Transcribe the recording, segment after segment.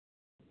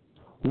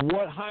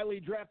What highly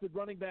drafted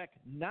running back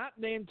not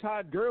named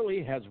Todd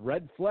Gurley has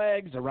red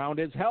flags around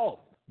his health?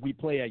 We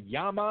play a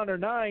Yaman or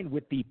 9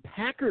 with the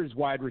Packers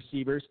wide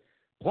receivers.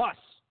 Plus,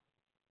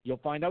 you'll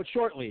find out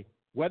shortly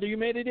whether you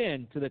made it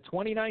in to the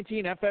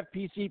 2019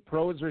 FFPC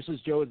Pros vs.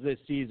 Joes this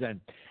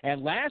season.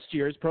 And last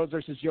year's Pros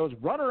vs. Joes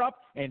runner-up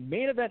and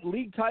main event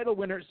league title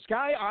winner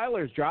Sky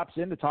Eilers drops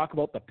in to talk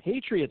about the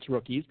Patriots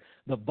rookies,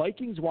 the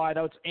Vikings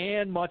wideouts,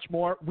 and much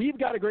more. We've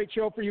got a great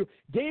show for you.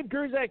 Dave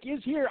Gerzak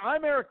is here.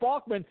 I'm Eric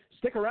Balkman.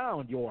 Stick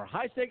around. Your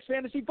high-stakes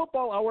fantasy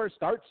football hour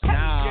starts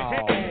now. Your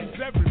hands,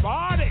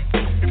 everybody,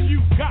 if you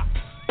got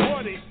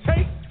what it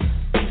takes.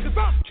 Cause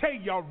I'm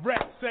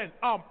KRS and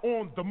I'm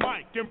on the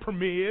mic and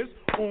premieres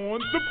on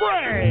the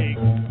break.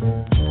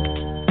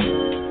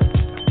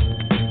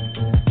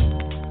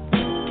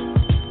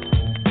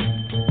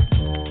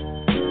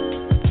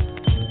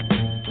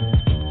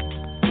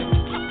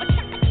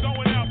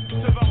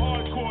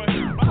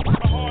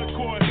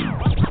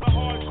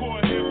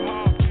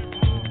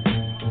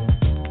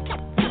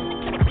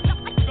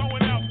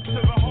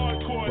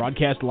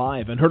 Broadcast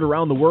live and heard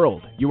around the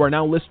world, you are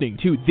now listening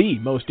to the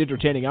most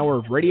entertaining hour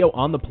of radio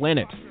on the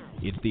planet.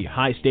 It's the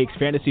High Stakes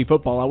Fantasy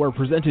Football Hour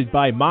presented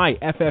by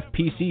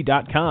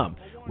MyFFPC.com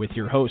with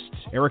your hosts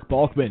Eric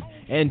Balkman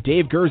and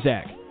Dave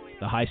Gerzak.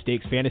 The High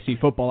Stakes Fantasy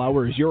Football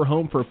Hour is your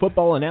home for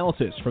football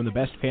analysis from the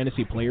best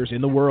fantasy players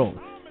in the world.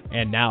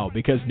 And now,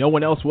 because no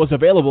one else was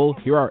available,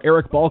 here are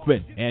Eric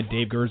Balkman and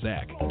Dave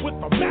Gerzak. With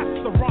the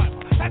master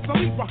rhymer, that's the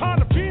lead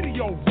behind the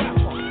video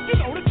rapper. You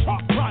know the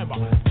truck driver,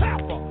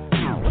 tapper.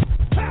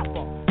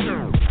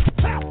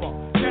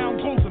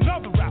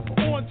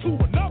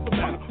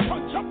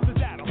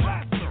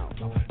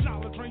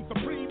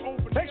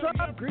 Thanks,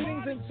 Rob.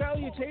 Greetings and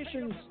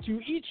salutations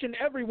to each and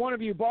every one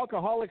of you,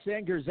 Balkaholics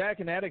and Gerzak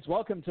addicts.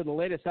 Welcome to the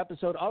latest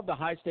episode of the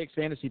High Stakes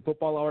Fantasy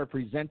Football Hour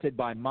presented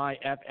by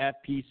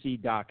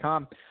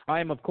MyFFPC.com. I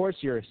am, of course,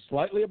 your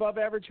slightly above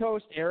average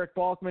host, Eric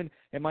Balkman,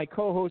 and my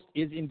co-host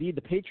is indeed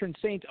the patron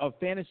saint of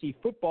fantasy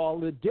football,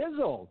 the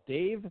Dizzle,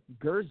 Dave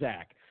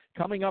Gerzak.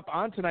 Coming up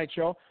on tonight's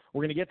show,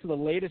 we're going to get to the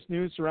latest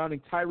news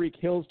surrounding Tyreek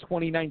Hill's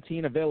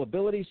 2019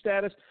 availability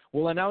status.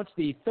 We'll announce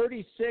the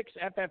 36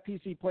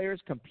 FFPC players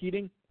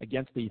competing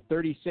against the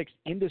 36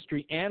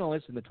 industry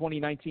analysts in the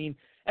 2019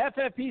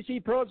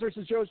 FFPC Pros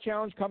vs. Joes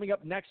Challenge coming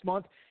up next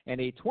month. And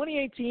a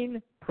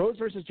 2018 Pros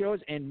vs. Joes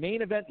and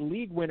main event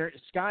league winner,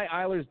 Sky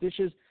Eilers,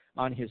 dishes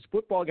on his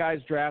Football Guys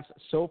drafts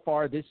so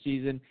far this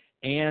season,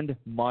 and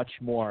much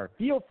more.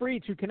 Feel free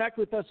to connect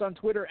with us on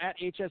Twitter at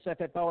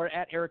HSFFhour,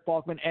 at Eric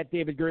Balkman, at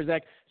David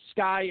Gerzak.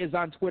 Sky is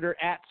on Twitter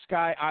at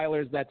Sky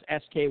Eilers. That's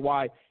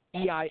SKYEILERS.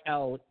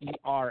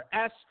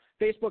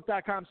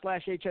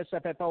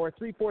 Facebook.com/HSFFhour,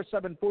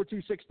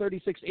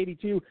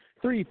 347-426-3682,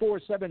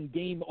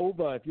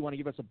 347-GAME-OVA. If you want to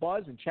give us a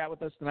buzz and chat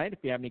with us tonight, if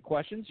you have any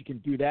questions, you can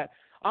do that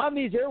on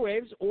these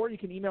airwaves, or you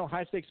can email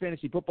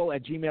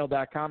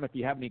highstakesfantasyfootball@gmail.com if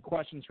you have any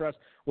questions for us.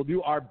 We'll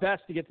do our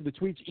best to get to the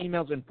tweets,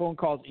 emails, and phone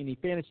calls in the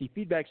fantasy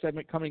feedback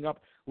segment coming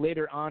up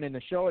later on in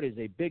the show. It is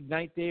a big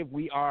night, Dave.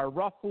 We are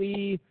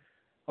roughly,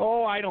 a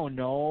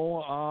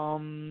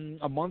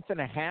month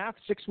and a half,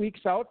 6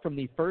 weeks out from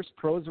the first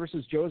Pros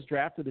vs. Joes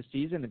draft of the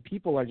season, and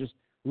people are just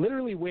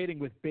literally waiting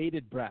with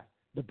bated breath.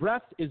 The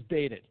breath is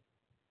bated.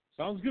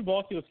 Sounds good,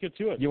 Balky. Let's get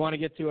to it. You want to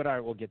get to it? All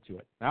right, we'll get to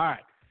it. All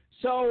right.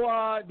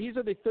 So these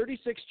are the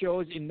 36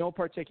 Joes in no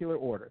particular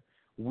order.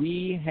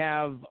 We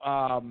have,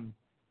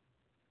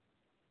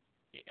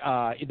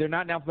 they're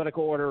not in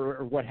alphabetical order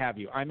or what have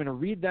you. I'm going to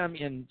read them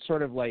in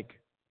sort of like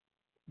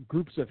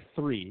groups of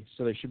 3,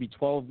 so there should be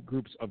 12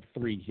 groups of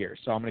 3 here.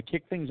 So I'm going to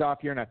kick things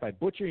off here, and if I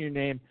butcher your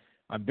name,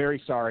 I'm very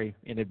sorry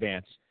in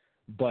advance,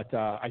 but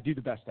I do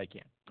the best I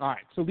can. All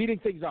right, so leading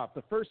things off,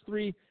 the first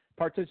 3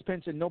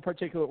 participants in no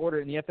particular order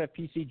in the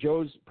FFPC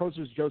Pros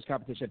vs. Joes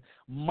competition.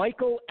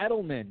 Michael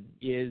Edelman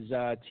is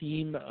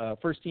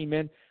first team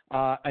in,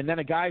 and then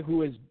a guy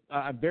who is,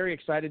 I'm very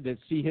excited to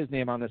see his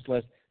name on this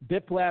list,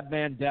 Biplab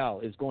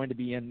Mandel is going to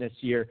be in this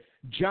year.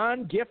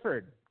 John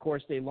Gifford, of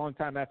course, a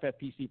longtime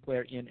FFPC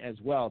player in as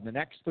well. The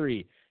next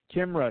 3,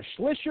 Kimra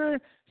Schlischer,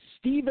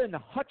 Stephen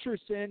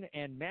Hutcherson,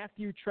 and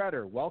Matthew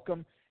Treader.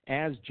 Welcome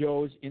as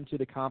Joes into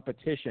the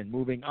competition.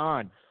 Moving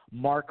on,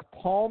 Mark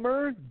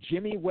Palmer,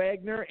 Jimmy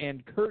Wagner,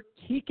 and Kurt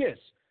Kikas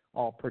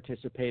all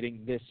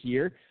participating this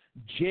year.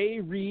 Jay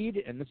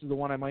Reed, and this is the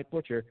one I might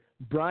butcher,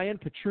 Brian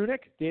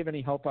Petrunik. Dave,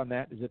 any help on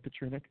that? Is it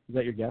Petrunik? Is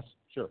that your guess?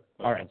 Sure.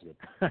 All right. Good.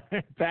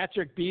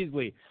 Patrick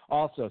Beasley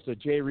also. So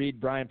Jay Reed,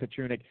 Brian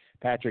Petrunik,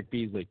 Patrick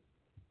Beasley.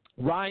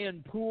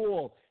 Ryan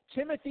Poole,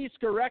 Timothy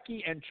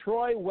Skorecki, and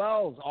Troy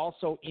Wells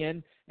also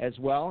in as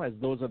well, as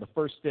those are the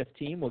first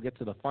 15. We'll get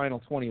to the final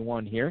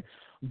 21 here.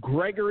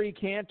 Gregory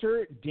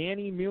Cantor,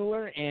 Danny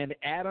Mueller, and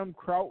Adam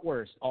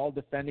Krautwurst all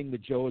defending the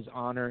Joes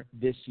honor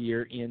this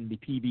year in the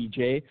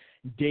PBJ.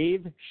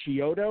 Dave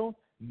Scioto,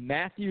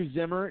 Matthew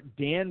Zimmer,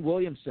 Dan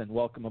Williamson,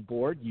 welcome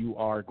aboard. You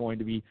are going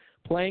to be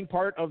playing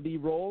part of the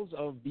roles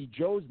of the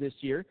Joes this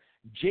year.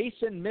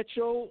 Jason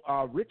Mitchell,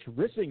 Rich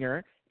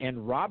Rissinger,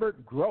 and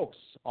Robert Gross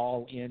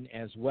all in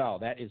as well.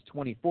 That is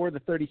 24 of the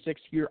 36.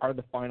 Here are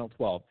the final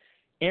 12.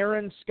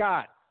 Aaron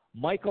Scott,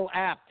 Michael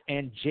Apt,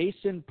 and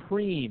Jason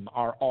Preem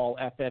are all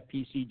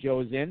FFPC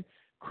Joes in.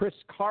 Chris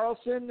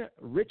Carlson,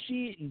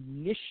 Richie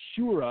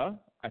Nishura,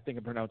 I think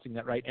I'm pronouncing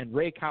that right, and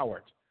Ray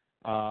Cowart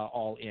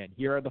all in.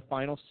 Here are the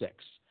final 6.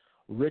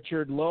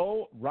 Richard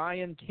Lowe,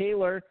 Ryan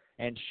Kaler,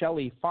 and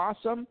Shelley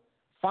Fossum.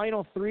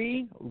 Final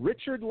 3,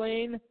 Richard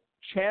Lane,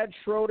 Chad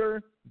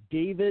Schroeder,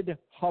 David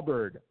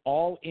Hubbard,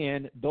 all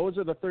in. Those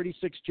are the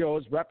 36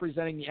 Joes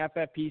representing the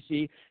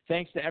FFPC.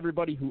 Thanks to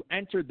everybody who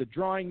entered the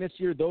drawing this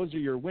year. Those are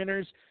your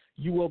winners.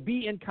 You will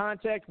be in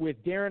contact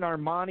with Darren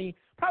Armani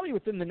probably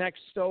within the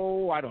next,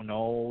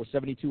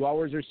 72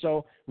 hours or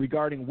so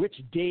regarding which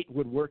date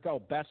would work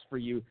out best for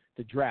you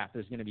to draft.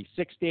 There's going to be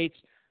 6 dates,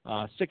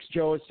 6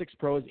 Joes, 6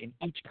 pros in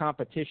each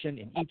competition,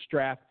 in each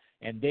draft,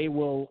 and they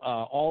will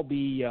all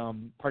be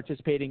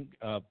participating,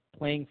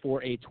 playing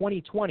for a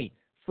 2020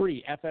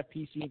 free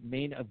FFPC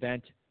main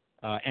event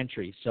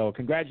entry. So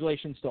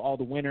congratulations to all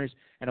the winners,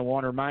 and I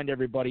want to remind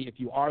everybody, if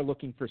you are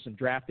looking for some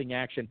drafting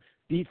action,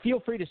 feel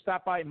free to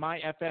stop by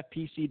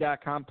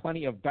myffpc.com.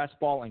 Plenty of best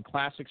ball and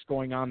classics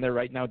going on there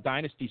right now.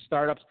 Dynasty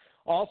startups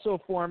also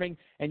forming,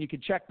 and you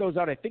can check those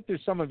out. I think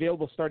there's some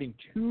available starting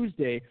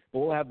Tuesday, but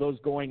we'll have those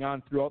going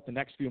on throughout the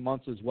next few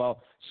months as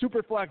well.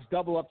 Superflex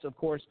double-ups, of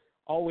course,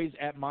 always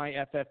at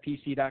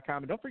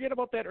myffpc.com. And don't forget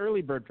about that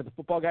early bird for the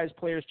Football Guys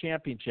Players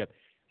Championship.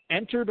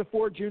 Enter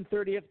before June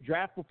 30th,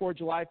 draft before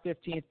July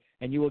 15th,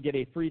 and you will get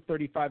a free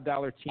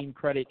 $35 team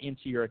credit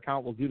into your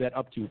account. We'll do that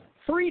up to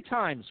 3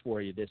 times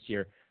for you this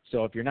year.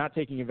 So if you're not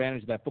taking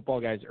advantage of that Football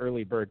Guys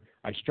early bird,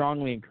 I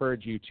strongly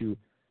encourage you to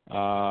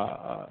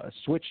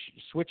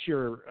switch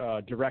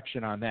your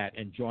direction on that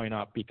and join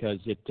up, because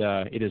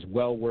it is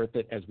well worth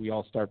it as we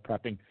all start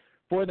prepping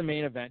for the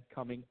main event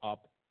coming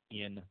up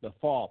in the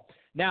fall.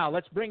 Now,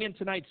 let's bring in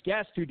tonight's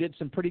guest, who did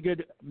some pretty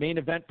good main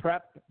event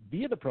prep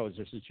via the Pros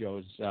vs.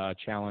 Joes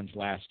challenge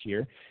last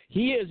year.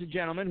 He is a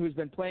gentleman who's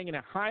been playing in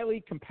a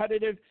highly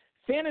competitive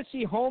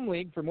fantasy home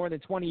league for more than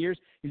 20 years.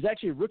 He was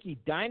actually a rookie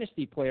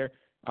dynasty player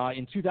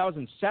in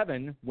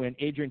 2007 when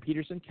Adrian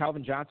Peterson,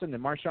 Calvin Johnson,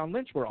 and Marshawn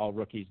Lynch were all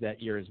rookies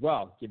that year as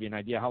well. Give you an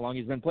idea how long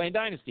he's been playing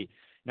dynasty.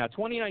 Now,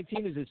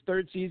 2019 is his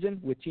 3rd season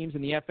with teams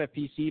in the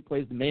FFPC. He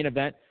plays the main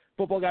event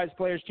Football Guys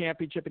Players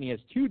Championship, and he has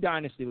 2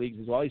 dynasty leagues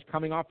as well. He's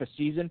coming off a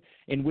season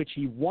in which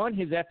he won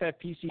his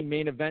FFPC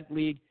main event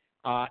league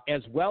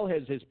as well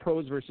as his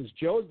Pros vs.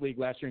 Joes league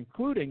last year,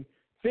 including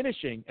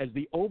finishing as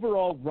the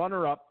overall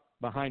runner-up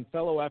behind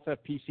fellow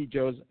FFPC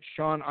Joes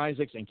Sean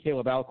Isaacs and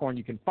Caleb Alcorn.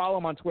 You can follow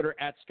him on Twitter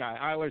at Sky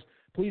Eilers.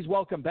 Please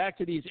welcome back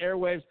to these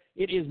airwaves.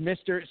 It is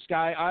Mr.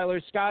 Sky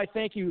Eilers. Sky,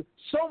 thank you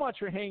so much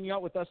for hanging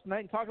out with us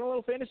tonight and talking a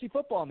little fantasy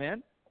football,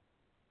 man.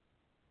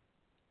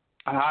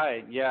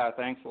 Hi. Yeah,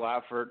 thanks a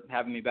lot for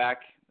having me back,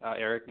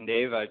 Eric and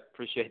Dave. I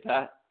appreciate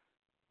that.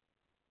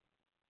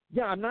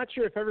 Yeah, I'm not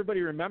sure if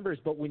everybody remembers,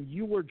 but when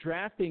you were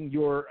drafting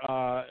your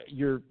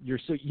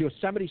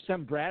Yosemite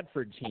Sam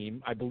Bradford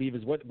team, I believe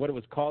is what it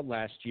was called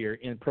last year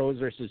in Pros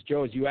vs.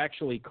 Joes, you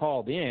actually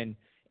called in,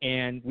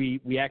 and we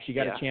actually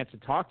got a chance to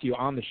talk to you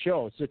on the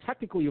show. So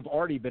technically you've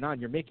already been on.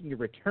 You're making a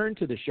return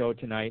to the show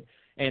tonight,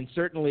 and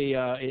certainly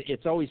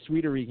it's always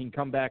sweeter when you can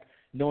come back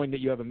knowing that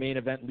you have a main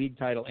event league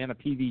title and a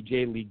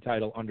PVJ league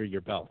title under your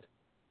belt.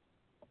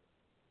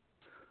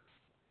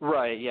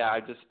 Right, yeah.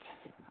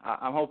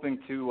 I'm hoping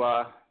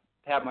to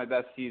have my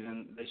best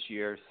season this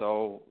year,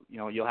 so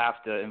you'll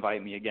have to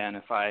invite me again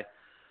if I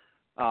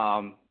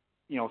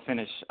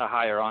finish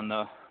higher on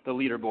the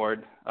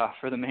leaderboard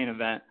for the main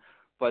event.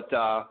 But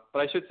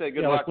I should say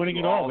good luck winning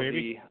to it all,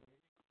 baby.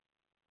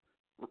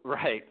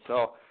 Right.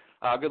 So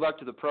good luck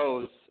to the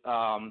pros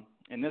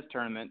in this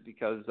tournament,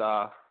 because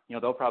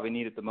they'll probably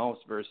need it the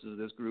most versus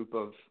this group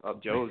of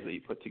Joes that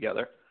you put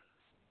together.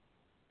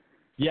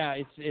 Yeah,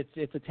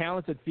 it's a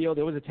talented field.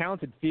 It was a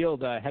talented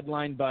field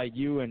headlined by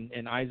you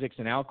and Isaacs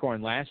and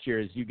Alcorn last year.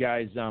 As you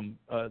guys,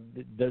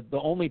 the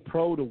only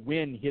pro to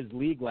win his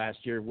league last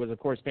year was, of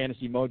course,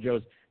 Fantasy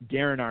Mojo's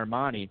Darren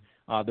Armani.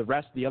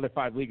 The other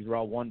 5 leagues were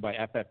all won by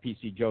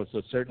FFPC Joes.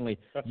 So certainly,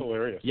 that's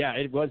hilarious. Yeah,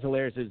 it was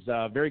hilarious. It's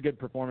a very good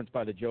performance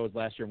by the Joes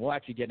last year, and we'll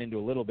actually get into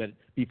a little bit.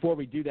 Before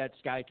we do that,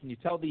 Sky, can you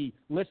tell the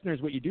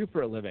listeners what you do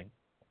for a living?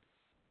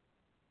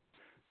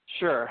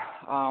 Sure.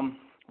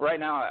 Right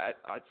now,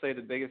 I'd say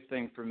the biggest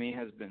thing for me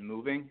has been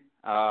moving.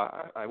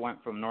 I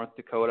went from North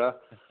Dakota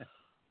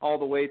all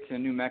the way to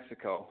New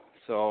Mexico.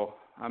 So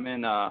I'm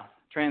in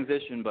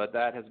transition, but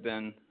that has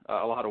been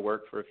a lot of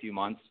work for a few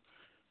months.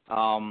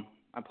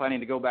 I'm planning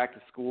to go back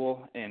to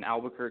school in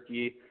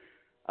Albuquerque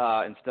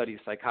and study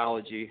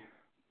psychology.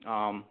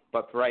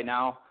 But for right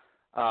now,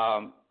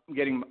 I'm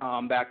getting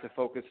back to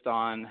focused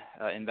on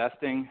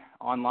investing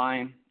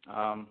online.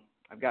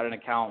 I've got an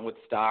account with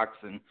stocks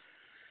and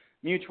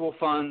mutual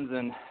funds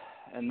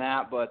and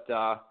that, but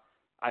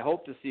I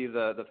hope to see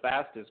the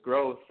fastest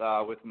growth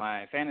with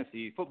my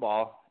fantasy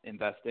football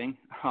investing.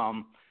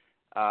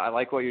 I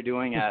like what you're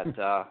doing at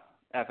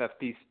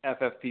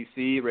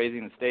FFPC,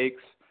 raising the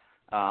stakes,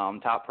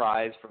 top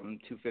prize from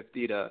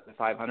 $250,000 to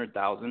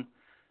 $500,000.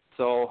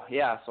 So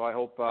I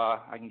hope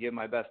I can give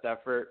my best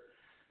effort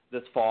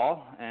this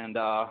fall, and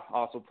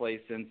also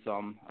place in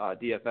some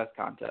DFS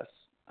contests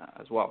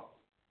as well.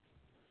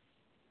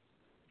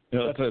 You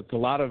know, it's a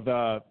lot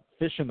of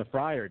fish in the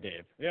fryer,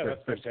 Dave. Yeah,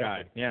 that's for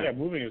fantastic. Sky. Yeah,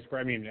 moving is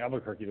great. I mean,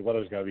 Albuquerque, the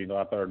weather's got to be a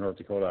lot better in North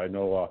Dakota. I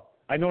know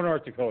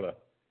North Dakota.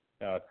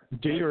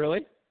 Do you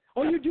really?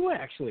 Oh, you do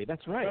actually.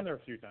 That's right. I've been there a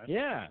few times.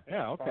 Yeah.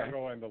 Okay.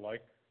 Fargo and the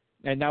like.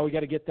 And now we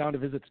got to get down to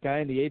visit Sky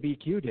and the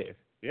ABQ, Dave.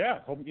 Yeah,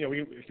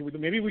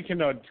 maybe we can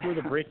tour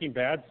the Breaking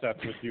Bad sets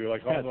with you,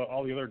 like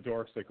all the other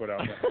dorks that go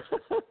down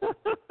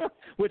there.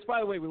 Which, by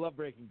the way, we love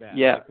Breaking Bad.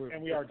 Yeah.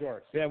 And we are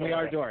dorks. Yeah, we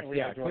are dorks.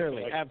 Dorks,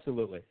 Clearly,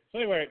 absolutely. So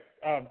anyway,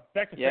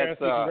 back to Yeah,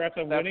 fantasy. Congrats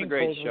on that's winning. a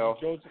great show.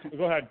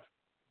 Go ahead,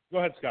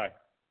 Sky.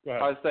 Go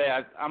ahead. I would say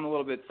I'm a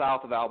little bit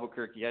south of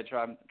Albuquerque.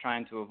 I'm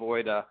trying to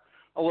avoid a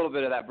little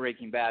bit of that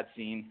Breaking Bad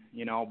scene,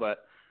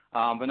 but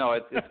no,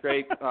 it's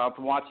great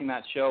from watching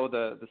that show.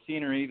 The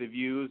scenery, the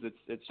views,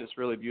 it's just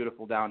really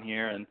beautiful down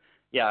here. And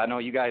yeah, I know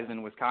you guys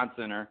in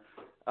Wisconsin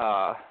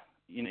are,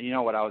 you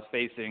know what I was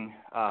facing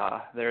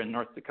there in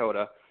North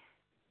Dakota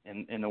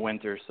in the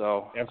winter.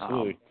 So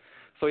absolutely.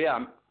 So yeah,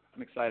 I'm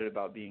excited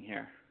about being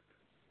here.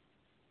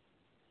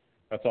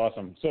 That's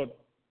awesome. So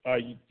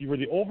you were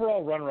the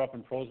overall runner-up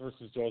in Pros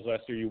versus Joes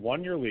last year. You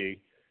won your league.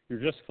 You're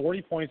just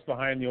 40 points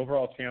behind the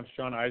overall champs,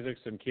 Sean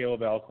Isaacs and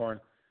Caleb Alcorn.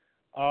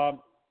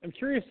 I'm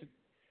curious,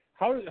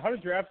 how does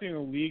drafting in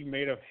a league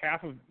made of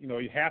half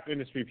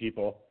industry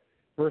people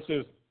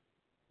versus,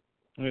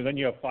 then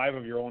you have 5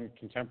 of your own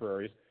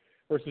contemporaries,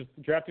 versus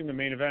drafting the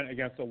main event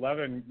against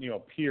 11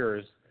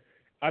 peers?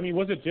 I mean,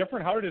 was it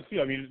different? How did it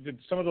feel? I mean, did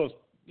some of those,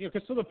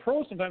 because the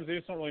pros sometimes they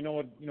just don't really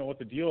know what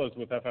the deal is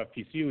with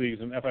FFPC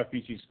leagues and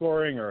FFPC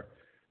scoring or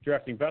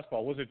drafting best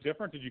ball. Was it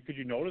different? Could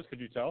you notice? Could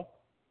you tell?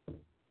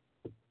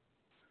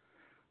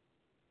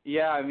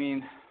 Yeah, I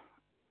mean,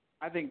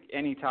 I think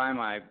anytime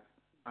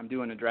I'm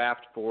doing a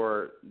draft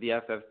for the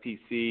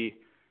FFPC,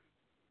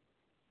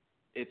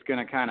 it's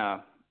going to kind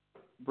of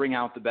bring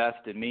out the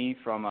best in me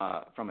from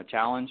a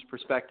challenge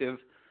perspective,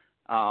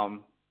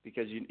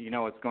 because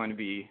it's going to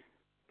be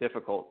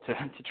difficult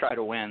to try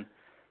to win.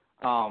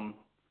 But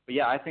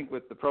yeah, I think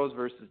with the Pros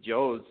versus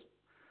Joes,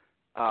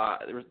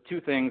 there were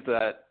 2 things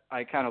that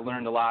I kind of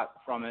learned a lot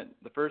from it.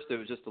 The first, it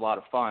was just a lot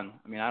of fun.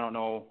 I mean, I don't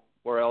know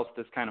where else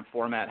this kind of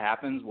format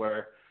happens,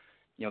 where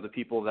the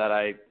people that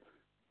I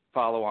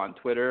follow on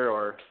Twitter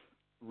or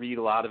read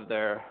a lot of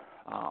their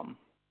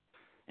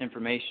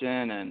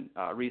information and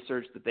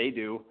research that they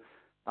do,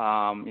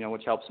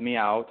 which helps me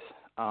out.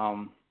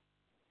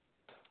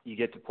 You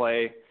get to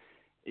play,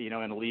 in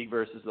a league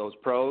versus those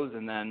pros,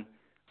 and then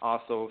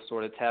also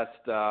sort of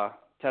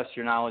test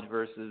your knowledge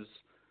versus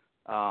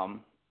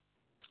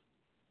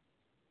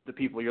the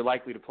people you're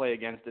likely to play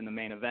against in the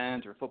main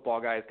event or football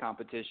guys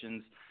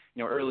competitions.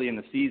 Early in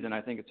the season,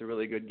 I think it's a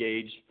really good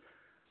gauge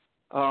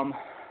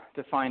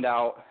to find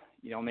out,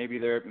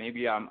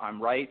 maybe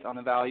I'm right on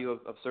the value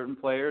of certain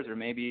players, or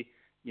maybe,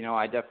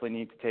 I definitely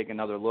need to take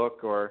another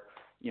look or,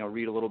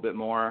 read a little bit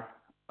more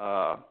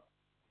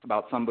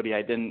about somebody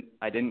I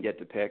didn't get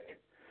to pick.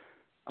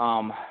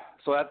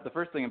 So that's the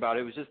first thing about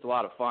it. It was just a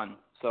lot of fun.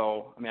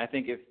 So, I mean, I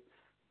think if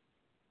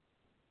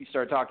you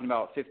start talking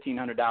about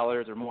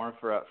 $1,500 or more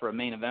for a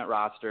main event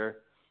roster,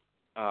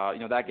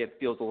 that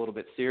feels a little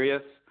bit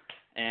serious,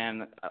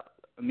 and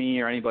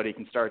me or anybody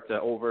can start to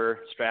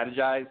over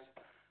strategize.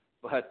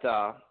 But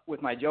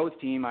with my Joe's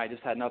team, I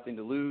just had nothing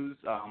to lose.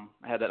 I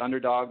had that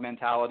underdog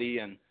mentality,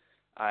 and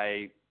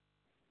I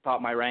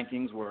thought my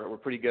rankings were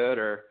pretty good,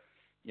 or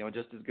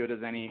just as good as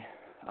any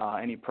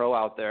pro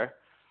out there.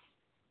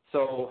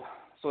 So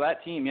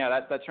that team, yeah,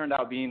 that turned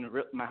out being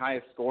my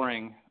highest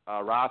scoring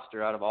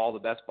roster out of all the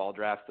best ball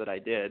drafts that I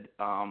did,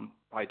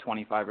 probably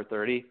 25 or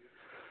 30.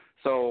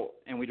 So,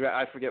 and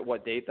I forget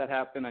what date that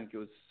happened. I think it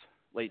was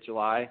late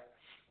July.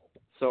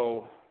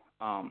 So,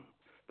 but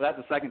that's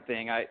the second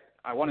thing.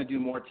 I want to do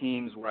more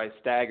teams where I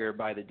stagger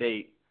by the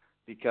date,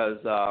 because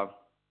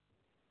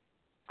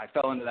I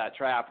fell into that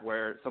trap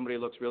where somebody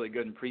looks really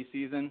good in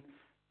preseason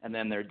and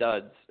then they're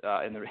duds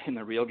in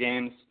the real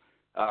games.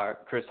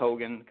 Chris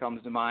Hogan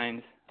comes to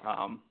mind,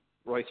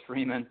 Royce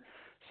Freeman.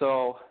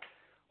 So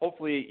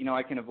hopefully,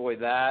 I can avoid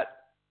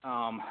that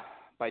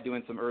by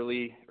doing some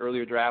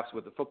earlier drafts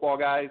with the football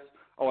guys.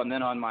 Oh, and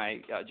then on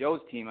my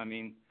Joe's team, I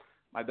mean,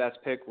 my best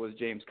pick was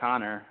James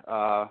Conner.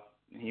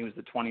 He was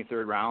the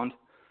 23rd round.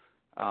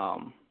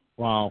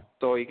 Wow.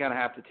 So you kind of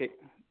have to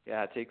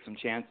take some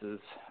chances.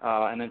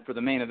 And then for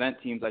the main event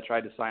teams, I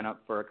tried to sign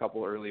up for a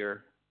couple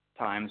earlier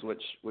times,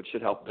 which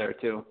should help there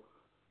too.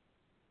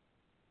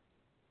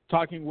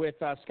 Talking with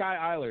Sky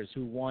Eilers,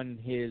 who won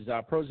his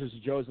Pros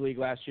vs. Joes League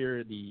last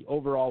year, the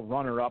overall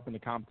runner-up in the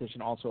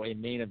competition, also a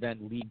main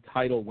event league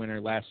title winner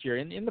last year.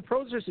 In the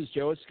Pros vs.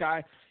 Joes,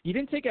 Sky, you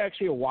didn't take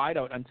actually a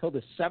wideout until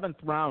the 7th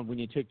round when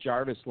you took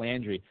Jarvis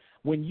Landry.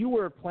 When you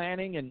were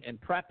planning and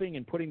prepping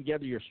and putting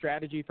together your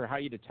strategy for how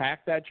you'd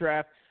attack that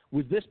draft,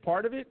 was this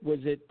part of it?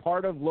 Was it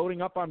part of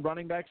loading up on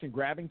running backs and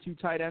grabbing 2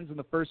 tight ends in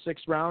the first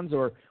 6 rounds?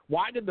 Or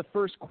why did the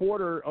first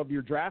quarter of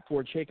your draft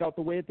board shake out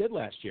the way it did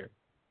last year?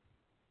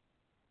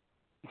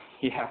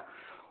 Yeah.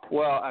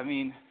 Well, I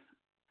mean,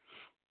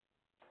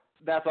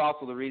 that's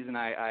also the reason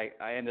I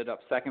ended up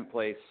second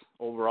place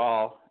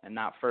overall and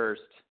not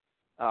first,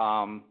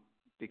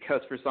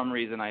 because for some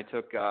reason I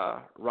took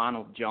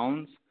Ronald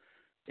Jones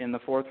in the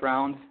fourth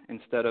round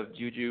instead of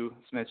Juju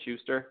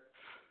Smith-Schuster.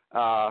 So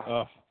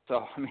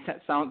I mean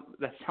that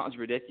sounds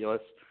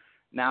ridiculous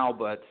now,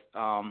 but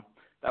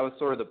that was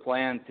sort of the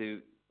plan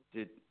to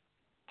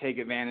take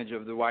advantage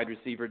of the wide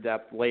receiver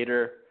depth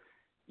later,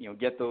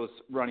 get those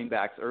running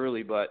backs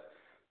early. But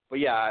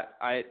yeah,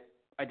 I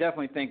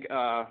definitely think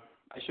I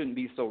shouldn't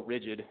be so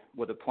rigid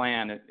with a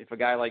plan. If a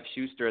guy like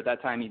Schuster, at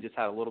that time he just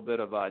had a little bit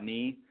of a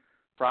knee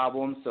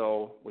problem,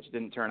 which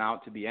didn't turn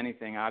out to be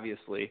anything,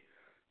 obviously.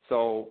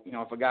 So,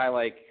 if a guy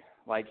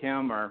like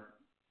him or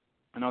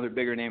another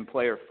bigger name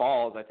player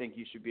falls, I think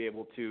you should be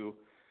able to,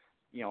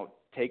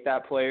 take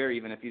that player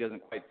even if he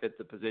doesn't quite fit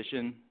the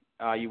position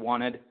you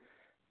wanted,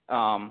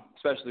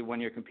 especially when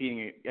you're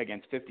competing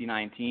against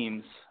 59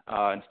 teams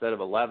instead of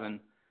 11.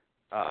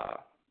 I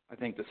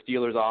think the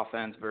Steelers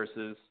offense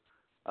versus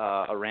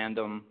a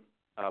random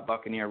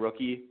Buccaneer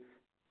rookie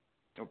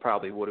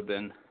probably would have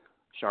been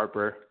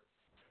sharper.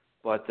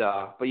 But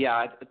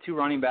yeah, 2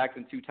 running backs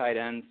and 2 tight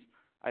ends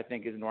I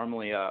think is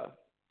normally a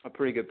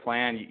pretty good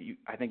plan.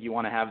 I think you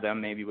want to have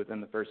them maybe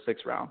within the first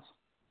 6 rounds.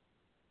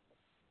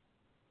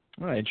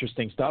 Well,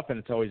 interesting stuff, and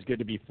it's always good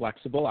to be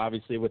flexible.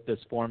 Obviously, with this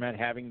format,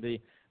 having the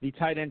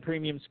tight end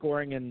premium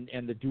scoring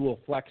and the dual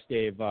flex,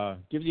 Dave,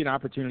 gives you an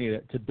opportunity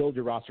to build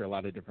your roster a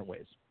lot of different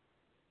ways.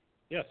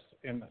 Yes,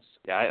 and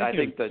I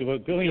think the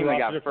team we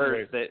got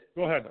first.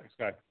 Go ahead,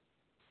 Scott.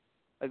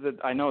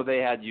 I know they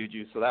had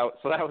Juju, so that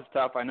was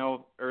tough. I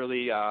know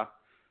early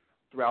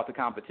throughout the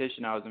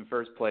competition I was in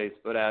first place,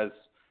 but as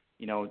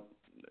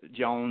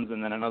Jones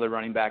and then another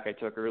running back I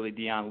took early,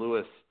 Dion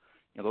Lewis,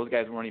 those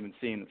guys weren't even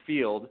seeing the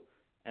field.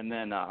 And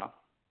then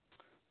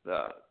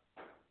the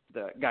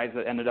guys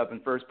that ended up in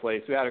first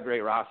place, who had a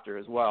great roster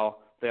as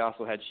well, they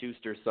also had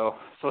Schuster, so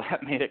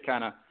that made it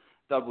kind of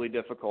doubly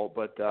difficult.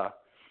 But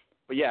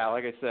yeah,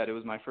 like I said, it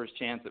was my first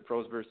chance at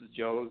Pros versus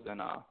Joes, and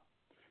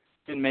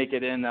didn't make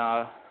it in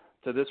to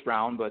this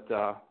round, but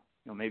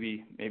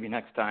maybe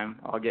next time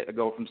I'll get a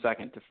go from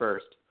second to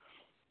first.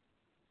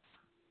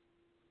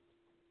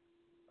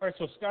 All right,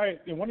 so Sky,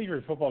 in one of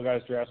your football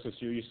guys drafts this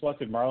year, you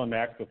selected Marlon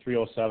Mack at the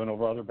 307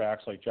 over other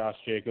backs like Josh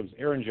Jacobs,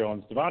 Aaron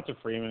Jones, Devonta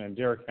Freeman, and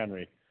Derrick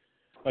Henry.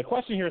 My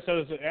question here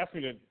asked me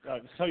to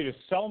tell you to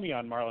sell me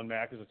on Marlon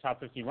Mack as a top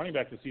 15 running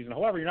back this season.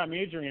 However, you're not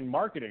majoring in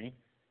marketing.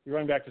 You're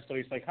running back to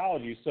study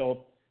psychology.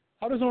 So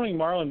how does owning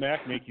Marlon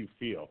Mack make you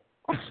feel?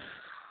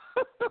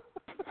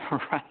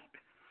 Right.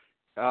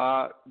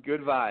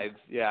 Good vibes.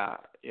 Yeah.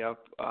 Yep.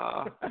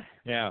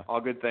 Yeah.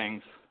 All good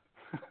things.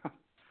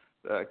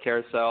 The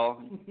carousel,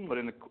 put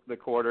in the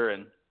quarter,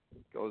 and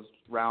goes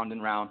round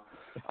and round.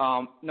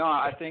 No,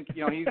 I think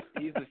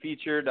he's the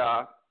featured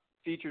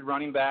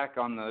running back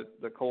on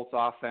the Colts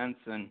offense,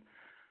 and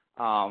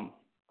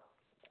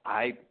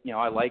I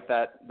like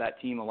that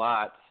team a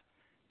lot.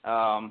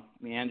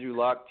 Andrew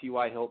Luck,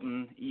 T.Y.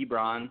 Hilton,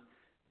 Ebron,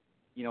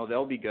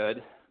 they'll be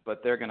good,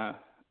 but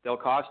they'll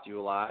cost you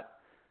a lot.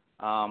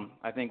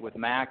 I think with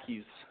Mack,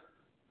 he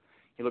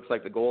looks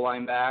like the goal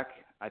line back.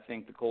 I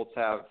think the Colts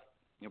have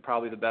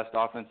probably the best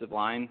offensive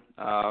line,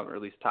 or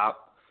at least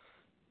top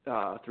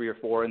 3 or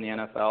 4 in the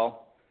NFL.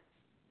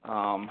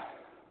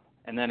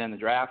 And then in the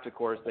draft, of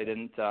course, they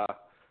didn't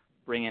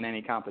bring in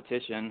any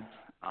competition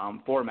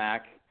for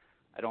Mack.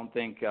 I don't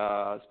think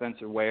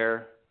Spencer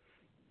Ware,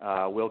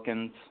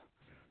 Wilkins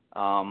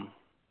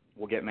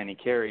will get many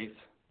carries.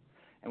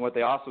 And what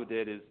they also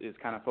did is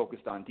kind of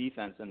focused on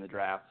defense in the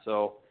draft.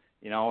 So,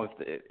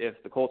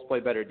 if the Colts play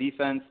better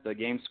defense, the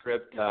game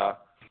script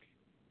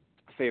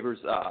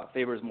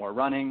favors more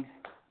running.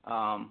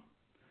 I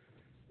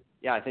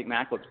think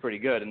Mack looks pretty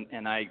good,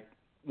 and I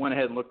went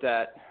ahead and looked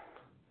at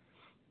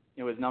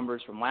his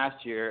numbers from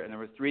last year, and there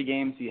were 3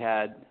 games he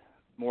had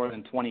more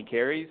than 20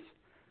 carries,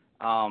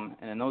 and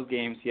in those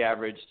games he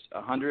averaged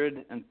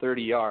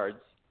 130 yards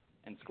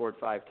and scored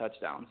 5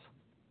 touchdowns.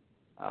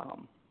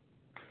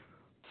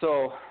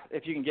 So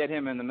if you can get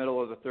him in the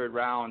middle of the 3rd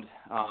round,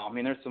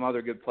 there's some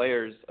other good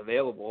players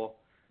available.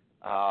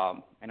 I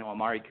know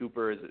Amari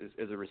Cooper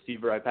is a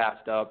receiver I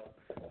passed up.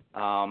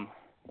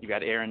 You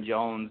got Aaron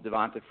Jones,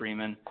 Devonta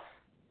Freeman,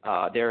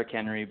 Derrick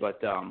Henry, but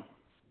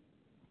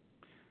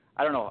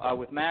I don't know.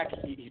 With Mack,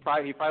 he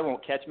probably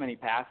won't catch many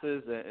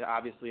passes.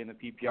 Obviously, in the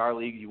PPR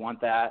leagues, you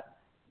want that.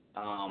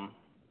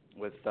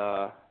 With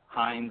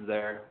Hines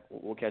there,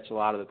 we'll catch a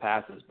lot of the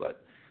passes,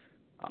 but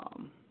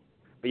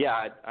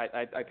yeah,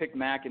 I picked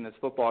Mack in this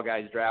football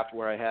guys draft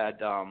where I had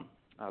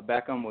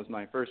Beckham was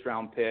my first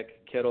round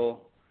pick,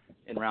 Kittle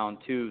in round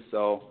 2.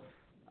 So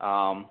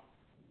I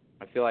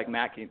feel like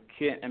Mack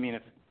can't.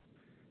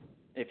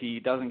 If he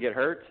doesn't get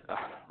hurt,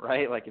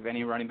 right? Like if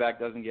any running back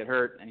doesn't get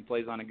hurt and he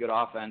plays on a good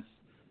offense,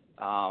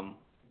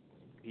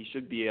 he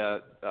should be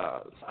a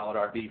solid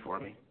RB for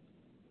me.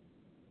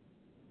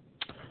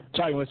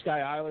 Talking with Sky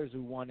Eilers,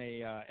 who won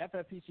a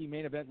FFPC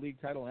main event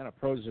league title and a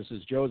Pros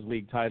vs. Joe's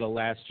league title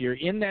last year.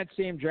 In that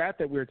same draft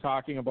that we were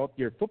talking about,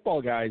 your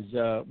football guys,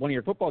 one of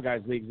your football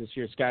guys leagues this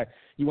year, Sky,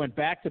 you went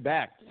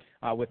back-to-back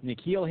with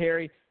N'Keal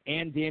Harry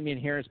and Damian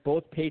Harris,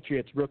 both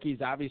Patriots rookies.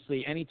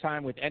 Obviously, any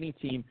time with any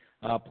team,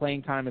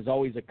 playing time is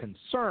always a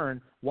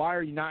concern. Why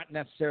are you not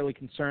necessarily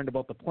concerned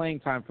about the playing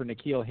time for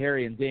N'Keal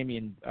Harry and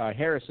Damian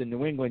Harris in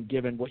New England,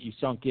 given what you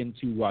sunk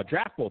into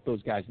draft both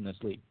those guys in this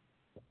league?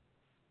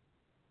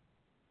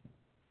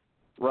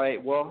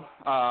 Right. Well,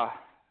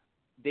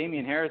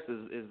 Damian Harris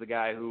is the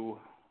guy who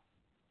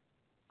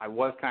I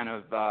was kind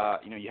of,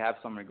 you have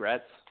some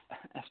regrets,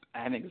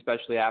 I think,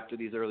 especially after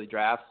these early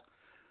drafts.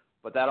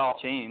 But that all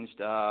changed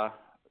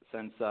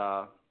since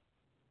the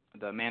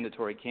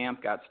mandatory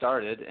camp got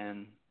started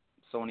and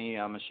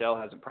Sony Michel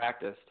hasn't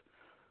practiced.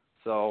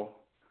 So,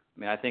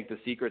 I think the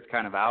secret's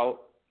kind of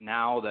out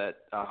now that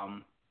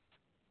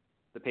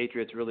the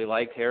Patriots really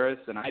liked Harris,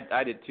 and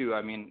I did too.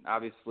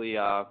 Obviously,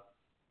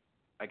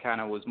 I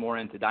kind of was more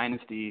into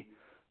dynasty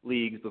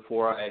leagues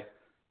before I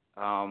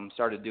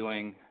started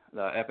doing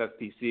the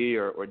FFPC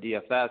or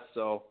DFS.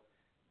 So,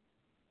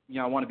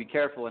 I want to be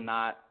careful and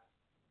not,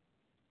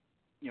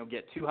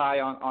 get too high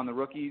on the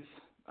rookies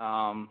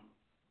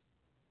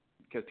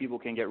because people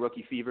can get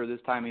rookie fever this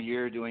time of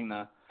year doing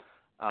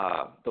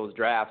those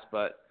drafts.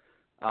 But,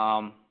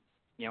 I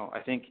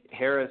think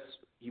Harris,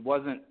 he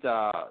wasn't,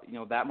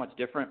 that much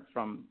different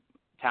from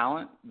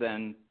talent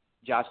than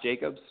Josh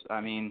Jacobs.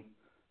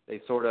 They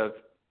sort of,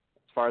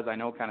 as far as I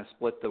know, kind of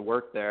split the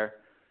work there.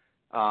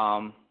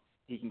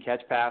 He can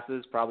catch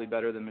passes, probably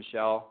better than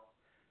Michel.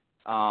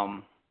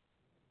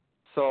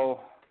 So,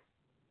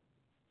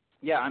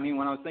 yeah,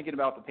 when I was thinking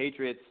about the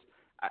Patriots,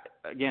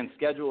 again,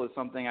 schedule is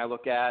something I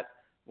look at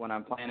when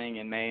I'm planning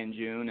in May and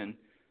June and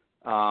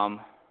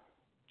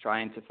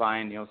trying to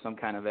find, some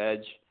kind of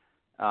edge.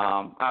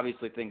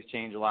 Obviously, things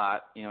change a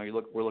lot.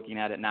 We're looking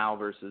at it now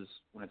versus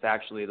when it's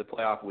actually the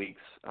playoff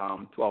weeks,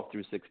 12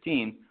 through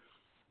 16.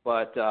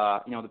 But,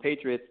 the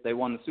Patriots, they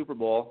won the Super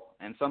Bowl,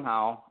 and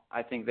somehow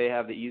I think they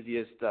have the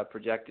easiest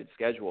projected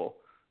schedule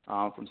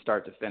from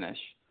start to finish,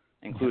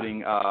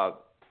 including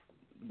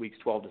weeks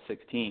 12 to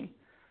 16.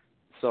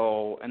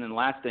 So, and then the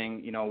last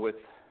thing,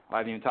 I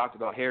haven't even talked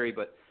about Harry,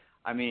 but,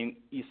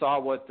 you saw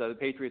what the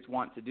Patriots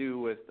want to do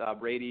with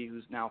Brady,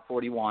 who's now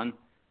 41,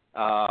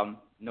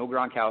 no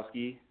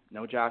Gronkowski,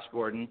 no Josh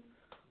Gordon.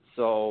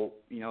 So,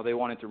 they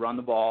wanted to run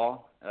the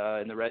ball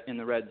in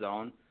the red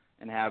zone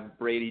and have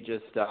Brady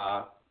just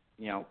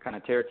kind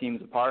of tear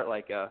teams apart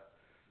like a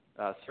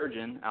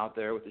surgeon out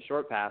there with the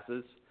short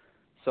passes.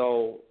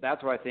 So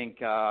that's where I think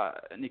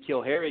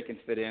N'Keal Harry can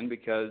fit in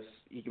because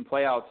he can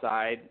play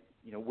outside,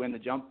 win the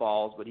jump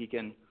balls, but he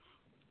can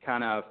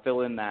kind of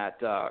fill in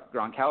that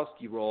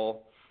Gronkowski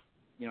role,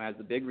 as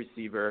the big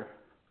receiver.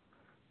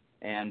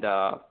 And,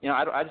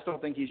 I just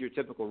don't think he's your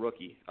typical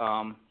rookie.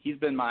 He's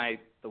been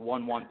the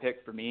 1-1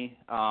 pick for me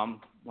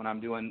when I'm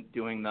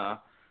doing the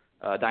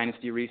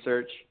dynasty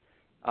research.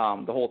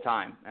 The whole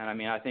time.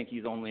 And I think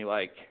he's only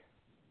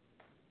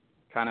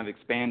kind of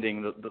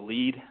expanding the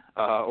lead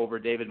over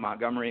David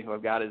Montgomery, who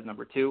I've got as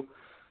number 2.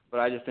 But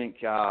I just think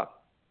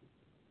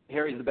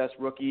Harry's the best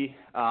rookie.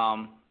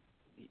 I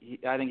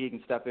think he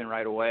can step in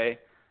right away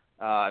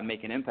and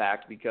make an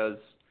impact because,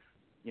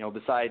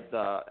 besides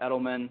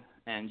Edelman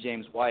and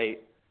James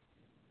White,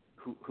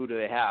 who do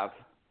they have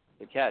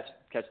to catch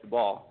the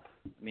ball?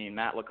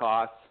 Matt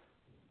Lacoste,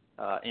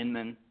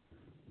 Inman.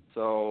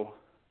 So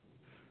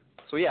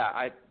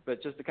yeah,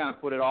 but just to kind of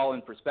put it all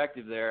in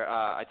perspective there,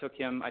 I took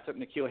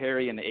N'Keal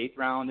Harry in the 8th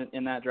round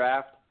in that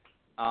draft,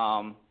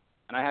 and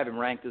I have him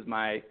ranked as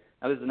now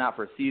this is not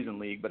for a season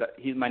league, but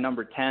he's my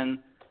number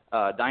 10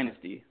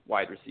 dynasty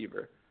wide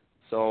receiver.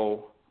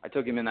 So I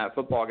took him in that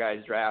football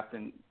guys draft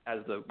and as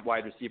the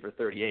wide receiver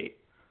 38.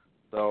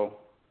 So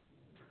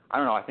I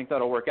don't know, I think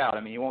that'll work out.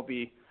 He won't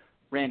be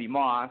Randy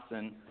Moss,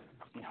 and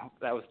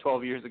that was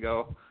 12 years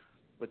ago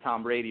with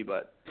Tom Brady,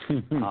 but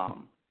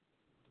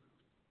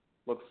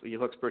he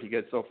looks pretty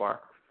good so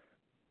far.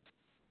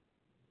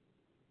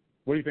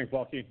 What do you think,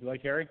 Balky? You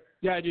like Harry?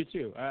 Yeah, I do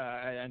too.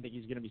 I think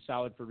he's going to be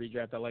solid for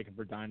redraft. I like him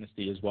for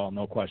dynasty as well.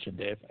 No question,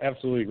 Dave.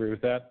 Absolutely agree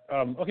with that.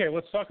 Okay,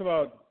 let's talk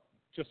about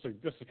just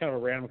a kind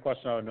of a random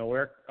question out of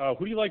nowhere.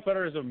 Who do you like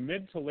better as a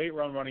mid to late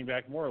round running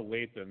back? More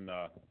late than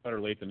better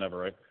late than never,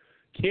 right?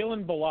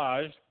 Kalen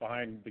Ballage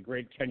behind the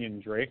great Kenyon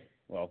Drake.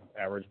 Well,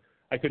 average.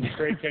 I couldn't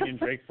trade Kenyon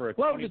Drake for a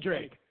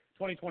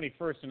 2020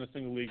 first in a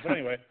single league. But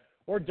anyway,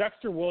 or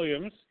Dexter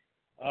Williams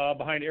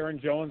behind Aaron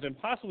Jones and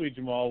possibly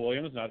Jamal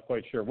Williams. Not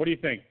quite sure. What do you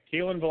think?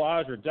 Kalen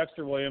Ballage or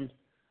Dexter Williams?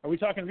 Are we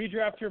talking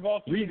redraft here,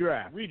 Balky?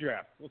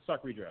 Redraft. Let's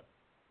talk redraft.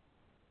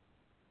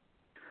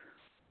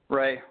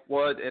 Right.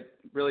 Well, it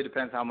really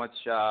depends how much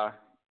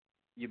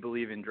you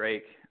believe in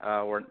Drake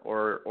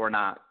or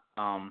not.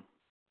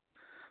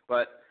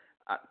 But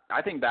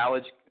I think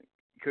Ballage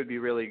could be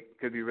really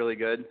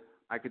good.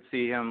 I could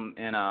see him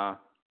in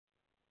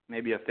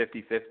maybe a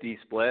 50-50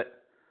 split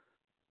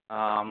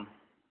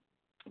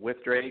with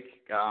Drake.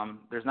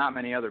 There's not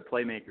many other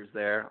playmakers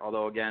there,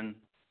 although again,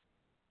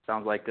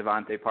 sounds like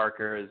Devontae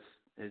Parker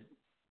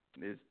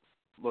is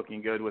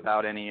looking good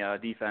without any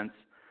defense.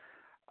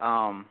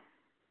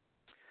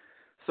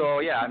 So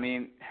yeah, I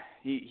mean,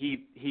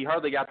 he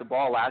hardly got the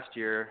ball last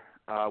year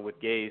with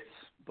Gase,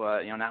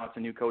 but now it's a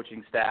new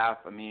coaching staff.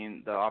 I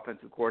mean, the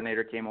offensive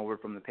coordinator came over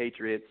from the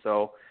Patriots,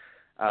 so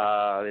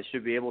they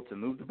should be able to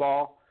move the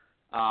ball.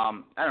 I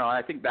don't know.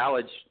 I think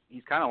Ballage,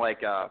 he's kind of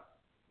like a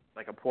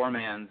poor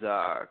man's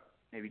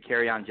maybe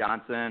Kerryon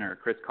Johnson or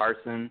Chris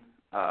Carson,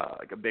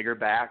 like a bigger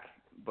back,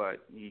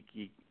 but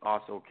he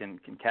also can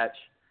catch.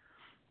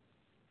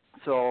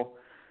 So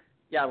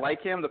yeah, I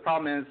like him. The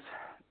problem is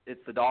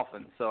it's the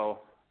Dolphins, so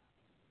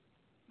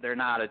they're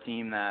not a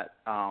team that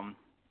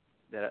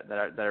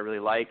that I really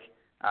like.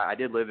 I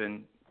did live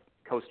in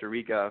Costa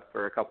Rica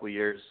for a couple of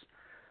years,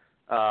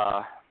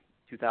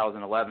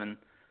 2011.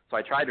 So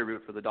I tried to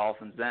root for the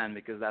Dolphins then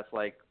because that's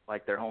like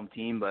their home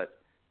team, but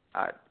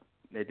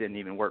it didn't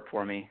even work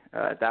for me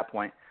at that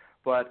point.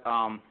 But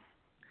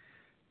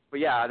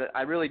yeah,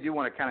 I really do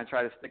want to kind of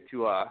try to stick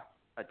to a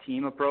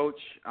team approach,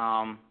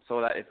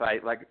 so that if I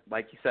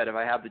like you said, if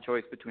I have the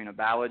choice between a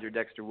Ballage or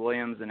Dexter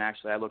Williams, and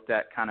actually I looked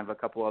at kind of a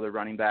couple other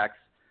running backs.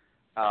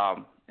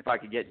 If I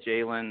could get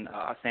Jalen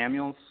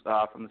Samuels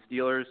from the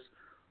Steelers,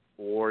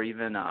 or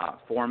even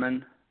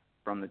Foreman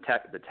from the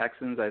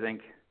Texans, I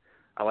think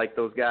I like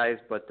those guys.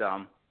 But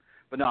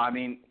no, I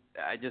mean,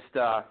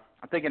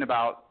 I'm thinking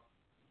about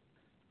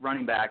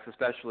running backs,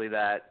 especially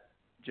that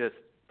just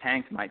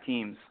tanked my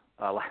teams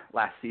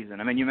last season.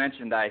 I mean, you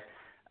mentioned I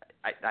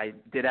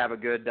did have a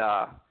good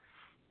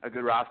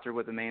roster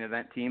with the main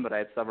event team, but I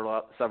had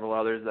several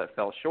others that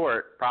fell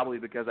short, probably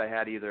because I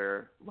had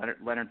either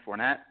Leonard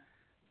Fournette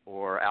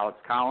or Alex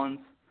Collins,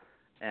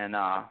 and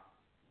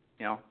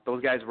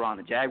those guys were on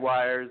the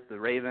Jaguars, the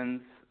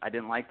Ravens. I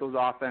didn't like those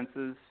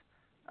offenses.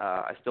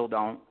 I still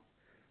don't.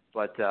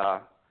 But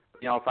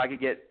if I could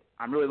get,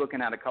 I'm really looking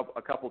at a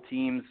couple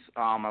teams.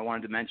 I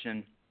wanted to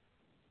mention.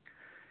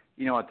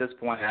 At this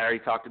point, I already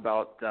talked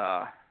about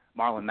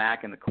Marlon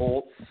Mack and the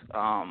Colts.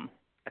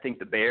 I think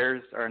the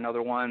Bears are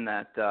another one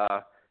that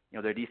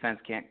their defense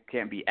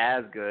can't be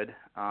as good.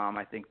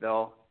 I think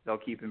they'll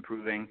keep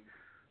improving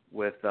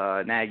with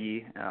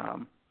Nagy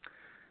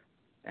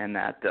and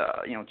that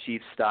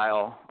Chiefs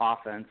style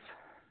offense,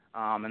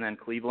 and then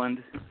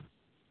Cleveland,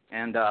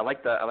 and I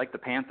like the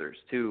Panthers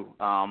too.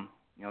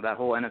 That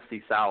whole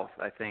NFC South.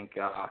 I think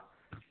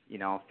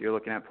if you're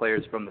looking at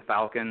players from the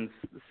Falcons,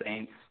 the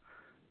Saints,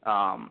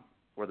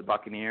 or the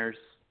Buccaneers,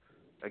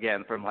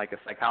 again from like a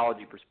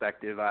psychology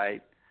perspective,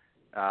 I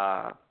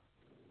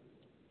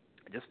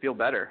just feel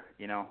better,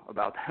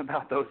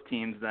 about those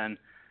teams than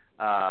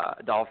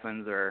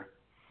Dolphins or.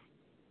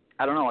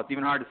 I don't know. It's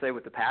even hard to say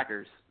with the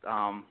Packers.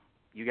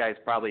 You guys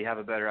probably have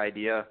a better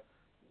idea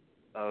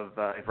of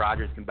if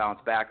Rodgers can bounce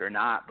back or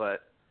not.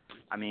 But,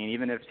 I mean,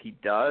 even if he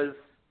does,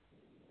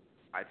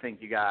 I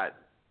think you got,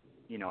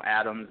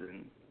 Adams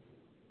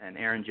and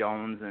Aaron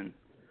Jones and,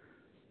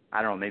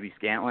 I don't know, maybe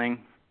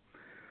Scantling.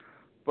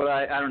 But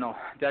I don't know.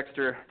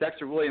 Dexter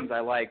Williams I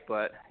like.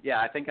 But,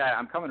 yeah, I think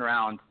I'm coming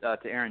around to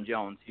Aaron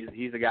Jones.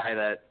 He's a guy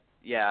that,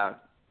 yeah,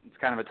 it's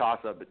kind of a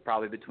toss-up. It's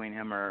probably between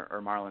him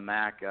or Marlon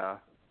Mack.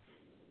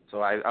 So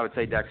I would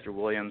say Dexter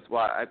Williams.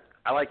 Well,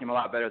 I like him a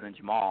lot better than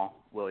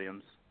Jamal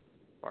Williams,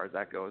 as far as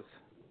that goes.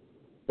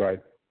 Right.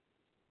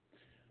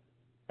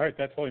 All right,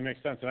 that totally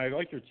makes sense. And I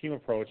like your team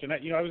approach. And I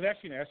was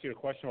actually going to ask you a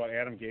question about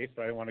Adam Gase,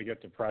 but I didn't want to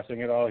get depressing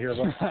it all here.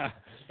 But I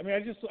mean,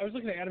 I was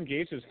looking at Adam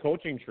Gase's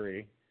coaching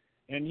tree,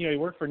 and he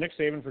worked for Nick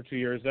Saban for 2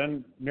 years,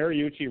 then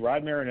Mariucci,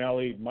 Rod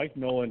Marinelli, Mike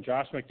Nolan,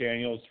 Josh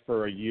McDaniels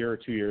for a year or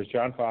 2 years,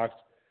 John Fox.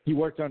 He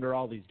worked under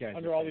all these guys.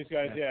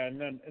 Yeah. And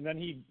then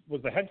he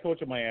was the head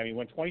coach of Miami,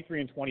 went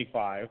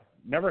 23-25,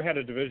 never had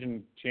a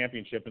division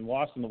championship, and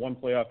lost in the one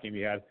playoff game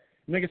he had,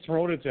 and then gets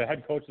promoted to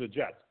head coach of the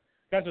Jets.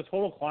 Guy's a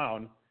total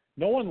clown.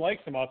 No one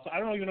likes him outside. I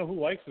don't even know who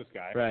likes this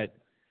guy. Right.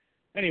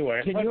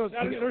 Anyway, there's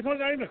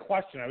not even a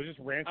question. I was just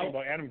ranting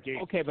about Adam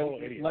Gase. Okay, but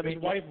his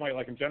wife might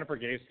like him, Jennifer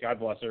Gase. God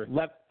bless her.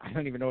 I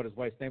don't even know what his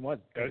wife's name was.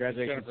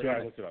 Congratulations.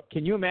 Jennifer, I looked it up.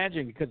 Can you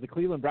imagine, because the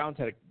Cleveland Browns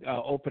had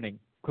a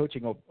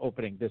coaching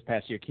opening this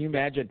past year. Can you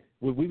imagine,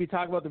 would we be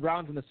talking about the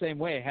Browns in the same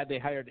way had they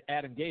hired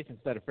Adam Gase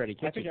instead of Freddie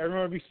Kitchens? I think I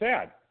remember it'd be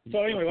sad.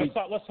 So anyway,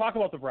 let's talk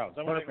about the Browns.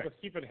 Let's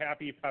keep it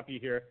happy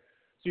here.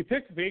 So you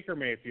picked Baker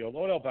Mayfield,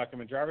 Odell Beckham,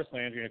 and Jarvis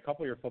Landry, and a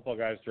couple of your football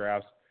guys'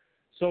 drafts.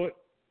 So,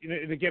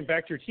 and again,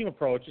 back to your team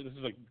approach, this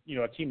is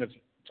a team that's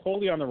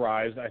totally on the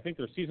rise. I think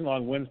their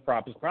season-long wins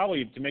prop is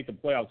probably to make the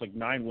playoffs, like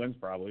 9 wins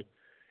probably.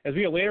 As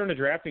we get later in the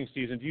drafting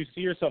season, do you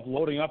see yourself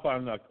loading up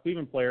on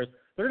Cleveland players?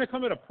 They're going to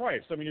come at a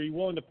price. I mean, are you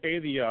willing to pay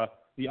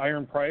the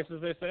iron price,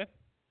 as they say?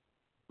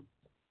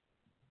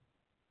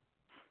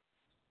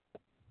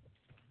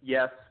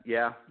 Yes,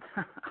 yeah,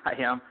 I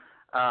am.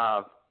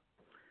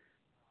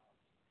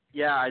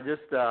 Yeah,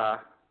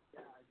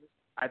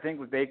 I think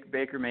with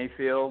Baker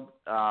Mayfield,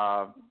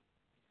 I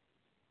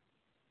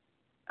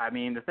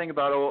mean, the thing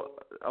about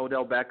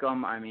Odell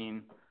Beckham, I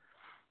mean,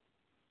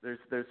 there's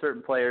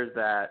certain players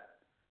that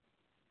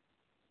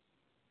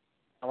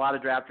a lot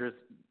of drafters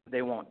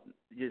they won't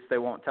just they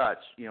won't touch,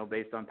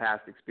 based on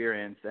past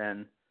experience.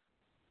 And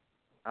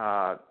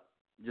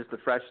just the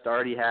fresh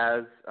start he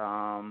has,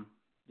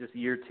 just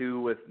year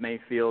 2 with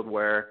Mayfield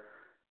where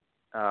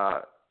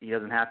he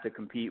doesn't have to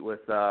compete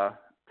with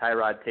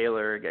Tyrod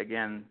Taylor.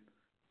 Again,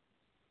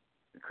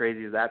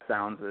 crazy as that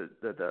sounds,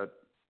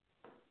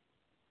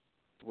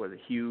 was it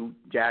Hugh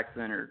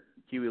Jackson or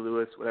Huey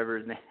Lewis, whatever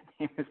his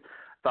name is,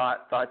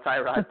 thought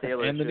Tyrod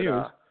Taylor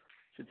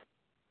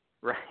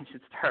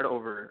should start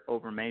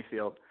over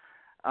Mayfield.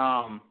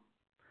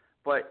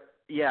 But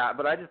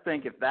I just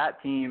think if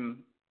that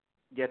team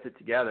gets it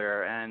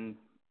together, and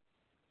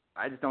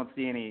I just don't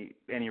see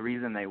any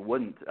reason they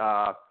wouldn't.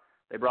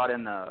 They brought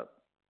in the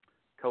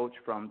coach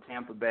from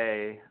Tampa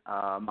Bay,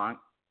 Monken,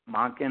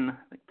 I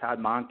think Todd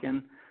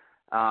Monken.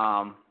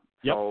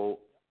 So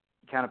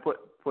kind of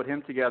put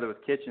him together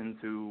with Kitchens,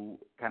 who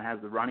kind of has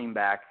the running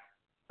back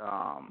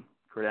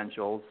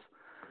credentials.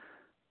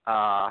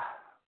 I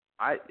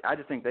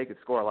just think they could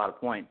score a lot of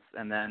points.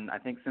 And then I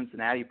think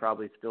Cincinnati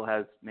probably still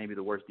has maybe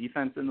the worst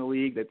defense in the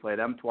league. They play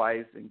them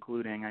twice,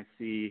 including, I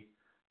see,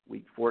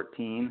 week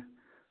 14.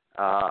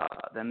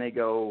 Then they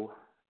go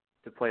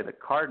to play the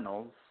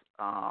Cardinals.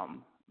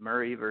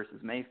 Murray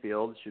versus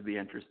Mayfield should be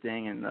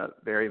interesting in the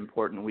very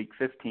important week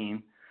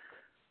 15.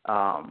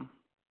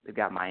 They've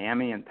got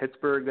Miami and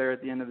Pittsburgh there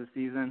at the end of the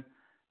season.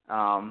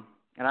 And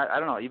I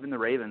don't know, even the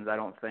Ravens I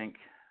don't think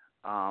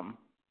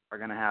are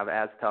going to have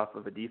as tough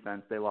of a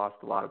defense. They lost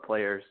a lot of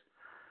players.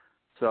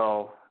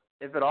 So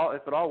if it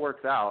all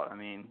works out, I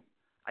mean,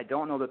 I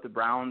don't know that the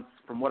Browns,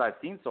 from what I've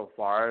seen so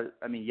far,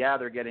 I mean, yeah,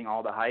 they're getting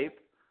all the hype,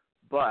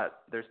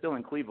 but they're still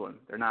in Cleveland.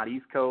 They're not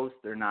East Coast.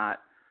 They're not,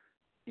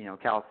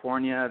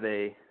 California.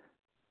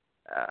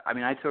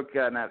 I took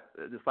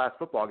this last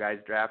football guys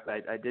draft,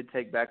 I did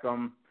take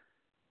Beckham,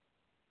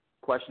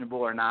 questionable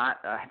or not.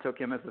 I took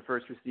him as the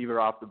first receiver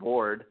off the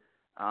board.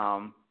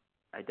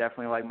 I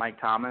definitely like Mike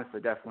Thomas. I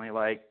definitely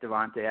like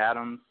Devontae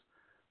Adams,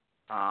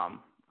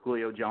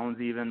 Julio Jones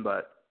even,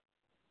 but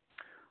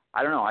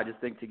I don't know. I just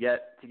think to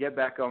get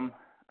Beckham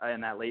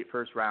in that late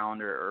first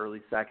round or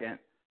early second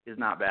is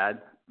not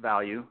bad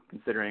value,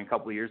 considering a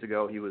couple of years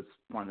ago he was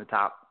one of the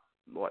top,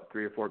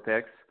 3 or 4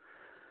 picks.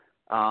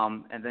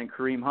 And then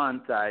Kareem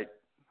Hunt, I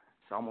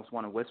almost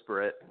want to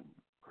whisper it.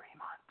 Kareem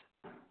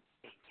Hunt,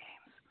 8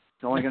 games.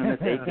 He's only going to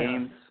miss 8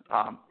 games.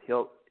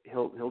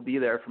 He'll be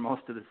there for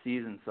most of the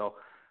season. So,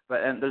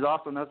 and there's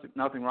also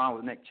nothing wrong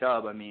with Nick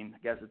Chubb. I mean, I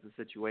guess it's a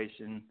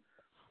situation.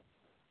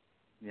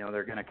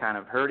 They're going to kind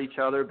of hurt each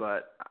other,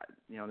 but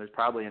there's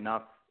probably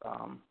enough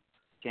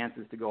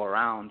chances to go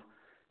around.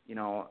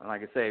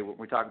 Like I say, when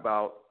we talk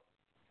about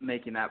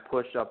making that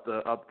push up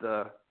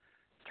the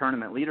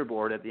tournament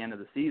leaderboard at the end of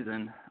the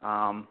season,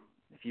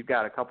 if you've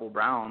got a couple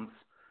Browns,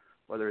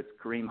 whether it's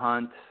Kareem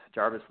Hunt,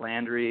 Jarvis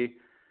Landry,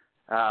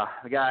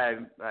 the guy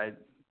I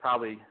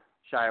probably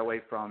shy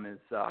away from is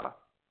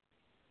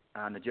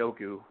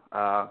Njoku,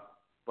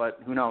 but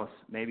who knows?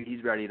 Maybe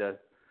he's ready to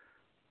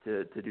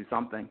do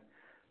something.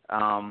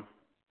 And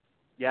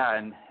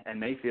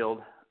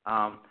Mayfield.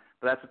 But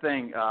that's the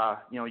thing.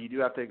 You do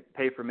have to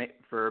pay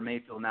for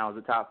Mayfield now as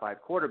a top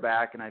 5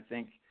 quarterback, and I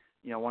think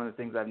one of the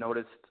things I've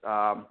noticed.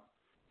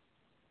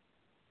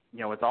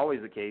 It's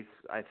always the case.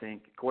 I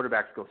think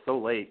quarterbacks go so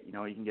late.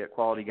 You can get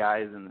quality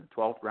guys in the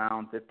 12th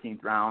round,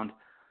 15th round.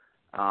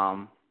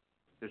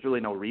 There's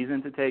really no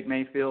reason to take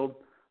Mayfield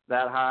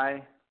that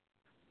high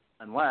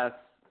unless,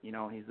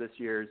 he's this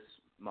year's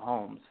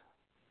Mahomes.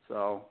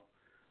 So,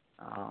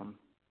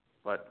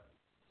 but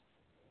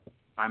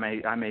I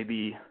may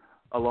be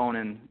alone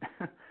in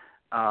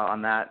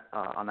on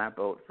that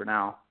boat for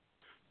now.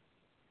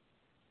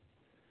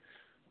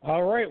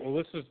 All right. Well,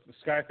 this is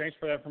Sky. Thanks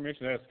for that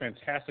information. That's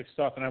fantastic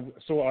stuff. And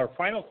so our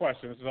final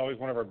question. This is always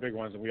one of our big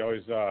ones, and we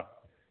always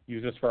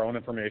use this for our own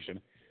information.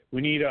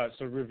 We need a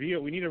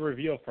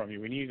reveal from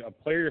you. We need a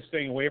player you're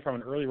staying away from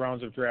in early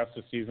rounds of drafts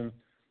this season,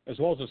 as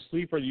well as a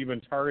sleeper that you've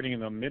been targeting in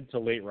the mid to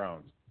late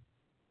rounds.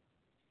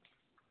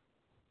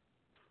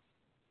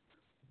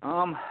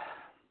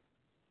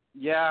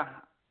 Yeah.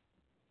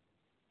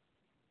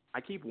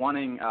 I keep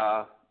wanting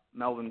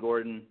Melvin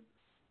Gordon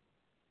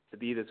to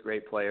be this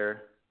great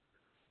player.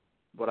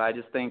 But I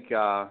just think,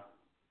 you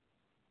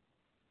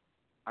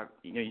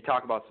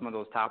talk about some of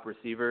those top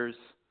receivers,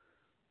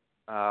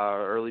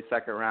 early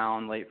second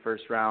round, late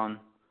first round,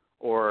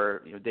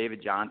 or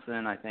David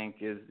Johnson, I think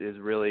is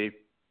really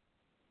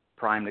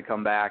primed to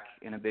come back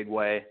in a big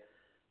way.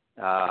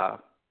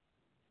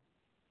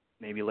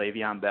 Maybe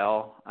Le'Veon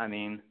Bell. I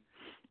mean,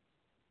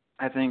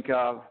 I think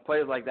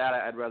players like that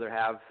I'd rather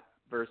have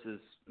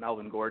versus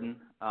Melvin Gordon.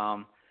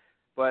 But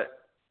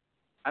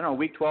I don't know.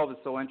 Week 12 is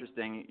so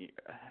interesting.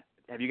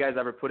 Have you guys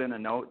ever put in a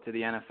note to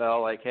the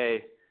NFL like,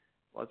 hey,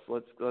 let's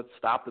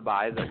stop the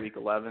buys at week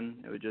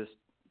 11? It would just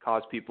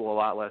cause people a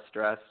lot less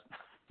stress.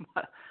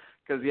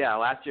 Because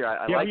last year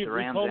I liked the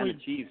Rams and the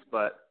Chiefs,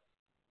 but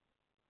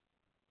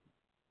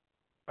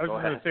I was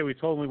just going to say, we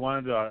told them we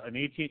wanted an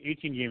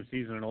 18-game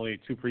season and only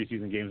 2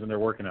 preseason games, and they're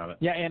working on it.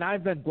 Yeah, and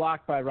I've been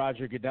blocked by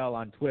Roger Goodell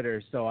on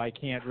Twitter, so I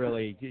can't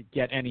really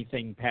get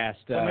anything past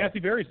well,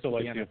 Matthew Berry still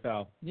the likes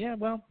NFL. You. Yeah,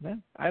 well,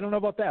 I don't know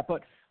about that,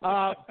 but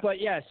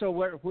yeah. So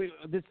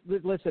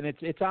listen,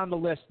 it's on the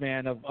list,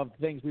 man, of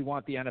things we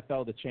want the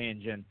NFL to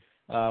change, and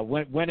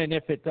when and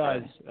if it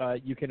does,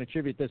 you can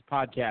attribute this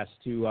podcast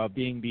to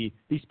being the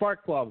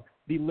spark plug,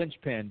 the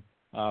linchpin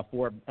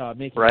for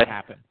making it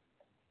happen.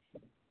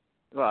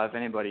 Well, if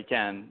anybody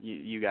can,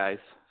 you guys.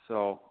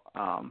 So,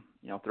 throw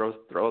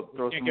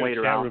some weight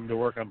around. Chat room to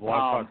work on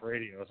Blog Talk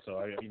Radio,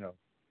 so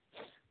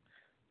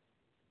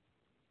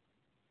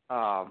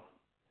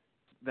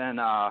Then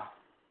go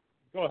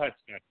ahead,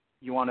 Scott.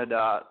 You wanted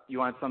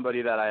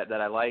somebody that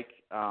I like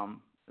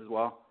as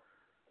well.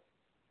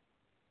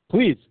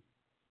 Please.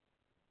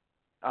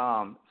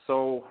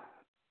 So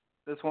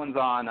this one's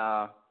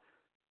on.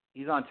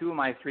 He's on 2 of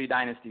my 3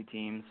 dynasty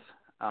teams.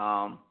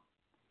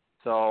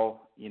 So,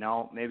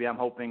 maybe I'm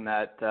hoping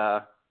that,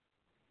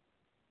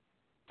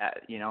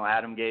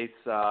 Adam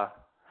Gase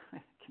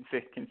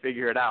can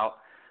figure it out.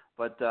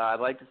 But I'd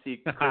like to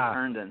see Chris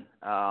Herndon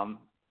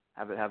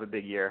have a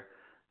big year.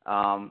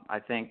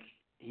 I think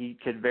he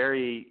could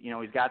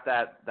he's got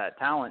that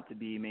talent to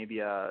be maybe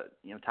a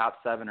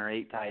top 7 or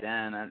 8 tight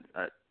end.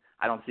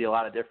 I don't see a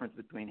lot of difference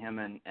between him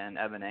and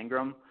Evan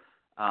Engram.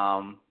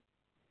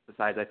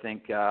 Besides, I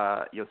think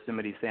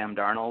Yosemite Sam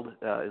Darnold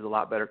is a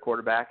lot better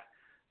quarterback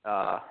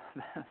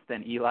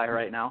than Eli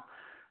right now.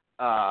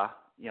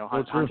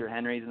 Hunter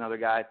Henry's another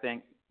guy I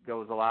think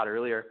goes a lot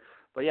earlier.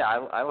 But yeah,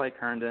 I like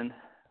Herndon.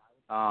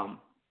 And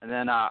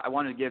then I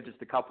wanted to give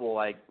just a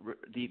couple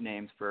deep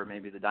names for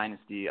maybe the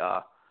dynasty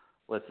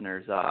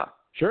listeners.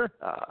 Sure.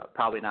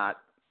 Probably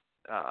not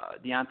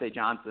Deontay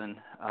Johnson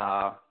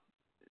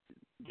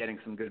getting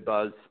some good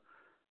buzz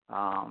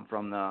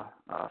from the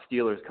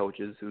Steelers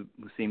coaches who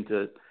seem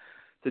to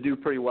do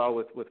pretty well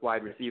with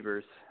wide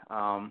receivers.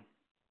 I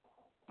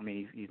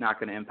mean, he's not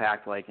going to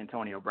impact like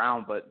Antonio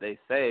Brown, but they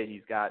say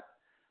he's got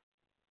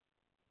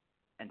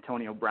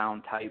Antonio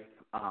Brown type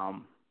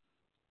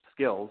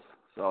skills.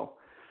 So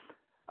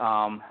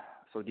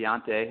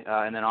Deontay,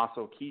 and then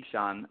also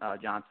Keyshawn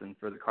Johnson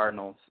for the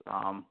Cardinals.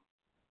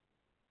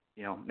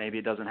 Maybe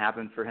it doesn't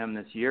happen for him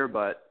this year,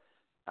 but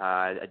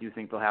I do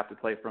think they'll have to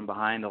play from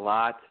behind a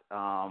lot.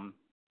 And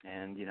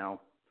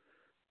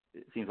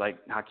it seems like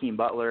Hakeem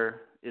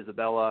Butler,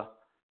 Isabella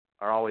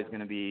are always going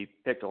to be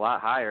picked a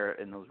lot higher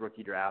in those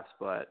rookie drafts.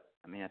 But,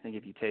 I mean, I think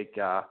if you take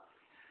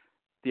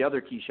the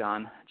other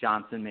Keyshawn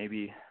Johnson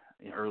maybe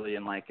early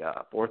in like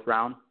 4th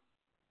round,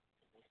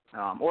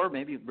 or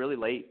maybe really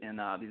late in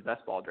these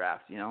best ball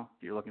drafts, if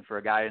you're looking for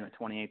a guy in the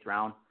 28th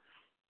round,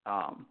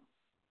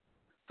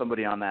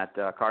 somebody on that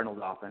Cardinals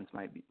offense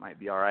might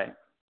be all right.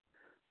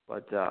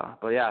 But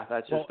yeah,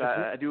 that's just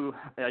I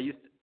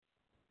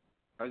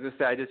was gonna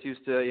say I just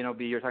used to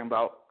you're talking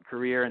about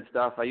career and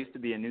stuff. I used to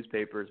be in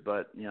newspapers,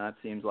 but that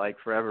seems like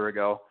forever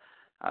ago.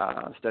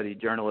 Studied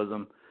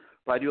journalism,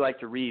 but I do like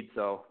to read.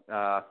 So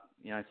I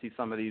see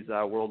some of these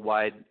World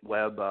Wide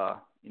Web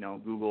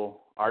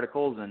Google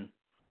articles, and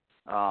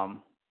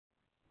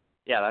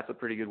yeah, that's a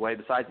pretty good way.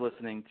 Besides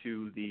listening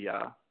to the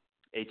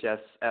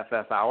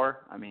HSFF Hour,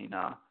 I mean,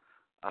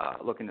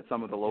 looking at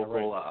some of the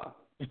local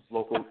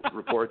local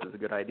reports is a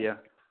good idea.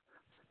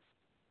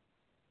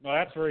 No,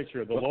 that's very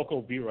true. The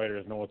local beat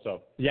writers know what's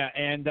up. Yeah,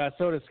 and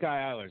so does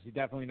Sky Eilers. He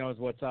definitely knows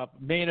what's up.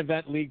 Main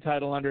event league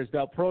title under his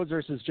belt. Pros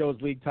versus Joe's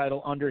league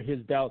title under his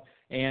belt.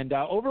 And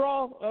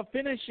overall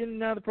finish in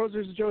the Pros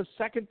versus Joe's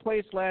 2nd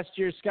place last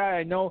year. Sky,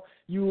 I know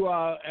you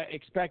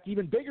expect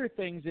even bigger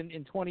things in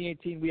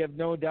 2018. We have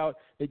no doubt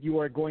that you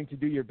are going to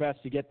do your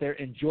best to get there.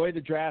 Enjoy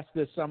the draft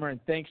this summer, and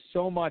thanks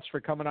so much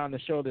for coming on the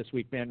show this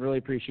week, man. Really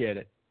appreciate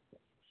it.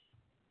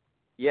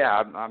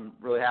 Yeah, I'm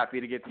really happy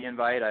to get the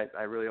invite.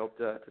 I really hope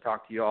to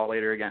talk to you all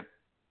later again.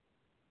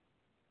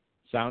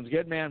 Sounds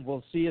good, man.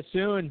 We'll see you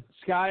soon.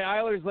 Sky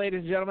Eilers, ladies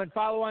and gentlemen.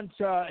 Follow him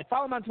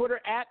on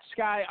Twitter at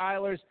Sky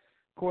Eilers.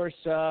 Of course,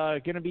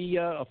 going to be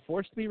a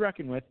force to be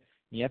reckoned with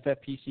in the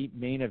FFPC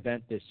main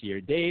event this year.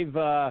 Dave,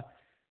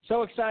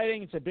 so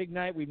exciting. It's a big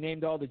night. We've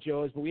named all the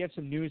Joes, but we have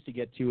some news to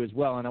get to as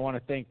well. And I want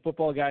to thank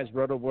Football Guys,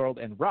 Roto World,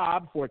 and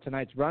Rob for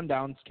tonight's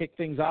rundown. Let's kick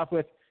things off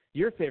with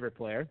your favorite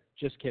player,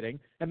 just kidding,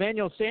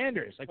 Emmanuel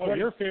Sanders.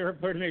 Your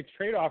favorite player to make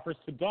trade offers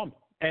to dump.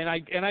 And I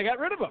got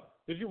rid of him.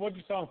 Did you? What did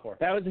you sell him for?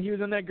 He was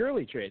in that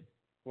Gurley trade.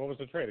 What was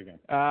the trade again?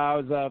 It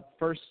was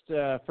first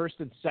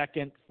and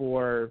second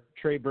for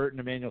Trey Burton,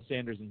 Emmanuel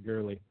Sanders, and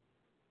Gurley.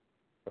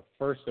 A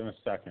first and a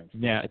second.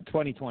 Yeah,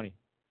 2020.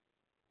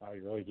 Oh,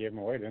 you really gave him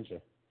away, didn't you?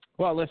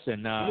 Well, listen.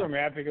 You were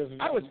mad because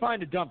I was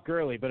fine to dump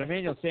Gurley, but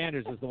Emmanuel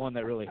Sanders is the one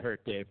that really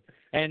hurt, Dave.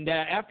 And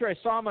after I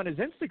saw him on his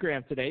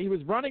Instagram today, he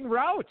was running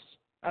routes.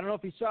 I don't know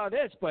if you saw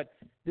this, but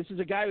this is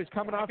a guy who's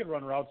coming off. I could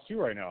run routes too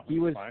right now. He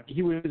was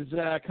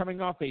coming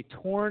off a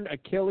torn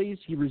Achilles.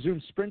 He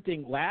resumed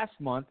sprinting last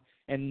month,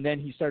 and then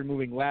he started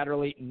moving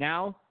laterally.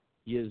 Now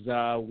he is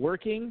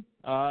working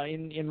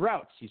in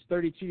routes. He's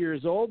 32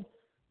 years old.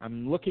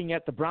 I'm looking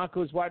at the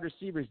Broncos wide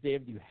receivers,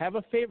 Dave. Do you have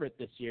a favorite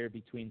this year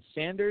between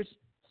Sanders,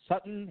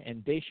 Sutton,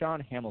 and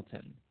Deshaun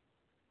Hamilton?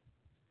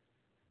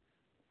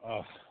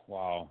 Oh,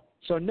 wow.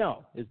 So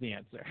no is the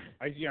answer.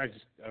 I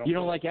don't. You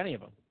don't like any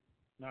of them?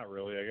 Not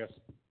really, I guess.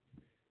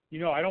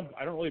 I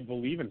don't really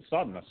believe in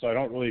Sutton, so I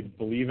don't really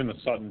believe in the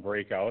Sutton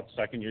breakout. It's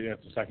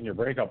a second-year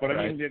breakout. But,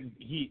 I mean,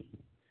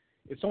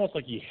 it's almost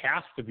like he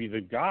has to be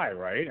the guy,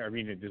 right? I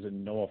mean, does it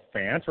Noah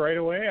Fant right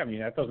away? I mean,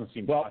 that doesn't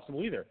seem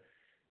possible either.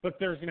 But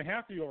there's going to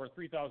have to be over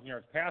 3,000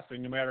 yards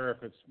passing, no matter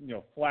if it's,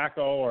 Flacco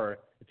or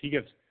if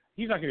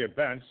he's not going to get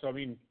benched. So, I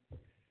mean,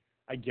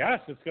 I guess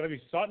it's going to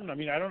be Sutton. I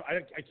mean, I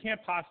can't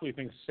possibly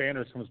think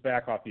Sanders comes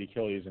back off the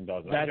Achilles and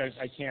does it.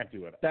 I can't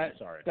do it. I'm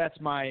sorry. That's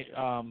my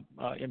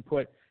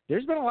input.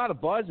 There's been a lot of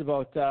buzz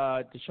about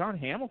Deshaun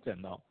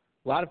Hamilton, though.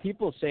 A lot of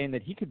people saying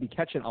that he could be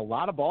catching a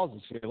lot of balls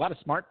this year, a lot of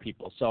smart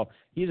people. So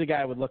he's a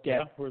guy I would look at.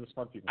 Yeah, who are the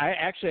smart people?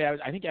 I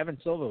think Evan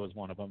Silva was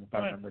one of them, if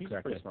I remember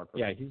correctly. Pretty smart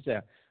person. Yeah, he's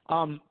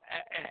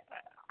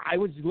I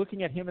was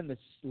looking at him in the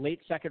late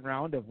second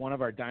round of one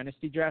of our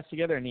dynasty drafts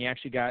together, and he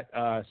actually got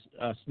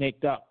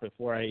snaked up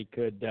before I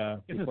could.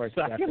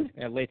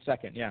 Late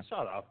second, yeah.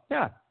 Shut up.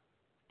 Yeah.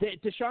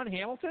 Deshaun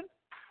Hamilton?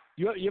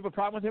 You have a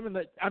problem with him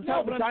I'm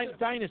talking about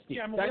dynasty.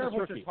 Yeah, I'm aware of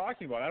what you're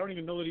talking about. I don't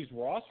even know that he's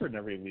rostered in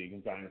every league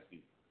in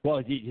dynasty. Well,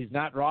 he's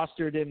not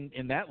rostered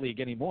in that league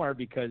anymore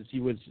because he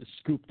was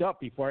scooped up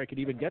before I could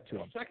even get to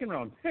him. Second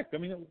round pick. I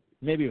mean,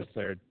 maybe it was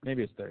third.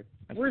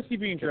 Where is he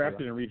being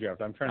drafted in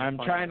redraft? I'm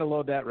trying to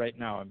load that right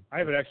now. I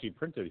have it actually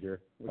printed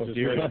here.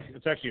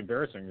 It's actually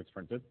embarrassing. It's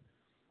printed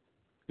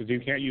because you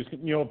can't use.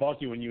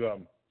 Bulky, when you have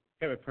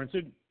it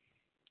printed,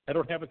 I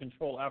don't have a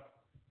Control F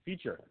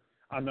feature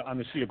on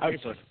the sheet of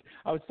paper.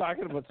 I was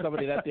talking about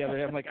somebody that the other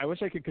day. I'm like, I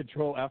wish I could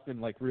Control F in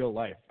like real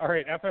life. All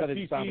right,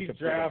 FFPC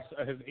drafts.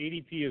 His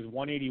ADP is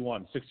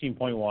 181,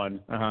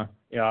 16.1.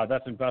 Yeah,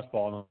 that's in best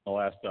ball in the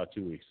last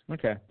 2 weeks.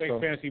 Okay. Thanks,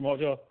 Fantasy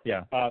Mojo.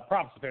 Yeah.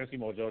 Props to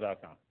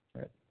FantasyMojo.com.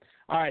 Right.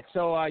 All right.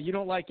 So you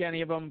don't like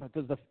any of them, but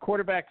does the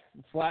quarterback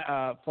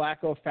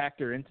Flacco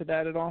factor into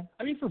that at all?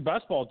 I mean, for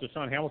best ball,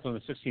 Deshaun Hamilton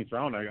in the 16th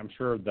round, I'm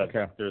sure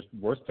that there's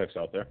worse picks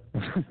out there.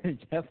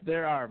 Yes,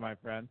 there are, my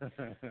friend.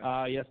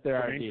 Yes,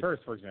 there are. Jermaine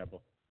Kearse, for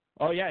example.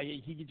 Oh yeah,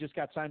 he just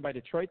got signed by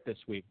Detroit this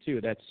week too.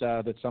 That's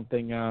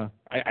something I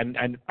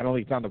don't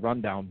think it's on the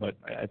rundown, but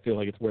I feel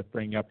like it's worth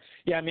bringing up.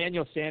 Yeah,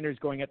 Emmanuel Sanders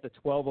going at the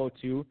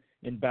 1202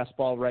 in best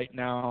ball right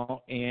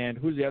now, and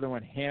who's the other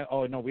one?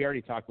 We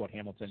already talked about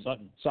Hamilton.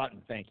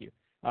 Sutton, thank you.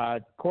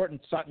 Courtland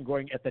Sutton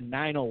going at the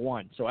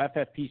 901. So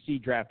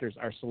FFPC drafters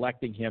are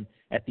selecting him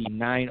at the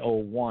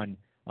 901.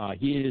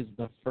 He is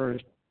the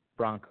first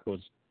Broncos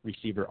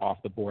receiver off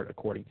the board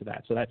according to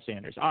that. So that's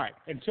Sanders. All right.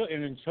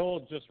 Until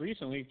just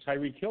recently,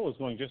 Tyreek Hill was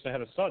going just ahead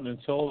of Sutton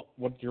until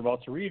what you're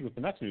about to read with the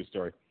next news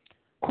story.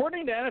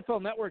 According to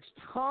NFL Network's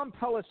Tom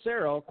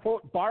Pelissero,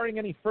 quote, barring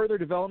any further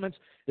developments,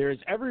 there is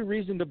every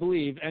reason to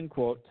believe, end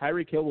quote,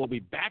 Tyreek Hill will be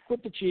back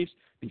with the Chiefs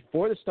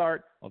before the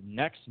start of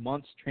next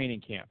month's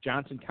training camp.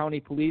 Johnson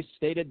County Police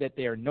stated that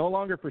they are no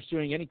longer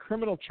pursuing any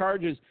criminal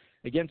charges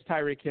against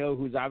Tyreek Hill,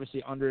 who's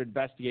obviously under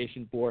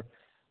investigation for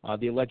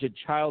the alleged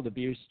child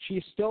abuse.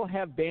 Chiefs still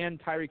have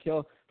banned Tyreek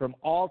Hill from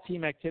all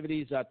team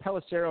activities.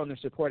 Pelissero in their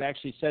support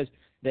actually says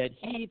that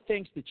he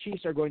thinks the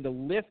Chiefs are going to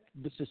lift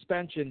the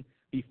suspension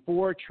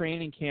before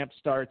training camp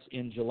starts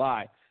in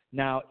July.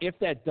 Now, if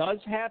that does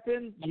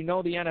happen, the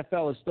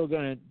NFL is still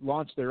going to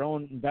launch their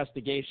own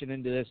investigation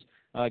into this,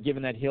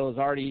 given that Hill has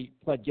already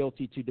pled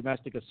guilty to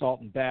domestic assault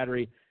and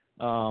battery.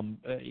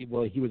 He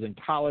was in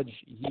college.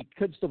 He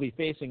could still be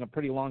facing a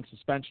pretty long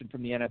suspension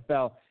from the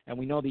NFL, and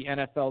we know the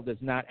NFL does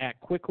not act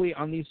quickly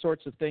on these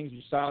sorts of things.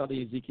 You saw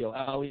the Ezekiel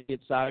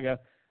Elliott saga.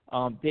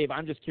 Dave,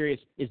 I'm just curious,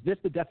 is this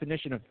the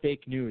definition of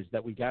fake news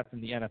that we got from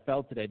the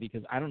NFL today?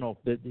 Because I don't know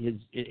if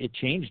it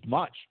changed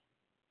much.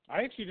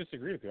 I actually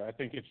disagree with you. I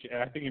think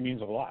it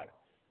means a lot.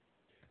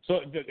 So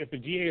if the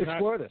DA is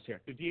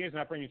the DA is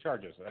not bringing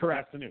charges,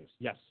 correct. That's the news.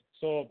 Yes.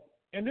 So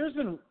and there's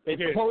been they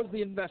closed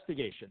the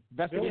investigation.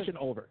 Investigation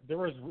over. There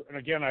was, and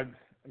again, I'm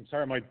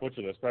sorry I might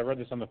butcher this, but I read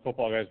this on the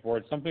Football Guys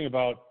board. Something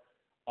about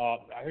I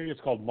think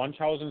it's called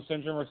Munchausen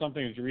syndrome or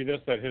something. Did you read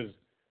this? That his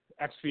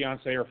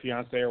ex-fiance or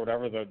fiance or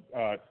whatever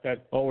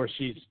where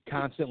she's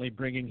constantly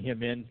bringing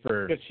him in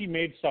for that she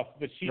made stuff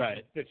that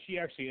she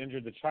actually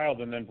injured the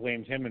child and then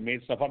blamed him and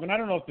made stuff up. And I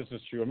don't know if this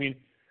is true. I mean,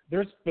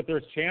 there's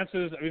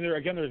chances. I mean,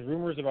 there's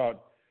rumors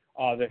about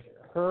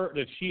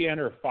that she and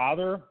her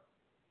father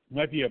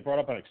might be brought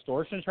up on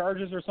extortion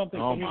charges or something.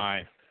 Oh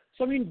my!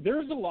 So I mean,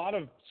 there's a lot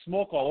of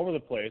smoke all over the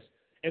place,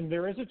 and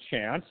there is a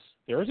chance.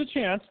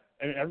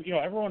 And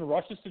everyone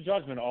rushes to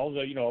judgment. All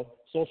the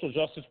social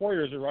justice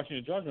warriors are rushing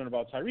to judgment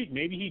about Tyreek.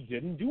 Maybe he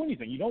didn't do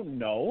anything. You don't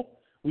know.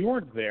 We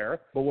weren't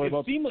there. But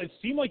it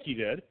seemed like he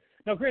did.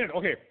 Now, granted,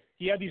 okay,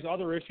 he had these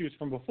other issues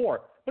from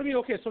before. But I mean,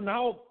 okay, so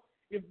now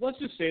let's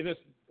just say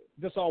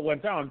this all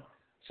went down.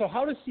 So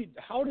how do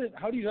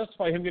you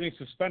justify him getting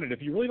suspended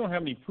if you really don't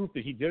have any proof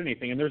that he did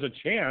anything? And there's a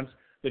chance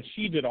that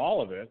she did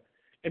all of it.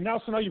 And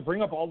now you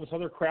bring up all this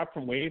other crap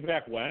from way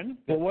back when.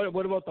 Well,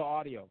 what about the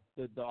audio?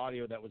 The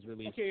audio that was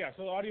released. Okay, yeah.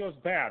 So the audio is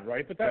bad,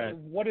 right? But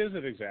what is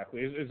it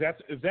exactly? Is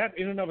that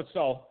in and of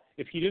itself?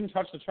 If he didn't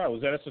touch the child,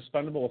 is that a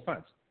suspendable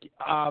offense?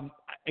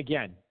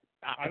 Again,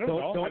 I don't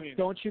know.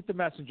 Don't shoot the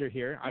messenger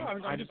here.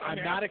 I'm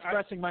not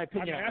expressing my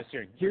opinion. I'm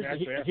asking.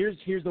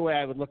 Here's the way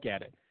I would look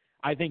at it.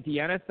 I think the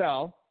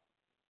NFL.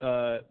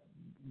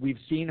 We've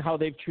seen how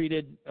they've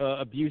treated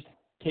abuse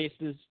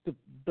cases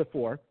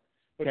before.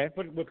 Okay,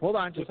 but hold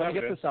on, just let me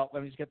get this out.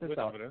 Let me just get this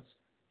out. Evidence.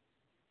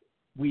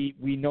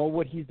 We know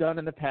what he's done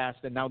in the past,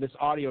 and now this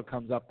audio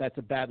comes up. That's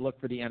a bad look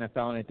for the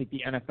NFL, and I think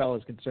the NFL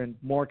is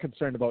more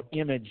concerned about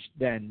image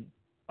than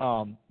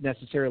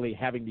necessarily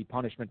having the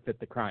punishment fit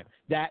the crime.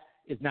 That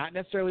is not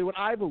necessarily what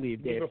I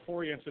believe, Dave.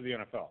 Before you enter the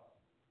NFL,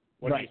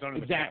 right?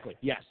 Exactly.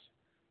 Yes.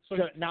 So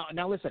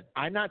now listen.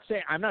 I'm not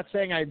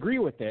saying I agree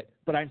with it,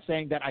 but I'm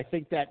saying that I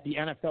think that the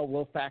NFL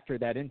will factor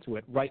that into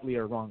it, rightly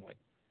or wrongly.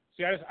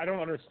 See, I don't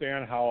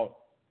understand how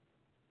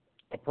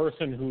a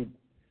person who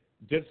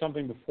did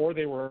something before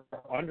they were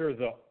under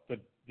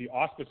the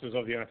auspices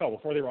of the NFL,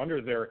 before they were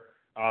under their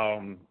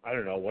I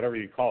don't know, whatever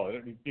you call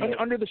it.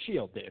 Under the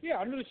shield, Dave. Yeah,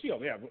 under the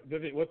shield. Yeah,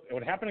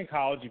 what happened in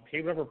college? You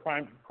paid whatever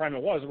crime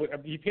it was.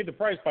 You paid the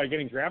price by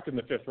getting drafted in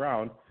the 5th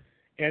round.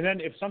 And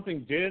then if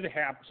something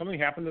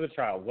happened to the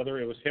child, whether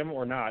it was him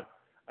or not,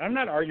 I'm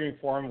not arguing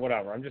for him,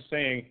 whatever. I'm just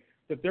saying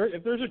that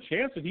if there's a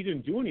chance that he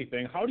didn't do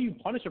anything, how do you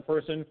punish a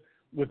person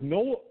with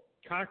no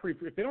concrete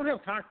proof? If they don't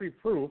have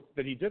concrete proof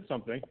that he did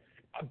something,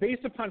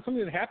 based upon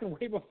something that happened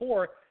way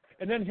before,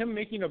 and then him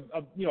making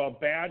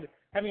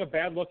having a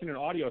bad look in an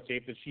audio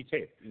tape that she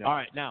taped. You know? All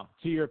right, now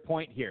to your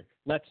point here,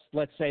 let's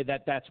say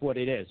that's what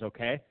it is,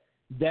 okay?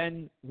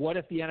 Then what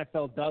if the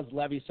NFL does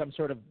levy some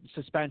sort of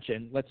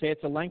suspension? Let's say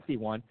it's a lengthy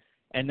one,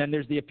 and then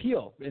there's the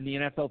appeal, and the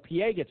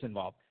NFLPA gets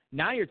involved.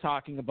 Now you're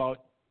talking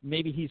about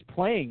maybe he's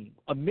playing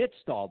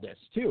amidst all this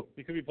too.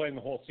 He could be playing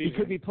the whole season. He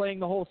could be playing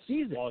the whole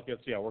season. Well, it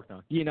gets worked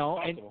on. You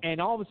know, and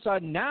all of a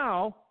sudden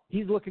now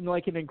he's looking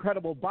like an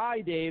incredible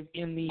buy, Dave,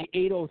 in the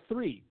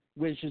 803,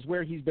 which is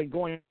where he's been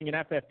going in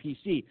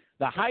FFPC.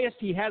 The highest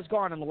he has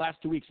gone in the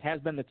last 2 weeks has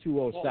been the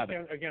 207.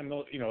 Well, again,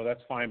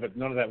 that's fine, but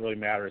none of that really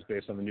matters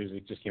based on the news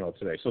that just came out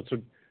today. So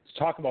to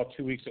talk about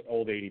 2 weeks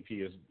old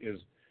ADP is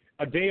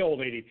a day old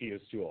ADP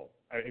is too old,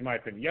 in my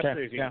opinion.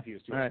 Yesterday's ADP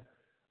is too old. Right.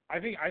 I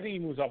think he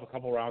moves up a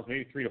couple rounds,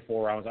 maybe 3 to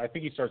 4 rounds. I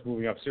think he starts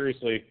moving up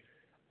seriously.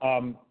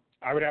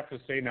 I would have to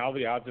say now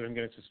the odds of him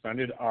getting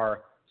suspended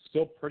are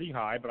still pretty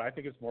high, but I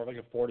think it's more like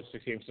a 4 to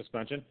 6 game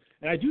suspension.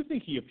 And I do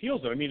think he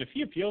appeals it. I mean, if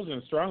he appeals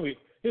it strongly,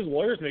 his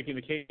lawyer's making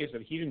the case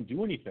that he didn't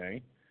do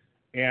anything.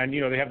 And,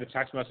 they have the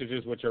text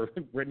messages, which are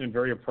written in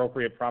very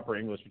appropriate, proper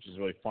English, which is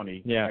really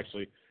funny,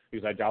 actually,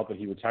 because I doubt that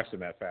he would text in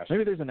that fashion.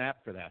 Maybe there's an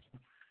app for that.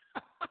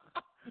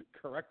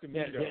 Correct him.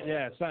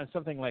 Yeah,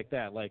 something like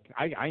that. Like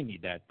I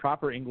need that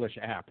proper English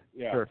app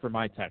for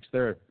my text.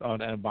 They're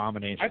an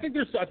abomination. I think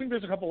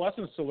there's a couple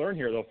lessons to learn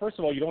here, though. First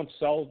of all, you don't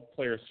sell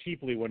players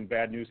cheaply when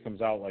bad news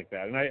comes out like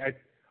that. And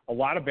a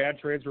lot of bad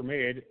trades were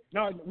made.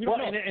 No, we don't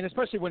know. And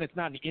especially when it's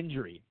not an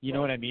injury. You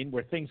know what I mean?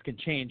 Where things can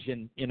change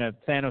in a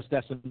Thanos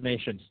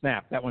decimation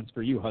snap. That one's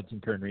for you,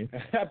 Hudson Kernreeve.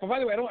 But by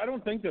the way, I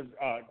don't think that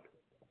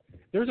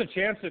there's a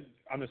chance that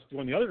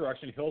going the other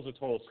direction, Hill's a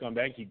total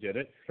scumbag. He did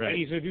it, and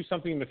he's going to do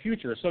something in the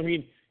future. So I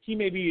mean, he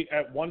may be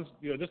at one.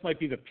 This might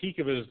be the peak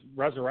of his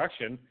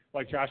resurrection,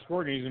 like Josh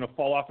Gordon. He's going to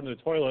fall off into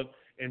the toilet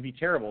and be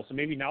terrible. So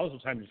maybe now's the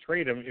time to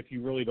trade him if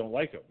you really don't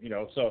like him.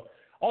 So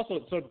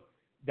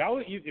now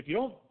if you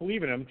don't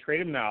believe in him,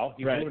 trade him now.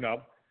 He's moving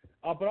up.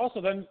 But also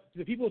then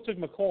the people who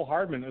took McCole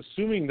Hardman,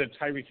 assuming that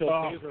Tyreek Hill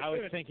stays. I was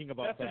thinking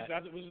about that.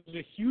 That was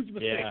a huge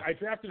mistake. Yeah. I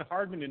drafted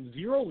Hardman in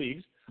 0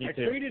 leagues. I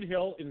traded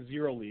Hill in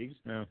 0 leads.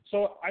 Yeah.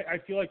 So I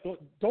feel like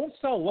don't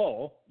sell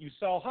low, you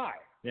sell high.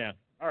 Yeah.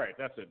 All right,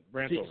 that's it.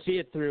 See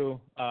it through.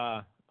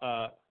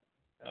 And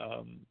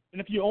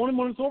if you own him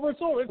when it's over,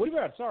 it's over. It's too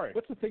bad. Sorry.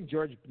 What's the thing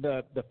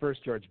the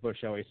first George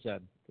Bush always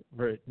said?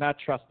 Not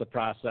trust the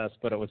process,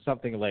 but it was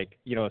something like,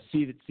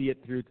 see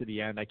it through to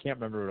the end. I can't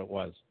remember what it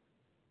was.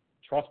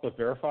 Trust but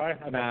verify?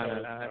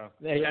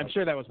 I'm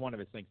sure that was one of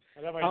his things.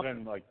 That might have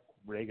been like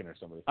Reagan or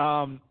somebody.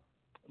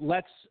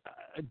 Let's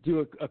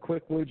do a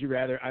quick would you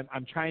rather.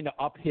 I'm trying to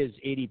up his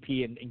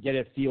ADP and get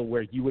a feel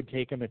where you would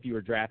take him if you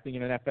were drafting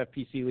in an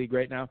FFPC league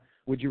right now.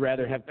 Would you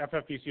rather have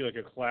FFPC like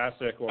a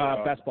classic or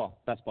best ball?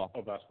 Oh, best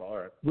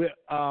ball.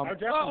 All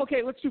right.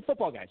 Okay. Let's do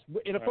football guys.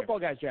 In a football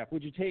guys draft,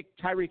 would you take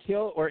Tyreek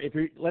Hill, or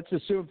let's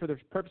assume for the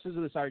purposes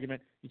of this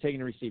argument, you're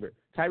taking a receiver,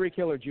 Tyreek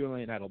Hill or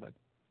Julian Edelman?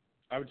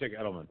 I would take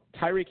Edelman.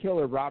 Tyreek Hill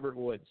or Robert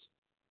Woods?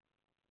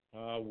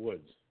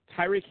 Woods.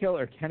 Tyreek Hill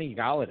or Kenny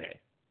Galladay?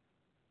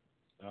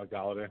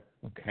 Galladay.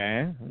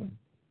 Okay.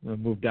 We'll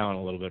move down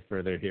a little bit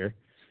further here.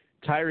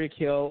 Tyreek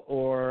Hill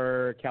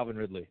or Calvin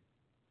Ridley?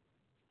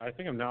 I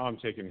think I'm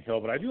taking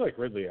Hill, but I do like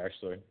Ridley,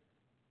 actually.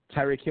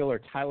 Tyreek Hill or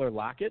Tyler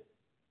Lockett?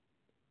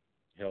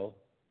 Hill.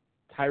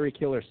 Tyreek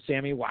Hill or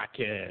Sammy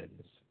Watkins?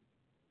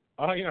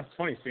 Oh, it's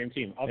funny. Same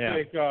team. I'll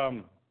take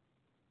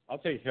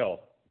Hill.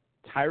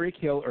 Tyreek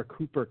Hill or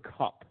Cooper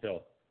Kupp?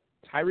 Hill.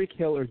 Tyreek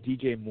Hill or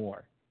DJ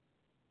Moore?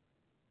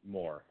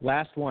 more.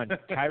 Last one,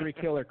 Tyreek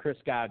Hill or Chris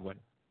Godwin?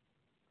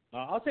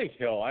 I'll take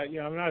Hill.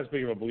 I'm not as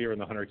big of a believer in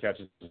the 100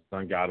 catches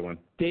on Godwin.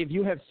 Dave,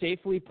 you have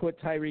safely put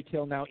Tyreek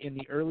Hill now in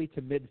the early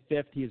to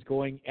mid-fifth. He is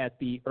going at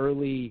the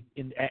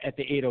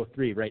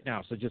 803 right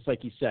now. So just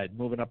like you said,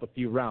 moving up a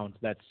few rounds.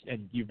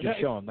 And you've just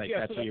shown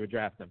that's how you would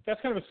draft him.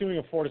 That's kind of assuming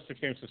a 4 to 6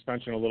 game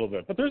suspension a little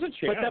bit, but there's a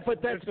chance.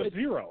 It's a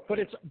zero.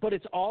 But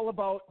it's all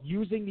about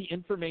using the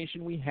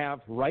information we have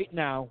right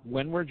now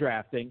when we're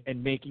drafting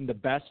and making the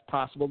best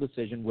possible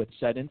decision with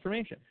said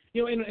information.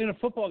 In a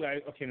football guy,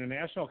 in a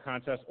national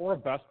contest or a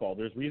best ball,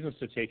 there's reasons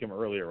to take him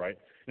earlier, right?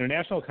 In a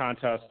national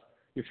contest,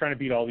 you're trying to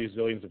beat all these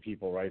zillions of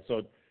people, right?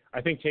 So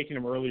I think taking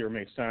him earlier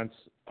makes sense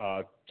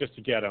just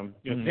to get him.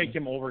 Take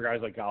him over guys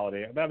like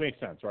Galladay. That makes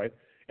sense, right?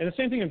 And the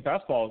same thing in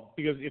best ball,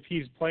 because if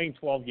he's playing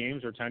 12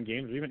 games or 10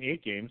 games or even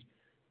 8 games,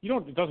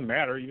 it doesn't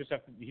matter.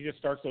 He just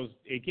starts those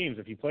 8 games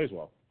if he plays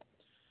well.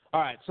 All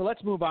right, so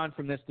let's move on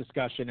from this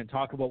discussion and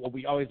talk about what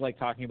we always like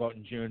talking about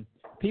in June.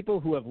 People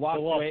who have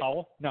lost weight.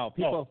 Powell? No,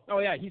 people. Oh,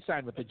 yeah, he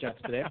signed with the Jets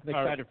today. I'm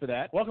excited for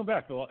that. Welcome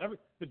back, Bill.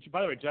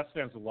 By the way, Jets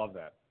fans will love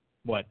that.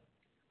 What?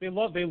 They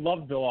love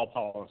Bill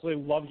Powell, so they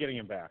love getting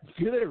him back.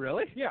 Do they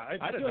really? Yeah,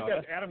 I feel like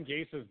that's Adam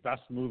Gase's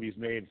best movies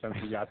made since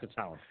he got to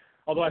town.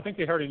 Although I think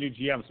they hired a new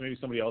GM, so maybe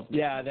somebody else.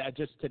 Yeah,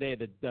 just today,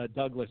 the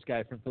Douglas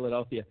guy from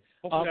Philadelphia.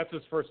 Hopefully that's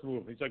his first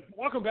move. He's like,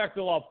 welcome back,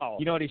 Bill Powell.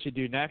 You know what he should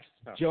do next?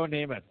 Joe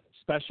Namath,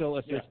 special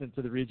assistant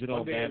to the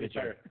regional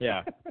manager.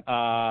 Yeah,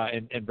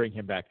 and bring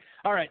him back.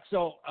 All right,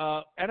 so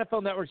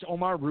NFL Network's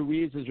Omar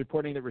Ruiz is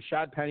reporting that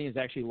Rashad Penny has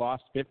actually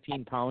lost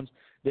 15 pounds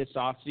this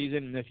offseason.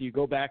 And if you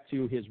go back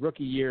to his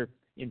rookie year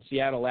in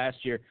Seattle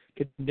last year,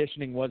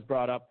 conditioning was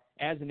brought up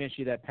as an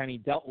issue that Penny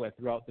dealt with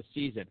throughout the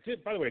season.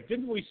 By the way,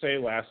 didn't we say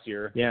last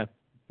year,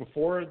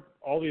 before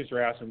all these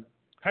drafts, and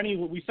Penny,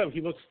 we said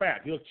he looks fat,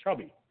 he looks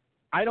chubby.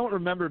 I don't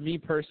remember me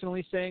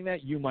personally saying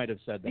that. You might have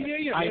said that.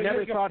 Yeah, I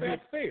never thought he had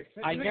a fat face.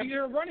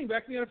 You're a running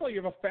back in the NFL.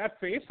 You have a fat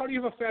face. How do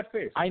you have a fat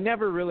face? I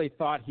never really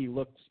thought he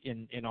looked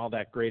in all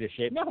that great a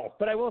shape. No.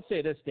 But I will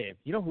say this, Dave.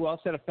 You know who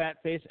else had a fat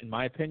face, in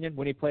my opinion,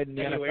 when he played in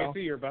the NFL?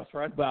 Lacey, your best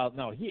friend? Well,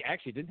 no, he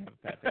actually didn't have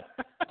a fat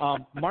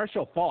face.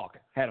 Marshall Faulk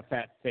had a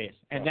fat face,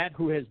 and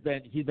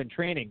he's been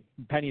training.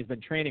 Penny's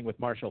been training with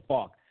Marshall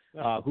Faulk,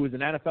 who is an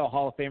NFL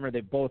Hall of Famer.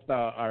 They both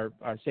are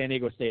San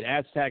Diego State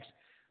Aztecs.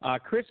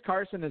 Chris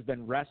Carson has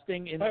been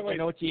resting in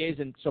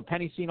OTAs, and so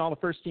Penny's seen all the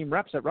first-team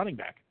reps at running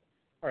back.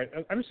 All right,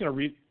 I'm just going to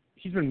read.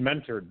 He's been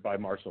mentored by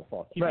Marshall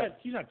Faulk. He's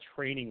not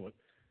training with.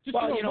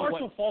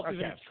 Marshall Faulk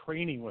isn't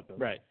training with him.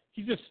 Right.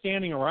 He's just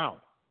standing around.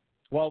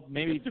 Well,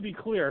 maybe just to be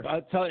clear,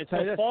 tell you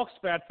this, Faulk's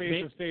fat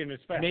face has stayed in his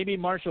fat. Maybe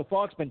Marshall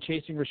Faulk's been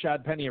chasing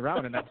Rashad Penny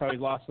around, and that's how he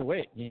lost the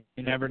weight. You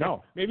never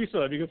know. Maybe so.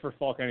 That'd be good for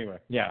Faulk anyway.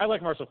 Yeah, I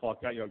like Marshall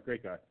Faulk.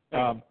 Great guy.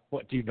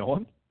 What? Do you know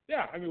him?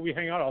 Yeah, I mean we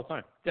hang out all the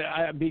time.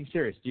 I'm being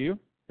serious. Do you?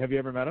 Have you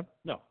ever met him?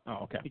 No. Oh,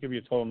 okay. He could be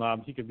a total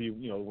knob. He could be,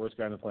 the worst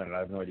guy on the planet. I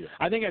have no idea.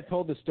 I think I've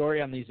told the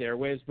story on these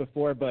airwaves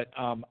before, but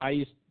I'm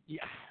just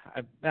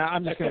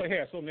going to.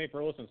 Hey, I sold Nate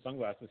Burleson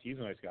sunglasses. He's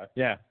a nice guy.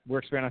 Yeah,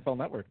 works for NFL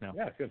Network now.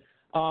 Yeah, good.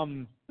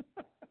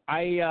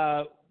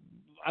 I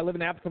live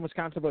in Appleton,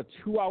 Wisconsin, about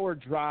a 2-hour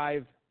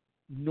drive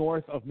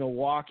north of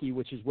Milwaukee,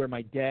 which is where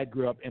my dad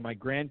grew up, and my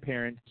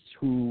grandparents,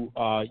 who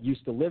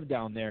used to live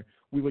down there,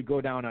 we would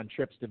go down on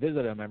trips to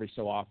visit them every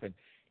so often.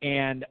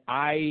 And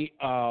I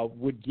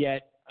would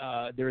get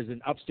there was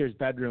an upstairs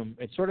bedroom.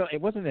 It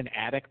wasn't an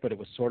attic, but it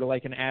was sort of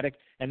like an attic,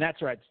 and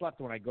that's where I'd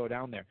slept when I go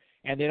down there.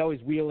 And they'd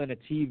always wheel in a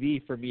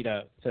TV for me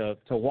to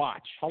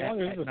watch. How long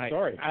is the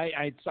story?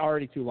 It's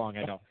already too long,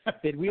 I know.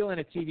 They'd wheel in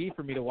a TV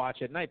for me to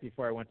watch at night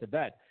before I went to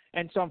bed.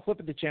 And so I'm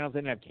flipping the channels. I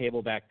didn't have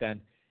cable back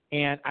then.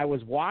 And I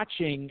was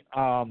watching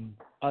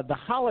the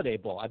Holiday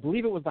Bowl. I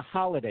believe it was the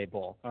Holiday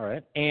Bowl. All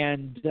right.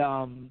 And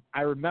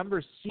I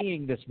remember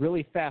seeing this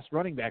really fast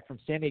running back from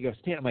San Diego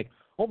State. I'm like,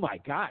 oh, my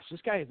gosh, this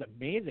guy is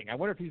amazing. I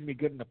wonder if he's going to be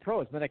good in the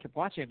pros. And then I kept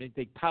watching him.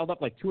 They piled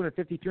up like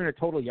 250, 300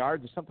 total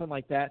yards or something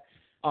like that.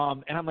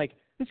 And I'm like,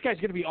 this guy's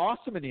going to be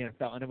awesome in the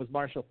NFL. And it was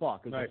Marshall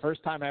Faulk. It was the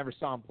first time I ever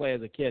saw him play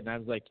as a kid. And I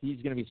was like, he's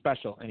going to be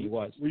special. And he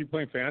was. Were you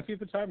playing fantasy at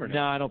the time or no?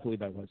 No, I don't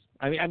believe I was.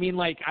 I mean,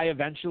 like, I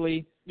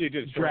eventually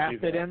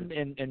drafted him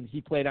and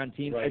he played on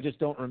teams. Right. I just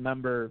don't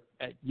remember,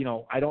 I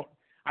know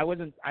I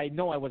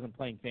wasn't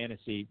playing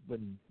fantasy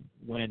when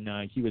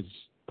he was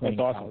playing.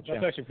 That's awesome. College.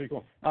 That's actually pretty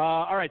cool.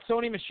 All right,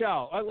 Sony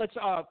Michel. Let's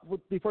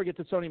before we get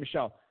to Sony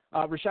Michel.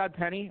 Rashad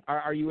Penny,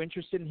 are you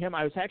interested in him?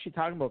 I was actually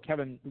talking about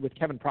Kevin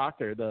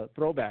Proctor, the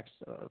Throwbacks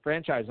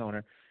franchise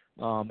owner,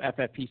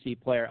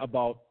 FFPC player,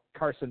 about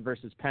Carson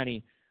versus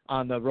Penny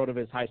on the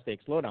RotoViz High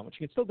Stakes Lowdown, which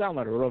you can still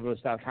download at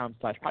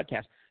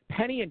rotoviz.com/podcast.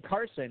 Penny and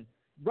Carson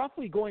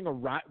roughly going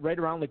right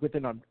around like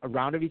within a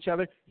round of each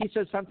other. He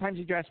says sometimes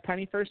he drafts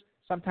Penny first,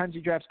 sometimes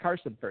he drafts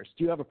Carson first.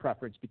 Do you have a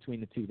preference between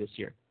the two this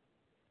year?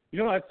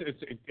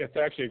 It's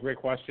actually a great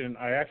question.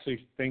 I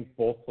actually think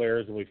both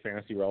players will be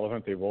fantasy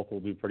relevant. They both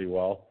will do pretty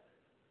well.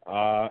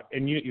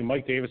 And you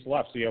Mike Davis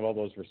left, so you have all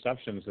those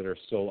receptions that are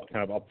still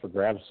kind of up for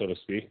grabs, so to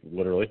speak,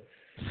 literally.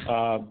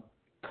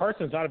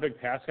 Carson's not a big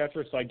pass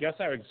catcher, so I guess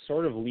I would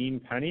sort of lean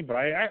Penny, but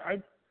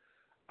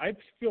I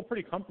feel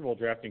pretty comfortable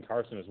drafting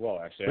Carson as well.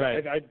 Actually,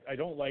 right. I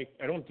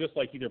don't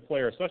dislike either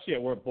player, especially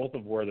at both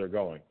of where they're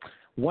going.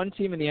 One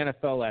team in the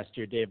NFL last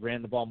year, Dave,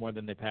 ran the ball more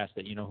than they passed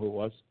it. You know who it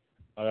was?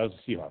 That was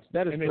the Seahawks.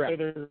 That is correct. And they said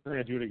they're going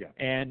to do it again.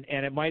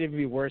 And it might even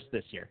be worse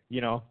this year.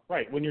 You know,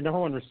 right? When your number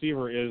one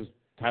receiver is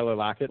Tyler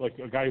Lockett, like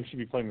a guy who should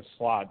be playing the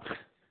slot.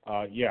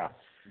 Yeah,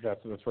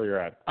 that's where you're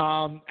at.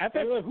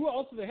 Who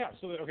else do they have?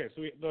 So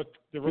the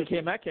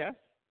DK Metcalf.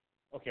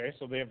 Okay,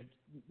 so they have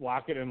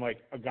Lockett and like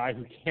a guy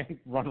who can't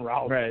run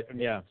routes. Right. And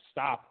yeah.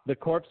 Stop. The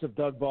corpse of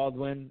Doug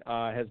Baldwin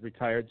has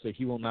retired, so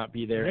he will not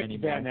be there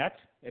anymore. Van Nett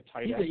at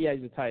tight end.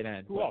 He's a tight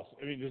end. Who else?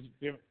 I mean,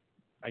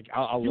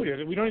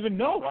 we don't even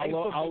know. Right?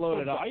 I'll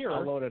load it up.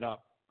 I'll load it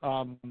up.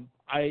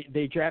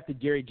 They drafted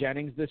Gary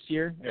Jennings this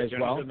year as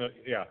well.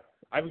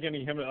 I've been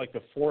getting him at like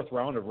the 4th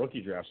round of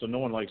rookie draft, so no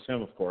one likes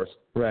him, of course.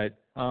 Right.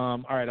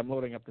 All right, I'm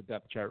loading up the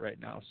depth chart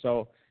right now.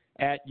 So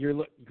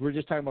we're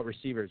just talking about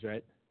receivers,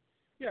 right?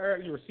 Yeah,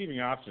 your receiving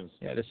options.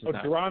 Yeah, this is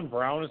not. Deron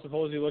Brown is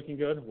supposedly looking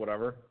good.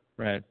 Whatever.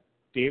 Right.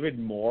 David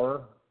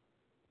Moore.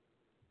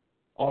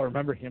 Oh,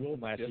 remember him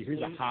from last year?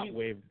 He's a hot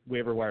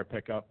waiver wire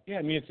pickup. Yeah,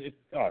 I mean it's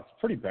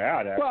pretty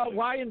bad. Actually. Well,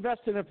 why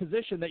invest in a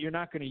position that you're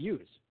not going to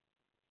use?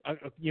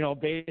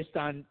 Based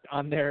on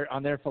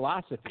their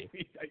philosophy.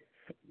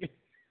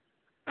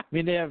 I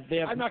mean, they have.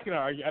 I'm not going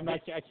to argue.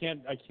 I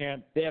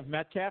can't. They have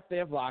Metcalf. They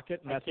have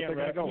Lockett, and that's what they're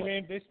going to go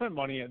with. They spent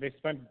money. They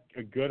spent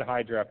a good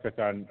high draft pick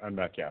on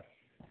Metcalf.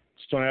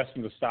 Just don't ask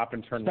him to stop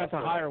and turn left.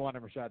 That's a higher one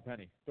of Rashad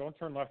Penny. Don't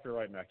turn left or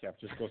right, Metcalf.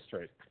 Just go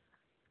straight.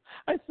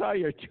 I saw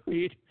your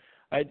tweet.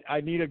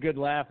 I need a good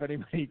laugh.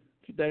 Anybody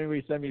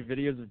send me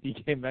videos of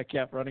DK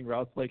Metcalf running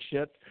routes like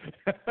shit?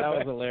 That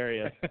was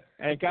hilarious.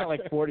 And it got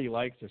like 40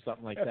 likes or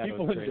something like that.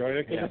 People enjoyed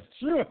it. Yeah. It's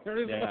true.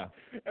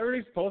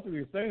 Everybody's posting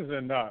these things,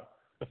 and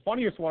the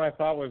funniest one I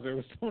thought was there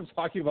was someone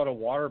talking about a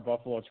water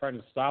buffalo trying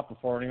to stop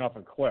before running off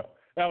a cliff.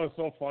 That was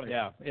so funny.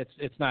 Yeah,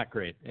 it's not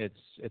great. It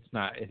is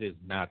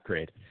not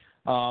great.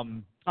 All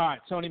right,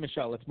 Sony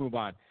Michel, let's move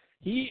on.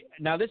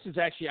 Now this is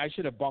actually, I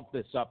should have bumped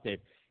this up, Dave.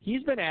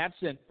 He's been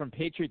absent from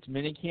Patriots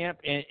minicamp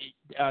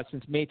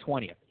since May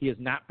 20th. He has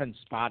not been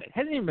spotted.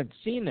 Hasn't even been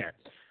seen there.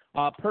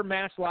 Per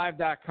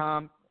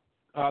MassLive.com,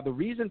 the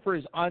reason for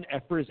his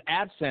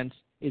absence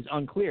is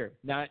unclear.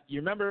 Now, you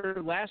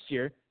remember last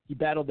year he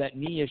battled that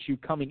knee issue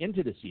coming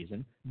into the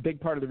season.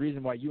 Big part of the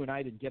reason why you and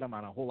I didn't get him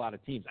on a whole lot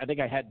of teams. I think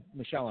I had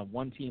Michel on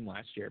one team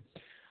last year.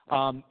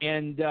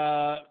 And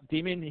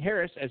Damian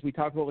Harris, as we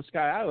talked about with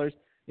Sky Eilers,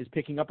 is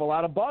picking up a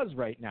lot of buzz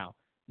right now.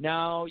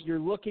 Now you're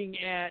looking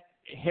at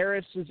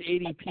Harris's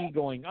ADP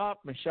going up.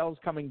 Michel's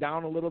coming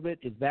down a little bit.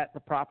 Is that the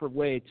proper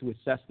way to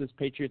assess this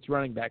Patriots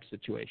running back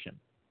situation?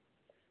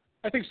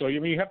 I think so. I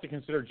mean, you have to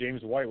consider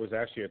James White was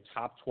actually a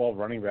top 12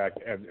 running back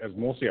as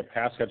mostly a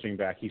pass-catching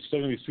back. He's still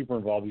going to be super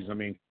involved. He's going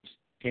to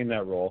maintain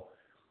that role.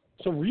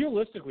 So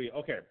realistically,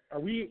 okay,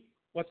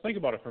 let's think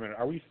about it for a minute.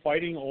 Are we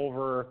fighting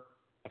over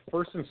a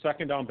first and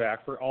second down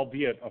back for,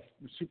 albeit a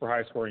super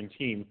high-scoring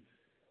team,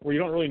 where you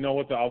don't really know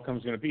what the outcome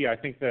is going to be? I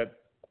think that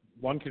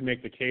one can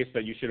make the case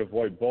that you should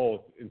avoid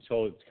both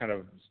until it's kind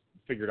of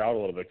figured out a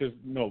little bit. Because,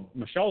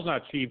 Michel's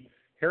not cheap.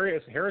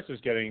 Harris is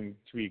getting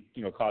to be,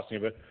 costing a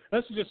bit.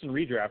 This is just in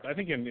redraft. I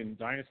think in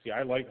Dynasty,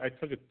 I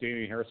took a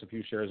Damian Harris a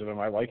few shares of him.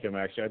 I like him,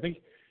 actually. I think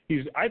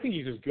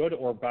he's as good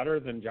or better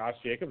than Josh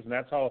Jacobs, and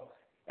that's how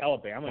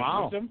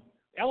Alabama used him.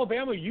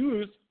 Alabama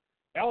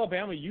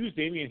used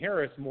Damian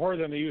Harris more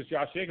than they used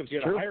Josh Jacobs. He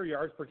had a higher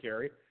yards per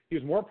carry. He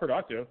was more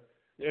productive,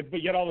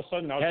 but yet all of a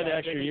sudden now had an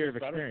extra year of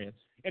experience.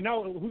 And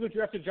now who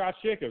drafted Josh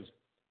Jacobs?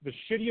 The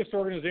shittiest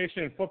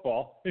organization in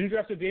football, and who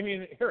drafted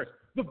Damian Harris?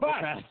 The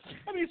best.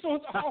 I mean, so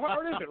how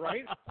hard is it,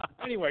 right?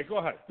 Anyway, go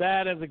ahead.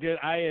 That is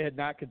I had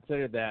not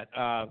considered that.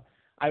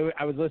 I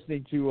was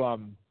listening to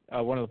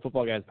one of the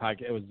football guys'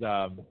 podcast. It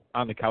was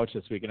on the couch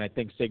this week, and I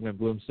think Sigmund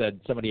Bloom said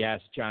somebody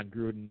asked John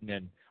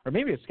Gruden, or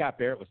maybe it was Scott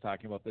Barrett was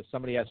talking about this.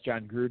 Somebody asked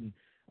John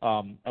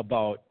Gruden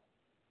about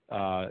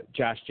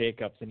Josh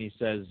Jacobs, and he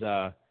says,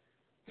 "Are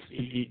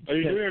you doing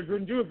a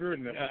Gruden? Do a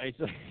Gruden."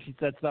 He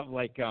said something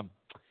like,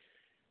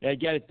 I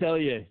got to tell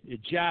you,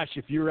 Josh,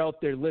 if you're out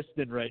there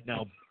listening right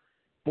now,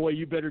 boy,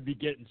 you better be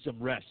getting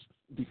some rest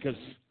because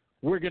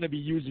we're going to be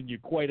using you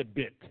quite a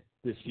bit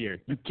this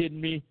year. You kidding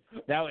me?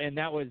 And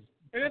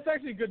that's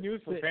actually good news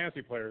for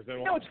fantasy players.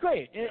 No, it's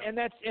great, and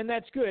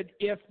that's good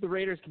if the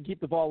Raiders can keep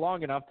the ball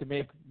long enough to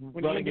make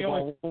running the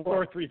ball 4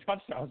 or 3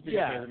 touchdowns.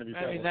 Yeah, they're going to be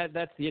I mean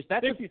that's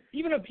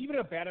even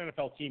a bad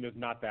NFL team is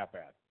not that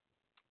bad.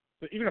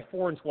 But even a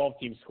 4-12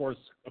 team scores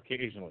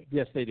occasionally.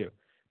 Yes, they do.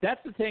 That's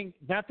the thing,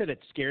 not that it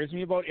scares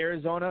me about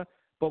Arizona,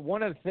 but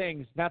one of the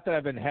things, not that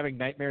I've been having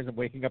nightmares and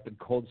waking up in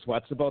cold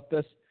sweats about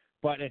this,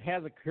 but it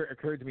has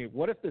occurred to me,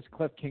 what if this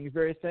Cliff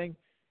Kingsbury thing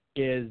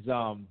is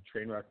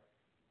train wreck?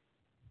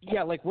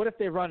 Yeah, like what if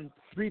they run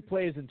 3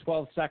 plays in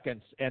 12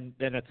 seconds and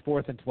then it's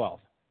 4th and 12?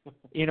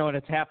 And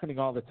it's happening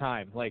all the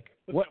time. Like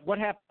what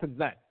happens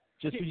then?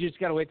 You just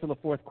got to wait till the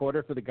fourth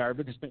quarter for the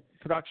garbage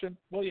production?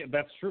 Well, yeah,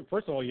 that's true.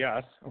 First of all,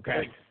 yes.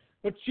 Okay.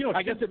 But,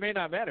 I guess it may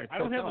not matter. I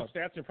don't have the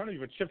stats in front of you,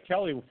 but Chip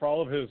Kelly, for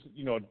all of his,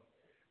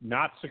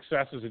 not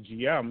success as a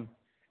GM,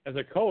 as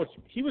a coach,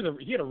 he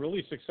had a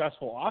really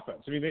successful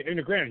offense. I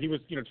mean, granted, he was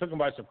took them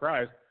by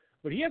surprise,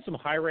 but he had some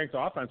high-ranked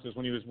offenses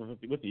when he was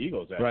with the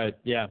Eagles. Actually. Right.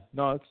 Yeah.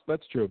 No,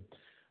 that's true.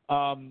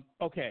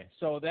 Okay,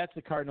 so that's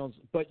the Cardinals.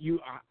 But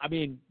I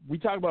mean, we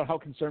talk about how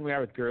concerned we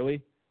are with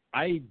Gurley.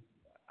 I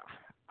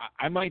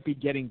might be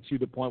getting to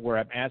the point where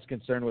I'm as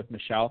concerned with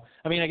Michelle.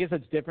 I mean, I guess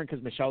that's different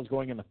because Michelle's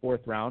going in the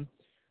 4th round.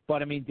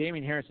 But, I mean,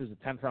 Damian Harris is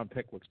a 10th-round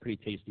pick. Looks pretty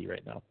tasty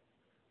right now.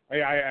 I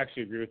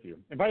actually agree with you.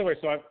 And, by the way,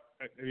 so I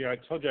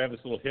told you I have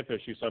this little hip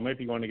issue, so I might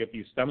be going to get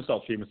these stem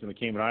cell treatments in the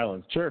Cayman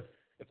Islands. Sure.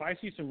 If I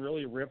see some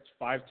really ripped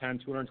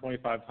 5'10",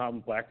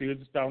 225-pound black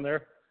dudes down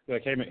there, be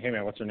like, hey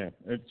man, what's your name?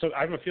 And so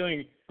I have a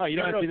feeling. Oh, you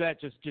don't have to do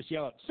that. Just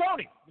yell out,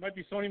 Sony. It might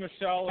be Sony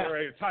Michelle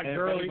or Todd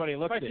Gurley.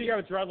 If I see a guy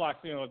with dreadlocks,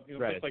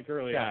 right. just like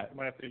Gurley, I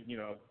might have to,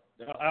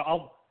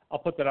 I'll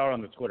put that out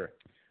on the Twitter.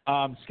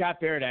 Scott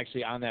Barrett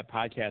actually on that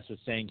podcast was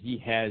saying he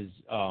has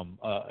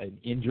an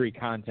injury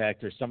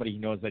contact or somebody he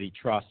knows that he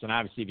trusts, and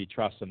obviously if he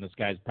trusts him, this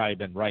guy's probably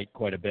been right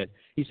quite a bit.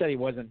 He said he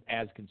wasn't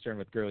as concerned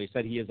with Gurley. He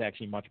said he is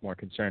actually much more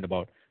concerned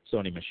about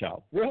Sony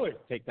Michelle. Really?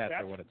 Take that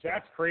for what it's worth.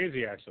 That's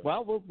crazy, actually.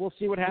 Well, we'll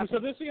see what happens. Who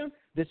said this again?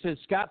 This is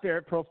Scott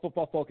Barrett, Pro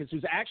Football Focus,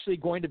 who's actually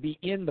going to be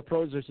in the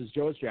Pros versus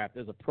Joe's draft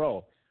as a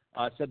pro.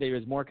 Said that he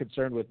was more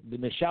concerned with the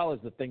Michelle is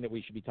the thing that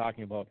we should be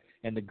talking about,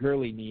 and the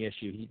Gurley knee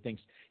issue.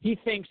 He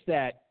thinks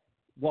that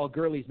while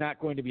Gurley's not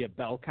going to be a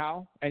bell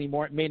cow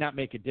anymore, it may not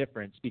make a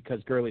difference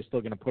because Gurley's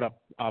still going to put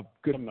up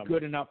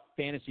good enough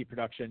fantasy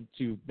production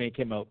to make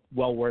him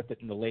well worth it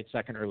in the late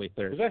 2nd, early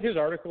 3rd. Was that his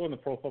article in the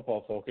Pro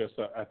Football Focus?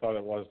 I thought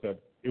it was that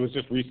it was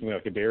just recently,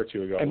 like a day or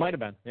two ago. It might have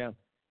been, yeah.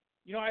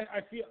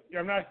 I feel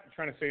I'm not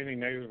trying to say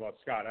anything negative about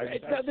Scott.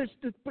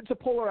 It's a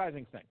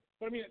polarizing thing.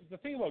 But I mean, the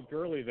thing about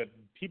Gurley that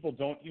people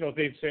don't,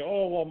 they say,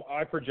 oh, well,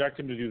 I project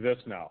him to do this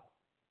now.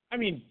 I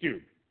mean,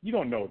 dude, you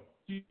don't know.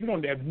 You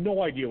don't have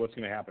no idea what's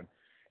going to happen.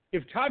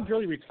 If Todd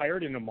Gurley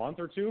retired in a month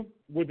or two,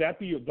 would that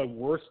be the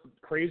worst,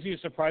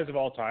 craziest surprise of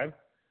all time?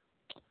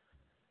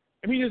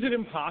 I mean, is it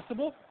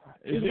impossible?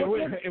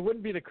 It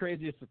wouldn't be the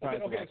craziest surprise.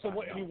 Okay, so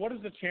what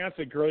is the chance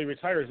that Gurley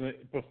retires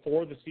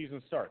before the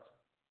season starts?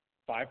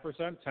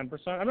 5%,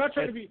 10%? I'm not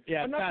trying to be.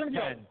 Yeah, it's not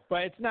 10,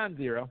 but it's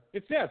non-zero.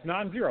 It's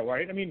non-zero,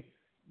 right? I mean,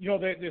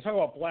 they talk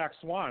about black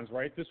swans,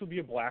 right? This would be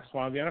a black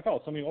swan of the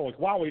NFL. Something,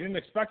 wow, we didn't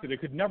expect it.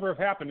 It could never have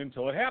happened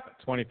until it happened.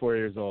 24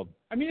 years old.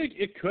 I mean,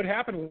 it could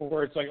happen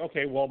where it's like,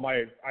 okay, well,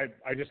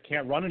 I just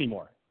can't run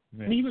anymore.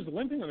 Yeah. I mean, he was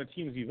limping on the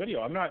TMZ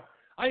video.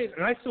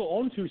 I still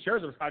own 2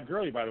 shares of Todd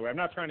Gurley, by the way. I'm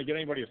not trying to get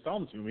anybody to sell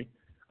them to me.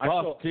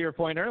 To your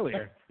point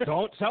earlier,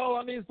 don't sell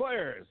on these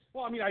players.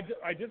 Well, I mean,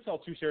 I did sell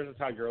 2 shares of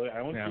Todd Gurley. I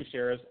own 2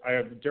 shares. I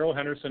have Darrell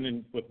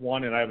Henderson with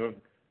 1, and I have a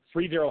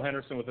free Darrell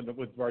Henderson with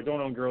where I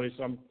don't own Gurley,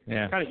 so I'm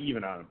kind of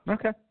even on him.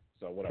 Okay.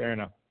 So whatever. Fair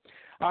enough.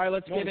 All right,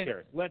 let's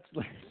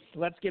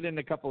get in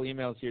a couple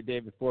emails here,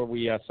 Dave, before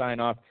we sign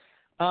off.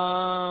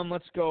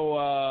 Let's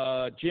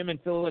go. Jim in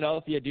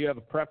Philadelphia, do you have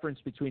a preference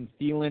between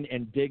Thielen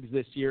and Diggs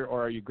this year,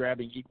 or are you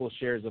grabbing equal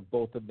shares of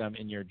both of them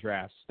in your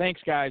drafts?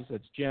 Thanks, guys.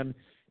 That's Jim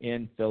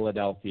in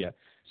Philadelphia.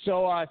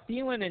 So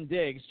Thielen and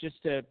Diggs,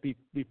 just to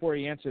before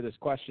you answer this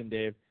question,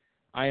 Dave,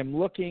 I am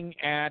looking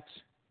at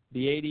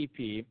the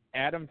ADP.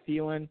 Adam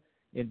Thielen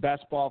in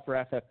best ball for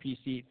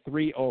FFPC,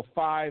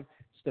 305.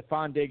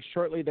 Stephon Diggs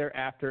shortly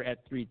thereafter at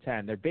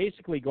 310. They're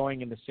basically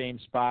going in the same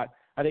spot.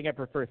 I think I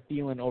prefer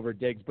Thielen over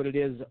Diggs, but it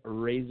is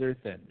razor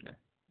thin.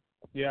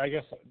 Yeah, I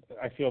guess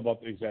I feel about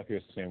exactly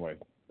the same way.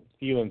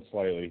 Thielen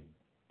slightly,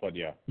 but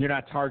yeah. You're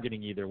not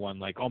targeting either one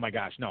like, oh my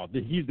gosh, no,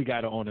 he's the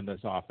guy to own in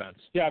this offense.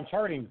 Yeah, I'm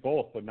targeting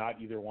both, but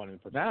not either one in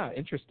particular.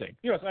 Interesting.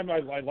 Yes,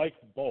 I like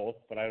both,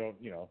 but I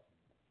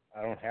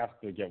don't have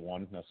to get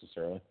one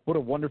necessarily. What a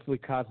wonderfully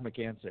cosmic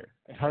answer.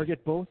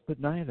 Target both, but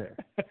neither.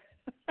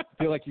 I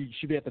feel like you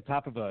should be at the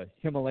top of a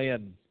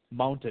Himalayan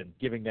mountain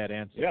giving that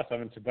answer. Yes,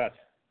 I'm in Tibet.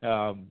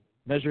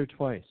 Measure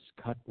twice,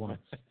 cut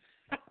once.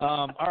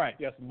 All right.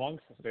 Yes,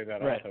 monks say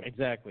that right, often.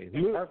 Exactly.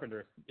 And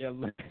carpenters. Yeah,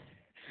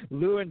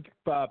 Lou in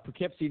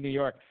Poughkeepsie, New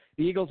York.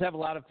 The Eagles have a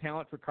lot of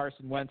talent for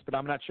Carson Wentz, but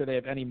I'm not sure they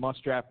have any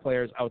must-draft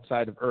players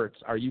outside of Ertz.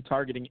 Are you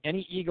targeting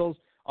any Eagles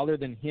other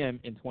than him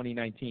in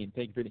 2019?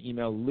 Thank you for the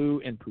email, Lou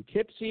in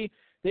Poughkeepsie.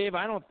 Dave,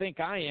 I don't think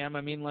I am.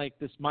 I mean, like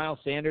this Miles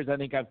Sanders, I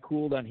think I've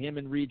cooled on him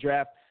in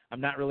redraft. I'm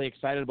not really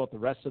excited about the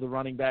rest of the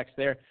running backs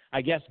there.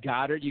 I guess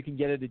Goddard you can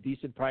get at a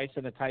decent price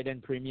in a tight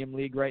end premium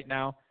league right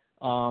now.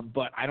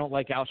 But I don't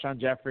like Alshon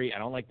Jeffrey. I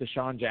don't like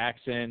Deshaun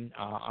Jackson.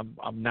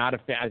 I'm not a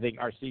fan. I think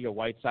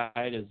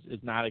Arcega-Whiteside is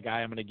not a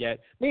guy I'm going to get.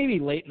 Maybe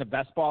late in the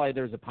best ball.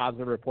 There was a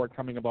positive report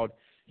coming about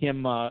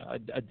him a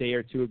day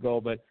or two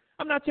ago, but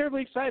I'm not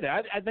terribly excited.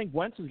 I think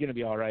Wentz is going to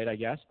be all right, I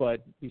guess.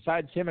 But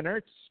besides him and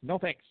Ertz, no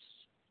thanks.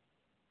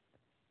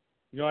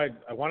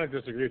 I want to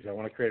disagree with you. I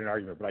want to create an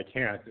argument, but I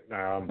can't.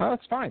 No,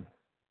 that's fine.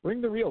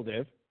 Bring the real,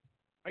 Dave.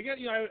 I guess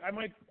I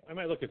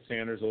might look at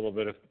Sanders a little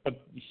bit, but I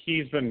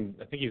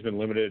think he's been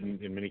limited in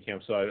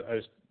minicamp, so I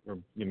just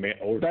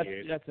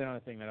that's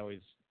another thing that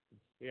always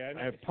Yeah,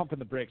 I'm pumping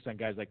the brakes on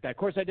guys like that. Of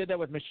course, I did that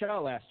with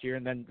Michelle last year,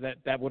 and then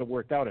that would have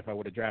worked out if I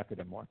would have drafted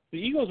him more. The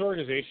Eagles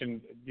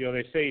organization,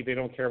 they say they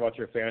don't care about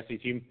your fantasy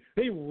team.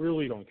 They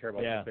really don't care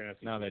about your fantasy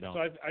team. No, they don't. So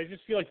I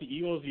just feel like the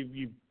Eagles,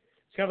 it's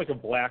kind of like a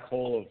black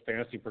hole of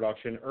fantasy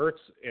production. Ertz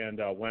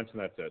and Wentz,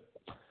 and that's it.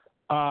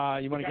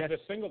 You want to guess?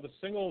 The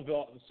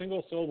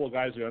single syllable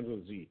guys who ends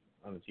with Z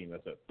on the team.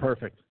 That's it.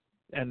 Perfect.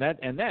 And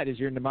that is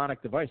your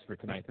mnemonic device for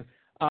tonight.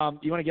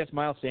 You want to guess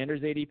Miles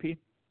Sanders' ADP?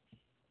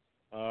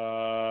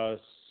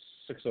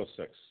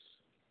 606.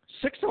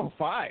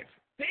 605.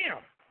 Damn.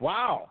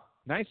 Wow.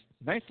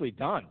 Nicely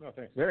done. Oh,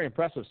 thanks. Very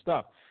impressive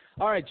stuff.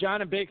 All right,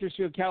 John in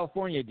Bakersfield,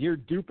 California. Dear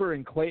Duper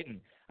and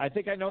Clayton, I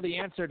think I know the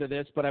answer to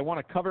this, but I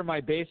want to cover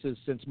my bases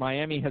since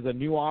Miami has a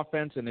new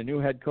offense and a new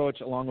head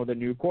coach along with a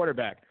new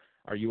quarterback.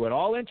 Are you at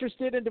all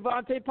interested in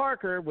Devontae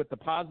Parker with the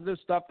positive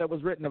stuff that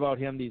was written about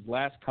him these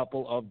last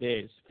couple of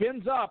days?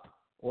 Fins up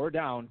or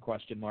down, ?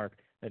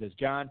 That is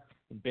John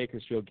in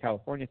Bakersfield,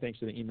 California. Thanks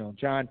for the email,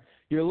 John.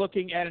 You're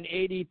looking at an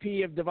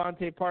ADP of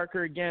Devontae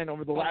Parker again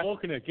over the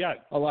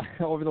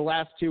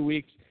last 2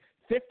 weeks.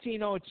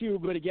 1502,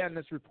 but again,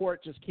 this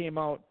report just came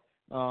out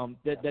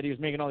that he was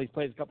making all these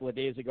plays a couple of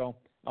days ago.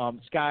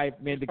 Sky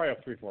made the probably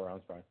up 3-4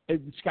 rounds, fine.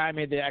 Sky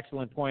made the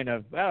excellent point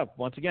of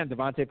once again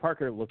Devontae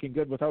Parker looking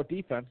good without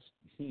defense.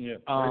 Yeah,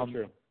 very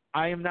true.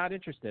 I am not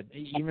interested,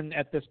 even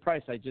at this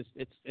price.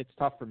 It's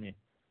tough for me.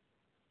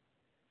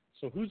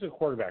 So who's the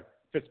quarterback?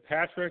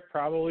 Fitzpatrick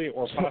probably,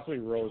 or possibly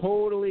Rosen.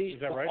 Totally. Is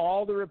that right?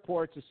 All the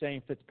reports are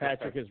saying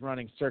Fitzpatrick is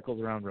running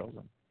circles around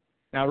Rosen.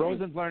 Now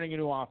Rosen's learning a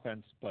new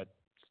offense, but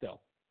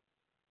still.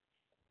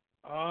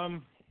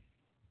 I've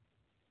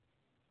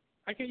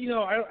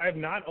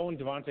not owned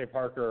Devontae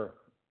Parker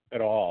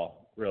at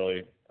all,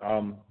 really.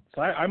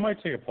 So I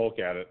might take a poke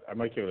at it. I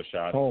might give it a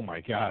shot. Oh my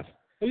God.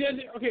 Yeah,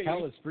 okay.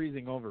 Hell is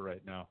freezing over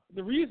right now.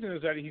 The reason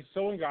is that he's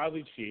so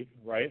ungodly cheap,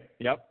 right?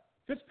 Yep.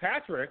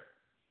 Fitzpatrick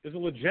is a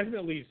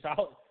legitimately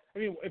solid. I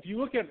mean, if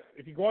you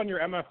go on your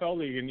MFL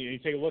league and you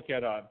take a look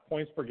at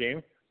points per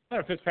game, I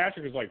don't know,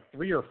 Fitzpatrick was like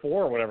 3 or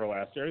 4 or whatever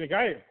last year. I mean, the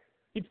guy,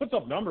 he puts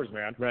up numbers,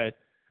 man. Right.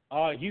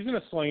 He's going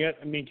to sling it.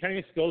 I mean,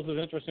 Kenny Stills is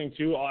interesting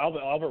too.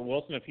 Albert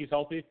Wilson, if he's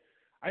healthy.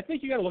 I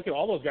think you got to look at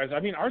all those guys. I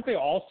mean, aren't they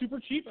all super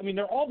cheap? I mean,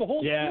 the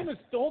whole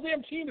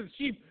damn team is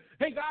cheap.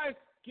 Hey guys,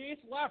 Gase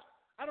left.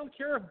 I don't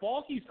care if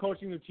Balky's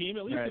coaching the team.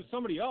 At least it's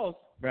somebody else.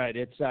 Right.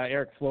 It's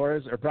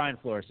Brian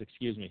Flores.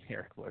 Excuse me,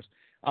 Eric Flores.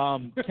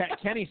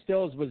 Kenny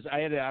Stills I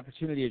had an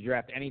opportunity to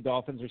draft any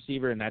Dolphins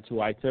receiver, and that's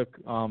who I took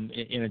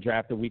in a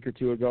draft a week or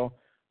two ago.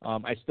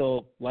 I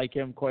still like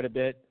him quite a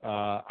bit.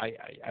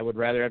 I would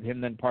rather have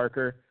him than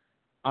Parker.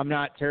 I'm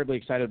not terribly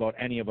excited about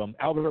any of them.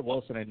 Albert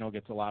Wilson, I know,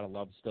 gets a lot of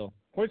love still.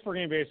 Points per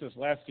game basis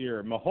last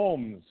year: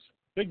 Mahomes,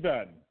 Big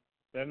Ben,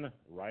 then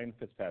Ryan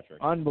Fitzpatrick.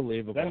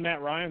 Unbelievable. Then Matt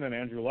Ryan, then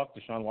Andrew Luck,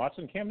 Deshaun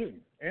Watson, Cam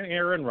Newton, and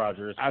Aaron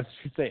Rodgers. I was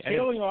going to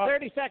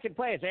say, 32nd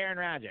place, Aaron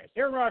Rodgers.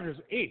 Aaron Rodgers,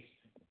 8th.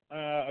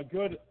 A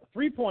good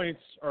 3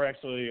 points, or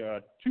actually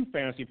 2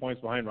 fantasy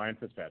points behind Ryan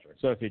Fitzpatrick.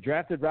 So if you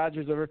drafted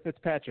Rodgers over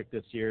Fitzpatrick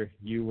this year,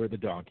 you were the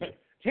donkey.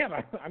 Damn,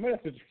 I might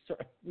have to.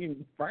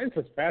 Ryan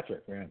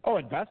Fitzpatrick, man. Oh,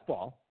 in best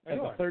ball as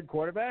a third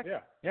quarterback.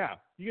 Yeah.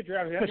 You get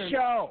drafted. The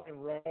show.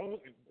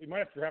 You might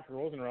have to draft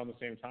Rosen around the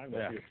same time.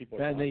 Yeah.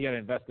 Then you got to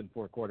invest in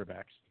 4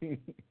 quarterbacks. I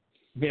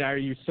mean, are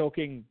you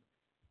soaking?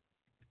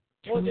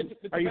 Well,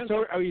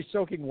 are you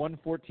soaking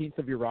 1/14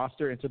 of your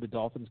roster into the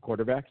Dolphins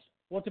quarterbacks?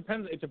 Well, it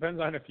depends. It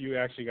depends on if you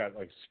actually got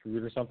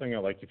screwed or something,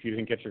 or if you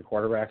didn't get your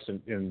quarterbacks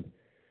and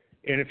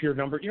if your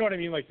number, you know what I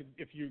mean?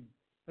 If you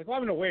I'm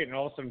going to wait, and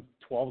all of a sudden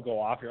 12 go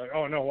off. You're like,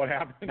 oh no, what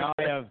happened? Now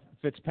I have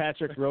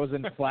Fitzpatrick,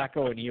 Rosen,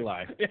 Flacco, and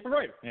Eli. Yeah,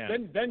 right. Yeah.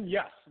 Then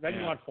yes. Then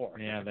you want 4.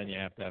 Yeah, then you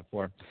have to have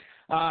 4.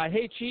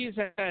 Hey,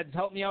 Cheeseheads,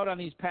 help me out on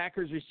these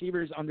Packers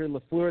receivers under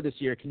LaFleur this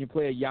year. Can you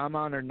play a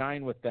Yaman or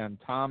 9 with them?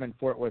 Tom in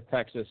Fort Worth,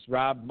 Texas.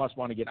 Rob must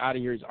want to get out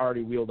of here. He's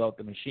already wheeled out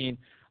the machine.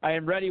 I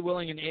am ready,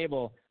 willing, and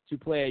able to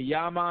play a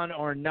Yaman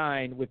or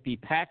 9 with the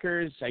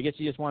Packers. I guess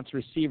he just wants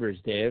receivers,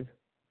 Dave.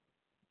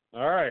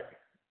 All right.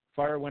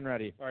 Fire when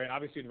ready. All right,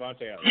 obviously Devontae.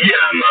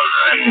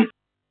 Yaman!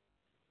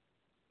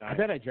 I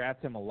bet I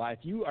draft him a lot. If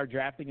you are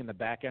drafting in the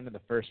back end of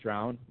the first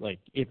round,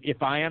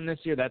 if I am this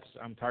year,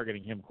 I'm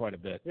targeting him quite a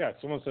bit. Yeah,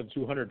 someone said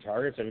 200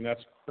 targets. I mean,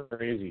 that's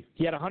crazy.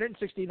 He had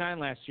 169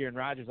 last year, and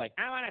Rodgers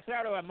I want to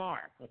throw to him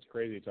more. That's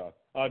crazy talk.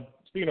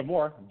 Speaking of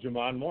more,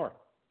 Jamon Moore.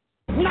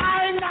 9,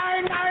 9,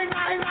 9,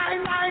 9,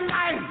 9, 9,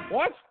 9.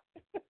 What?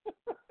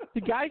 The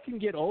guy can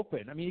get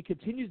open. I mean, he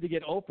continues to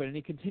get open, and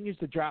he continues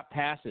to drop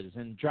passes.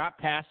 And drop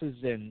passes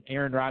and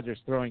Aaron Rodgers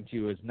throwing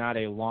to is not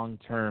a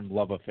long-term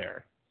love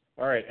affair.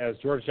 All right, as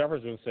George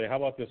Jefferson would say, how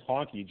about this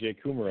honky, Jay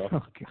Kumaro?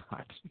 Oh,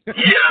 God.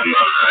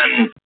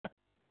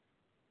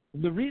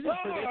 The reason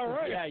for this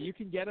is, you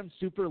can get him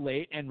super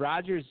late, and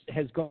Rodgers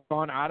has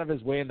gone out of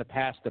his way in the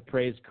past to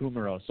praise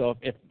Kumaro. So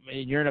if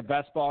you're in a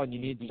best ball and you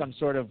need some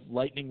sort of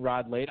lightning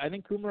rod late, I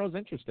think Kumaro's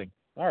interesting.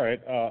 All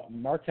right,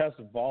 Marquez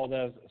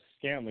Valdez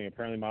Scantley.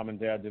 Apparently, Mom and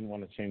Dad didn't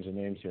want to change the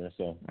names here,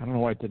 so I don't know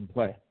why it didn't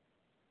play.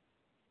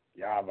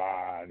 Yeah,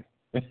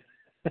 man.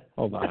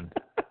 Hold on.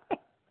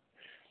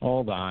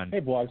 Hold on.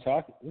 Hey, Blog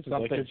Talk. This is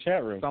like your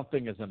chat room.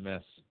 Something is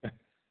amiss. All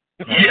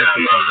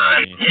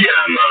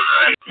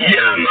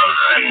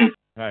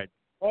right.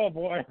 Oh,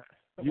 boy.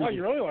 Oh,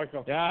 you really like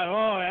them.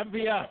 Yeah,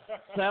 MVS.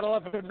 Saddle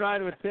up and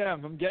ride with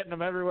Tim. I'm getting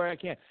them everywhere I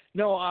can.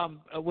 No,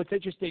 what's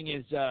interesting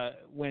is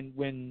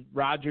when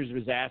Rodgers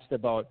was asked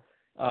about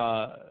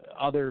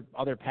other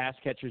pass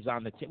catchers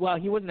on the team. Well,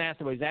 he wasn't asked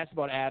about. He was asked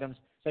about Adams,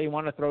 so he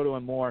wanted to throw to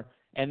him more,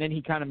 and then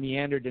he kind of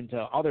meandered into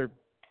other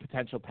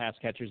potential pass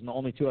catchers, and the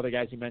only two other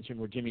guys he mentioned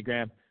were Jimmy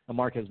Graham and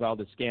Marquez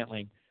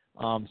Valdes-Scantling.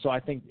 So I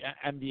think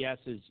MVS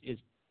is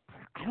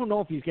I don't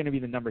know if he's going to be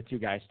the number 2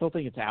 guy. I still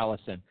think it's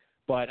Allison.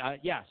 But,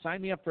 yeah,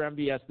 sign me up for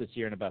MVS this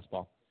year in a best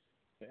ball.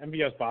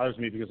 MVS bothers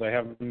me because I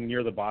have him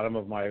near the bottom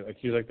of my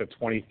he's like the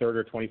 23rd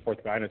or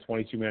 24th guy in a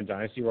 22-man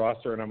dynasty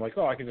roster, and I'm like,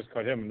 I can just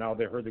cut him. And now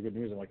they heard the good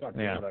news. I'm like, I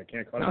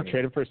can't cut him. I'll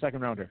trade him for a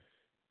second rounder.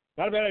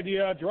 Not a bad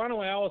idea.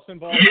 Geronimo Allison,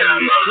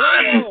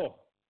 Geronimo!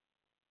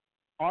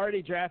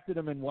 Already drafted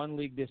him in one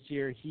league this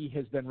year. He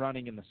has been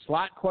running in the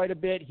slot quite a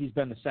bit. He's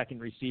been the second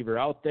receiver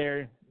out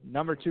there,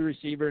 number 2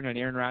 receiver in an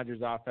Aaron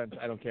Rodgers offense.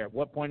 I don't care at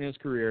what point in his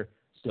career,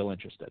 still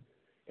interested.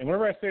 And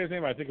whenever I say his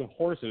name, I think of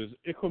horses.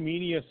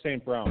 Equimenius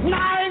St. Brown.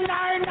 9.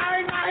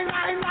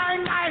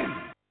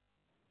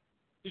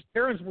 His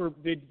parents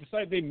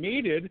decided they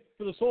mated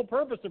for the sole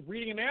purpose of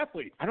breeding an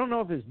athlete. I don't know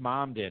if his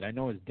mom did. I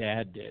know his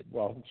dad did.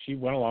 Well, she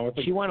went along with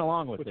it. She went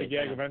along with the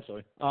gag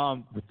eventually.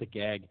 With the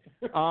gag.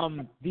 The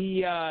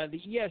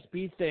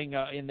ESB thing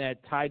in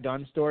that Ty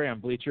Dunn story on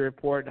Bleacher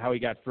Report, how he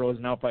got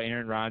frozen out by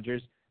Aaron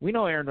Rodgers. We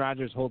know Aaron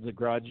Rodgers holds a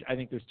grudge. I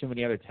think there's too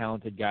many other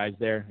talented guys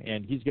there,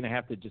 and he's going to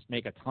have to just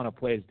make a ton of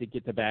plays to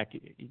get to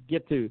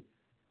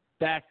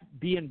Getting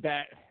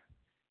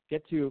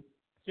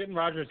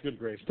Rodgers good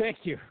graces. Thank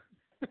you.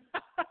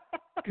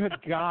 Good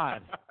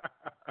God.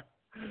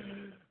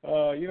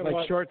 You know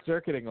what?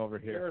 Short-circuiting over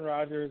here. Aaron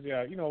Rodgers,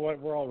 yeah. You know what?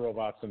 We're all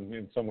robots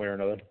in some way or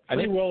another.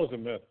 Free will is a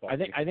myth. I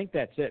think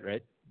that's it,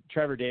 right?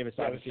 Trevor Davis.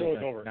 Yeah, the show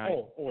is over.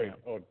 Were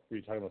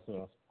you talking about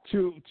something else?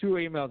 Two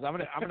emails. I'm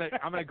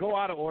gonna go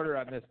out of order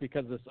on this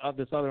because this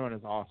other one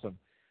is awesome.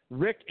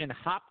 Rick in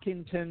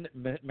Hopkinton,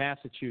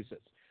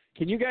 Massachusetts.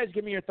 Can you guys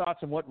give me your thoughts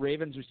on what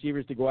Ravens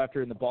receivers to go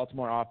after in the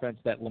Baltimore offense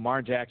that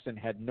Lamar Jackson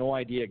had no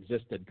idea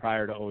existed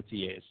prior to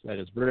OTAs? That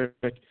is Rick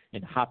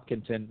in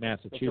Hopkinton,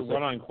 Massachusetts. That's a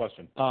run-on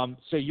question.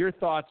 So your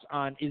thoughts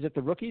on, is it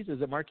the rookies?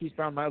 Is it Marquise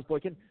Brown, Miles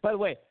Boykin? By the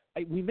way,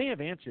 we may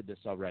have answered this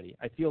already.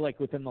 I feel like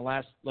within the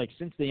last,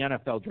 since the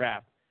NFL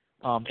draft,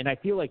 and I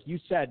feel like you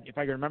said, if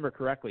I can remember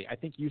correctly, I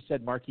think you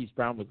said Marquise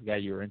Brown was the guy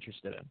you were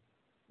interested in.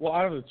 Well,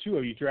 out of the two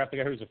of you, draft the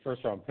guy who's a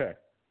first-round pick.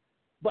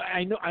 But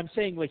I know I'm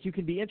saying you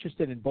can be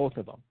interested in both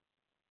of them.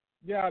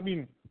 Yeah, I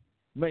mean,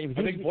 I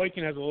think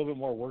Boykin has a little bit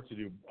more work to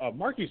do.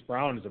 Marquise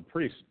Brown is a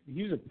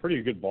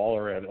pretty good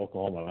baller at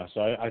Oklahoma,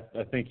 so I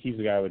think he's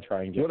the guy I would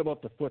try and get. What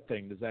about the foot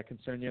thing? Does that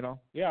concern you at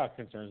all? Yeah, it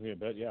concerns me a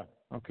bit. Yeah.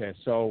 Okay,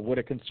 so would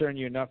it concern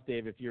you enough,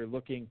 Dave, if you're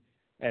looking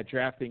at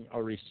drafting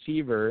a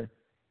receiver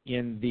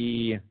in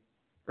the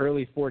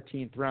early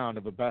 14th round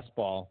of a best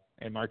ball,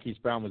 and Marquise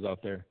Brown was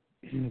out there?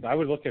 I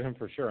would look at him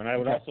for sure, and I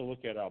would also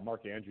look at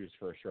Mark Andrews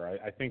for sure.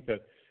 I think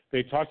that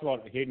they talked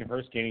about Hayden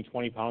Hurst gaining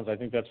 20 pounds. I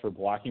think that's for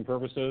blocking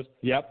purposes.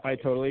 Yep, I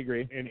totally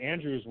agree. And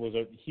Andrews was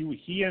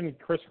he and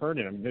Chris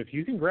Herndon. I mean, if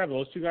you can grab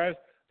those two guys,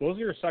 those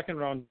are your second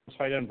round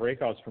tight end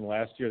breakouts from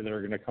last year that are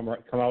going to come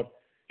out.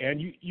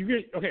 And you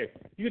could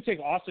take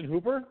Austin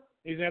Hooper.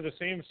 He's going to have the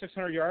same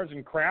 600 yards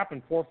and crap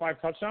and 4 or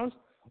 5 touchdowns.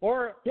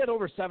 Or he had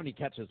over 70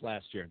 catches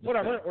last year.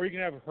 Whatever. Or you can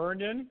have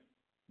Herndon,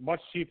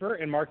 much cheaper,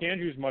 and Mark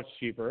Andrews, much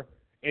cheaper,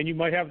 and you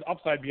might have the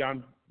upside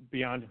beyond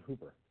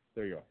Hooper.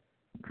 There you go.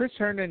 Chris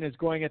Herndon is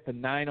going at the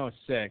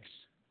 906.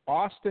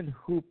 Austin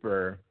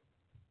Hooper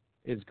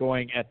is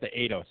going at the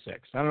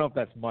 806. I don't know if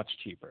that's much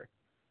cheaper.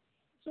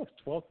 So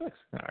 12 picks.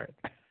 All right.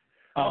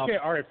 Okay,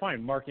 all right,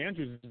 fine. Mark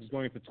Andrews is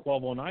going at the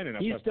 1209. And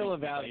he's still a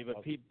value,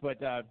 but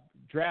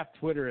draft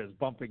Twitter is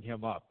bumping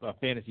him up.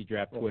 Fantasy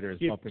draft Twitter is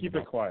bumping him up. Keep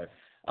it quiet.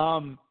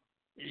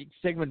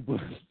 Sigmund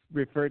Bloom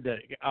referred to,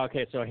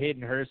 so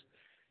Hayden Hurst,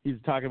 he's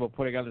talking about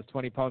putting on this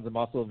 20 pounds of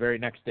muscle. The very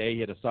next day, he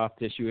had a soft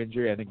tissue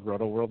injury. I think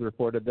Roto World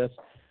reported this.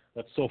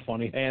 That's so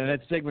funny. And then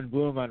Sigmund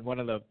Bloom on one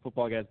of the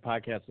Football Guys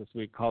podcasts this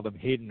week called him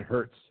Hayden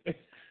Hurts.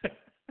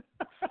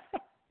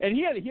 And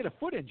he had a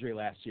foot injury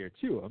last year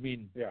too. I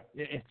mean, no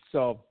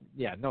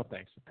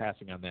thanks for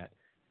passing on that.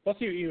 Plus,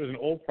 he was an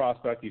old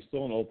prospect. He's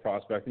still an old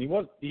prospect, and he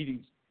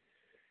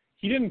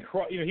didn't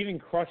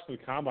crush the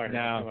combine or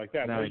anything like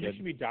that. No, you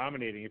should be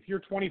dominating. If you're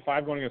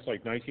 25 going against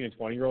 19 and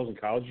 20-year-olds in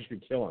college, you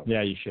should kill them.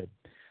 Yeah, you should.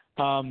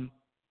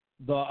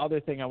 The other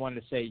thing I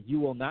wanted to say,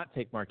 you will not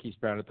take Marquise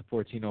Brown at the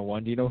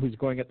 1401. Do you know who's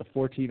going at the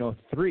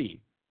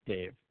 1403,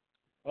 Dave?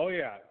 Oh,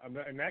 yeah.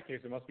 In that case,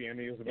 it must be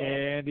Andy Isabella.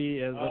 Andy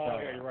Isabella. Oh,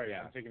 yeah, you're right.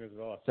 Yeah. I'm taking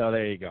Isabella. So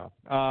there you go.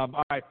 All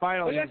right,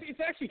 finally. Well,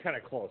 it's actually kind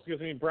of close because,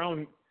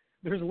 Brown,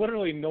 there's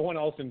literally no one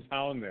else in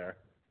town there.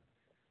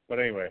 But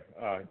anyway.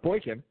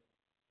 Boykin.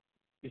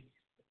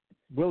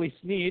 Willie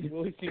Snead,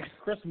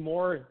 Chris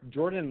Moore,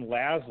 Jordan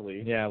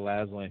Lasley. Yeah,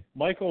 Lasley.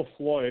 Michael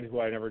Floyd,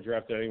 who I never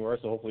drafted anywhere,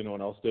 so hopefully no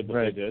one else did, but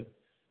they did.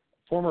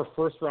 former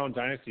first-round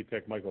dynasty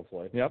pick Michael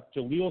Floyd. Yep.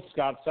 Jaleel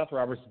Scott, Seth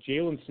Roberts,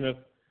 Jalen Smith,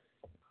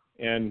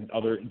 and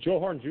Joe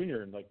Horn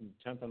Jr. in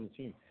 10th on the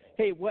team.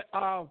 Hey, what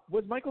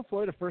was Michael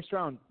Floyd a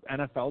first-round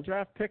NFL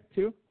draft pick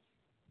too?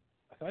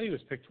 I thought he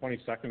was picked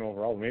 22nd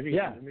overall. Maybe.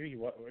 Yeah. Maybe he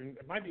was.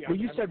 It might be. Well,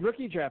 you said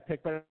rookie draft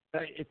pick, but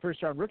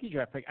first-round rookie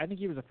draft pick. I think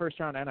he was a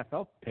first-round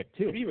NFL pick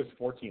too. Maybe he was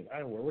 14th. I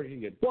don't know. Where did he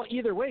get? Well,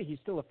 either way, he's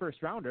still a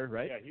first-rounder,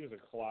 right? Yeah, he was a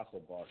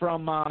colossal bust.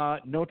 From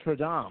Notre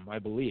Dame, I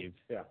believe.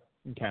 Yeah.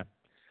 Okay.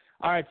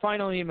 All right,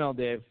 final email,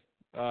 Dave,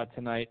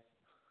 tonight.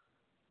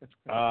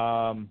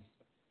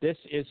 This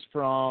is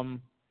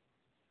from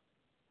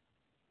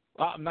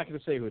I'm not going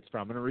to say who it's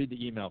from. I'm going to read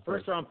the email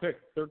first. First round pick,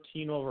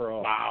 13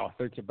 overall. Wow,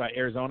 13 by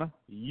Arizona?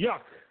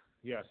 Yuck.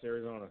 Yes,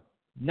 Arizona.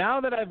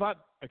 Now that I've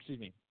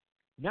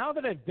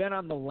been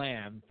on the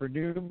lam for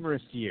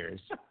numerous years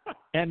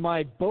and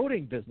my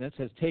boating business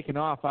has taken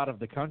off out of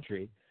the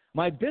country,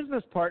 my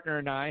business partner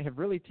and I have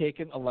really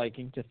taken a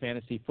liking to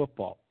fantasy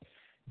football.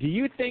 Do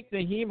you think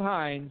Nyheim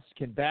Hines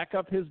can back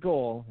up his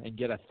goal and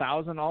get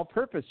 1,000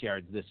 all-purpose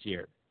yards this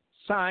year?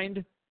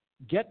 Signed,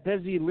 Get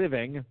Busy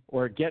Living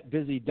or Get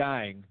Busy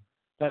Dying.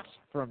 That's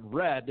from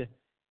Red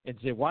in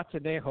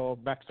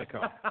Zihuatanejo,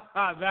 Mexico.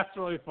 That's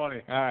really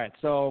funny. All right,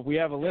 so we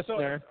have a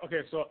listener.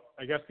 So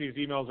I guess these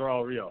emails are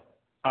all real.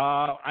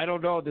 I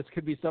don't know. This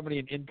could be somebody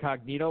in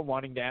incognito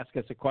wanting to ask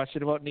us a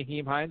question about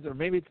Nyheim Hines, or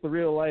maybe it's the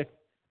real-life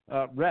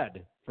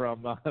Red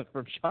from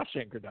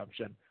Shawshank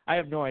Redemption. I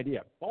have no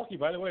idea. Balky,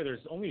 by the way, there's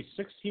only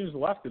 6 teams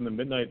left in the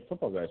Midnight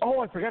Football guys.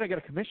 Oh, I forgot I got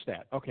to commission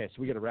that. Okay,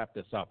 so we got to wrap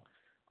this up.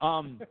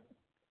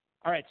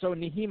 All right, so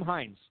Nyheim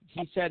Hines,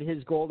 he said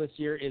his goal this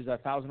year is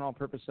 1,000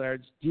 all-purpose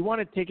yards. Do you want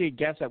to take a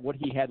guess at what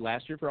he had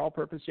last year for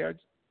all-purpose yards?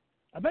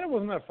 I bet it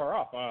wasn't that far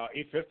off.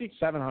 850?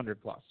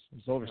 700 plus.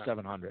 It's over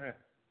 700.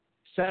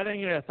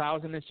 Setting it at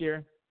 1,000 this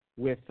year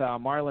with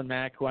Marlon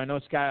Mack, who I know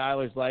Sky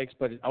Eilers likes,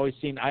 but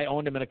I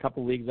owned him in a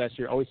couple leagues last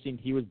year. Always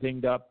seemed he was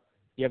dinged up.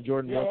 You have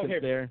Jordan Wilkins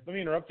there. Let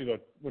me interrupt you, though.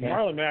 When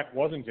Marlon Mack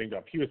wasn't dinged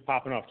up, he was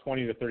popping off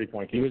 20 to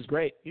 30-point games. He was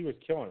great. He was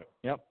killing it.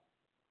 Yep.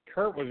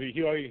 Kurt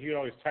he would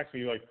always text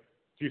me like,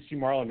 do you see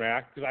Marlon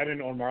Mack? Because I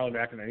didn't own Marlon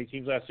Mack on any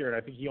teams last year, and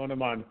I think he owned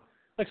him on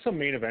some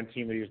main event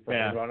team that he was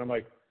bragging about. And I'm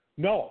like,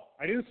 no,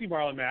 I didn't see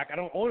Marlon Mack. I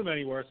don't own him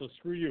anywhere, so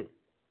screw you.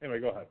 Anyway,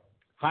 go ahead.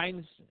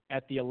 Hines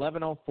at the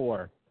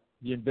 1104.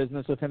 You in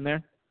business with him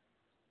there?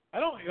 I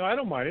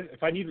don't mind it.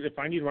 If I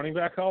need running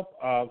back help,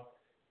 a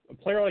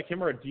player like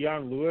him or a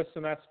Deion Lewis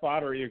in that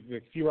spot, or a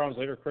few rounds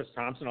later, Chris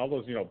Thompson, all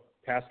those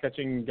pass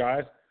catching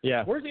guys.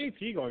 Yeah. Where's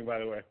AP going, by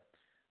the way?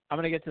 I'm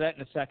going to get to that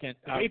in a second.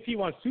 AP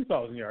wants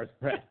 2,000 yards.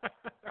 Right.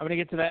 I'm going to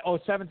get to that.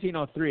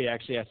 1703,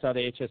 actually. I saw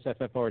the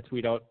HSFFR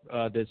tweet out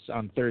this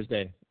on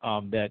Thursday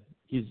that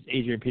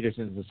Adrian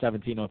Peterson is a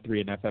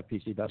 1703 in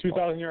FFPC best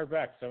 2,000 yard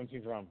back,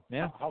 17th round.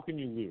 Yeah. How can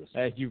you lose?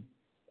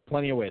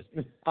 Plenty of ways.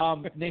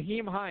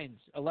 Nyheim Hines,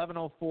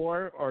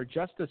 1104, or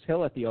Justice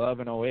Hill at the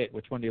 1108.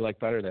 Which one do you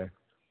like better there?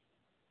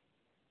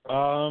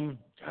 God,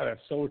 that's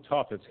so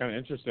tough. It's kind of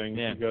interesting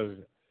because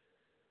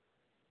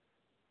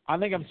I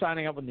think I'm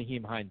signing up with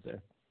Nyheim Hines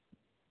there.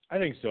 I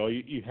think so.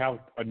 You have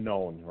a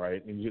known,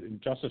 right? And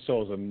Justice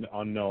Hill is an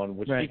unknown,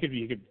 which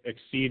he could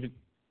exceed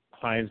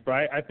Hines, but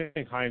I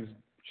think Hines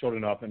showed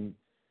enough, and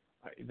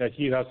that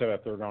he has to have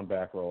a third round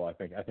back role. I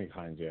think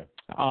Hines,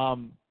 yeah.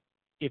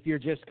 If you're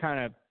just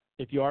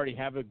if you already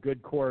have a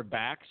good core of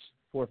backs,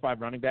 4 or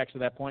 5 running backs at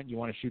that point, you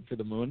want to shoot for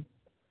the moon,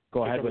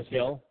 go ahead with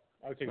Hill.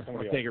 I would take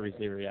somebody else. Take a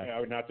receiver, yeah. I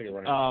would not take a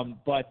running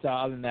back. But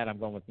other than that, I'm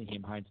going with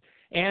Nyheim Hines.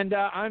 And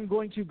I'm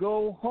going to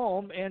go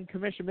home and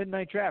commission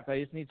Midnight Draft.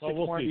 I just need 6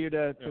 more of you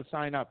to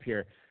sign up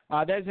here.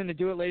 That is going to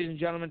do it, ladies and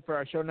gentlemen, for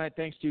our show tonight.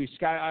 Thanks to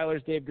Sky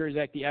Eilers, Dave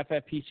Gerzak, the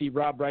FFPC,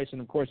 Rob Bryce,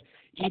 and, of course,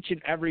 each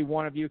and every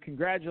one of you.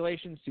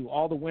 Congratulations to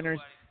all the winners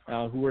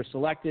who were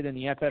selected in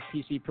the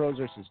FFPC Pros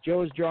versus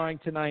Joe's drawing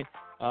tonight.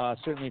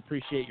 Certainly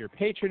appreciate your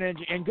patronage,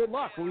 and good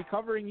luck. We'll be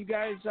covering you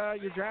guys,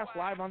 your drafts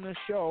live on this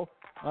show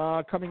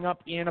coming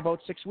up in about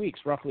 6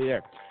 weeks, roughly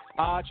there.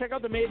 Check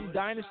out the Maiden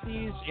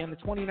Dynasties and the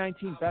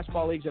 2019 Best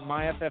Ball Leagues at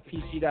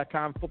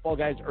myffpc.com. Football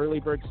Guys Early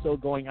Bird still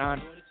going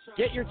on.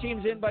 Get your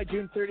teams in by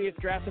June 30th,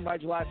 draft them by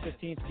July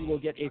 15th. You will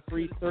get a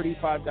free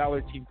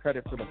 $35 team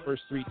credit for the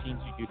first 3 teams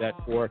you do that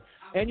for.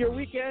 And your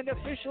weekend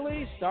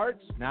officially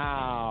starts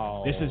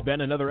now. This has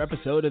been another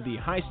episode of the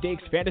High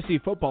Stakes Fantasy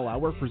Football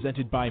Hour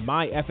presented by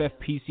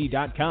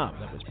myffpc.com.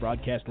 That was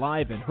broadcast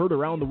live and heard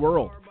around the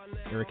world.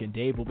 Eric and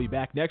Dave will be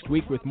back next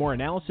week with more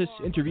analysis,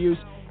 interviews,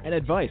 and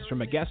advice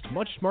from a guest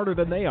much smarter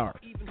than they are.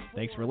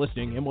 Thanks for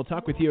listening, and we'll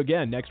talk with you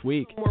again next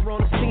week. We're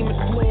on the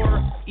Seaman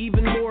floor,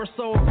 even more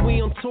so if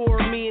we on tour.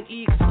 Me and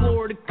E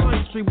explore the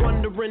country,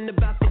 wondering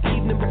about the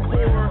evening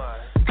before.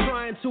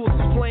 Trying to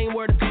explain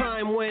where the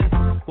time went,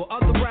 while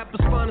other rappers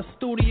find a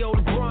studio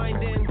to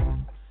grind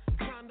in.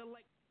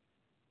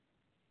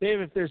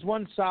 Dave, if there's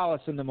one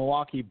solace in the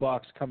Milwaukee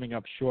Bucks coming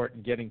up short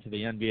and getting to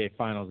the NBA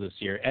Finals this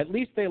year, at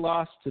least they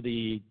lost to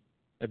the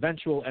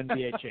eventual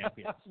NBA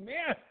champions.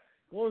 Man,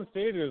 Golden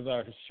State is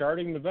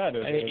sharding the bed.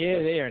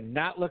 They are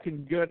not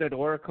looking good at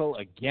Oracle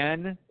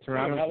again.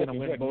 Toronto's going to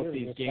win both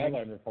these games.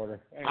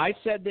 I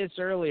said this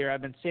earlier.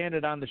 I've been saying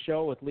it on the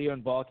show with Leo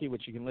and Balky,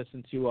 which you can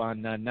listen to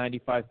on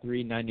 95.3,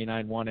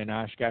 99.1 in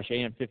Oshkosh,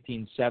 AM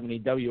 1570,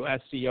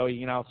 WSCO. You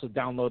can also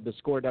download the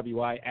Score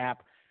WI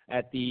app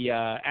at the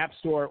App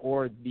Store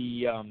or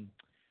the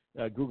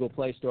Google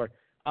Play Store.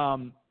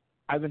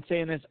 I've been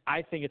saying this.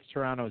 I think it's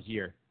Toronto's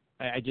year.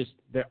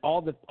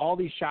 All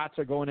these shots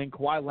are going in.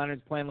 Kawhi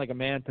Leonard's playing like a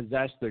man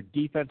possessed. Their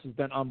defense has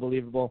been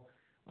unbelievable.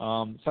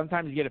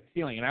 Sometimes you get a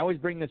feeling, and I always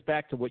bring this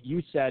back to what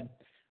you said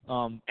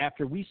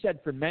after we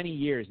said for many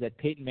years that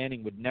Peyton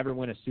Manning would never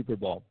win a Super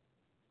Bowl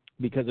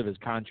because of his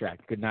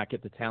contract, could not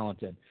get the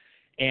talent in.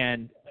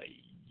 And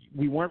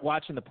we weren't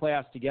watching the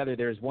playoffs together.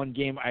 There was one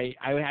game I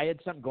had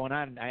something going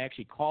on, and I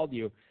actually called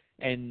you,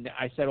 and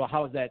I said, well,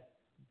 how is that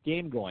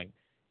game going?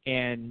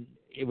 And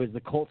it was the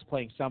Colts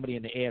playing somebody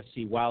in the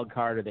AFC wild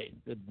card or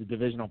the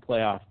divisional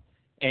playoff.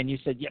 And you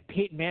said, yeah,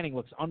 Peyton Manning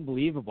looks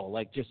unbelievable.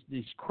 Like just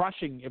he's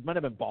crushing, it might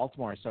have been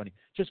Baltimore or something,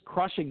 just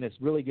crushing this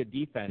really good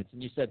defense.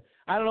 And you said,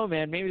 I don't know,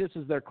 man, maybe this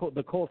is the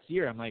Colts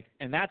year. I'm like,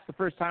 and that's the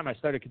first time I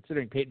started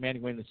considering Peyton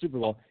Manning winning the Super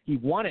Bowl. He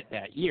won it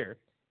that year.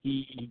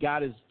 He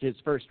got his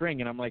first ring.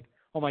 And I'm like,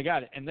 oh my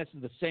God. And this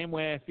is the same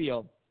way I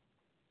feel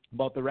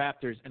about the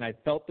Raptors. And I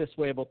felt this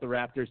way about the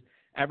Raptors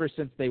ever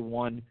since they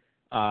won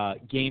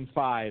Game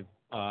 5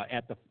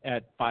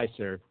 at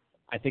Fiserv.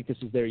 I think this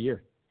is their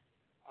year.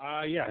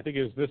 Yeah, I think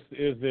this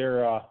is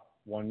their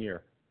 1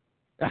 year.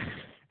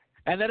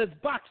 And then it's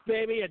Bucks,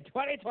 baby, in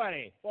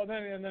 2020. Well,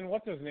 then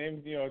what's his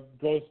name?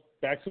 Goes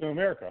back to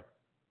America.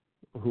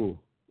 Who?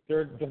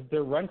 Their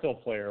rental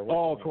player.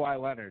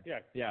 Kawhi Leonard.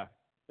 Yeah,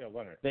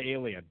 Leonard. The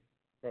alien.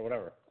 Or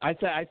whatever. I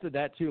said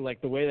that too.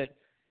 Like the way that,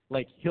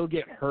 like he'll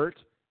get hurt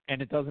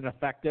and it doesn't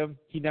affect him.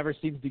 He never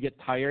seems to get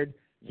tired.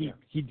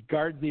 He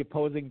guards the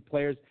opposing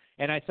players.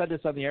 And I said this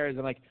on the air, and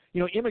like,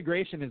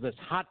 immigration is this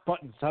hot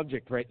button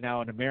subject right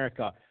now in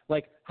America.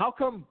 Like, how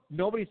come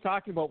nobody's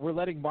talking about we're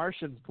letting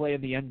Martians play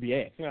in the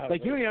NBA? Yeah,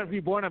 like, you don't have to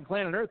be born on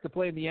planet Earth to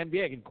play in the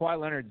NBA. And Kawhi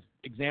Leonard's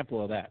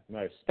example of that.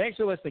 Nice. Thanks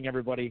for listening,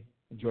 everybody.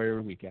 Enjoy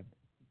your weekend.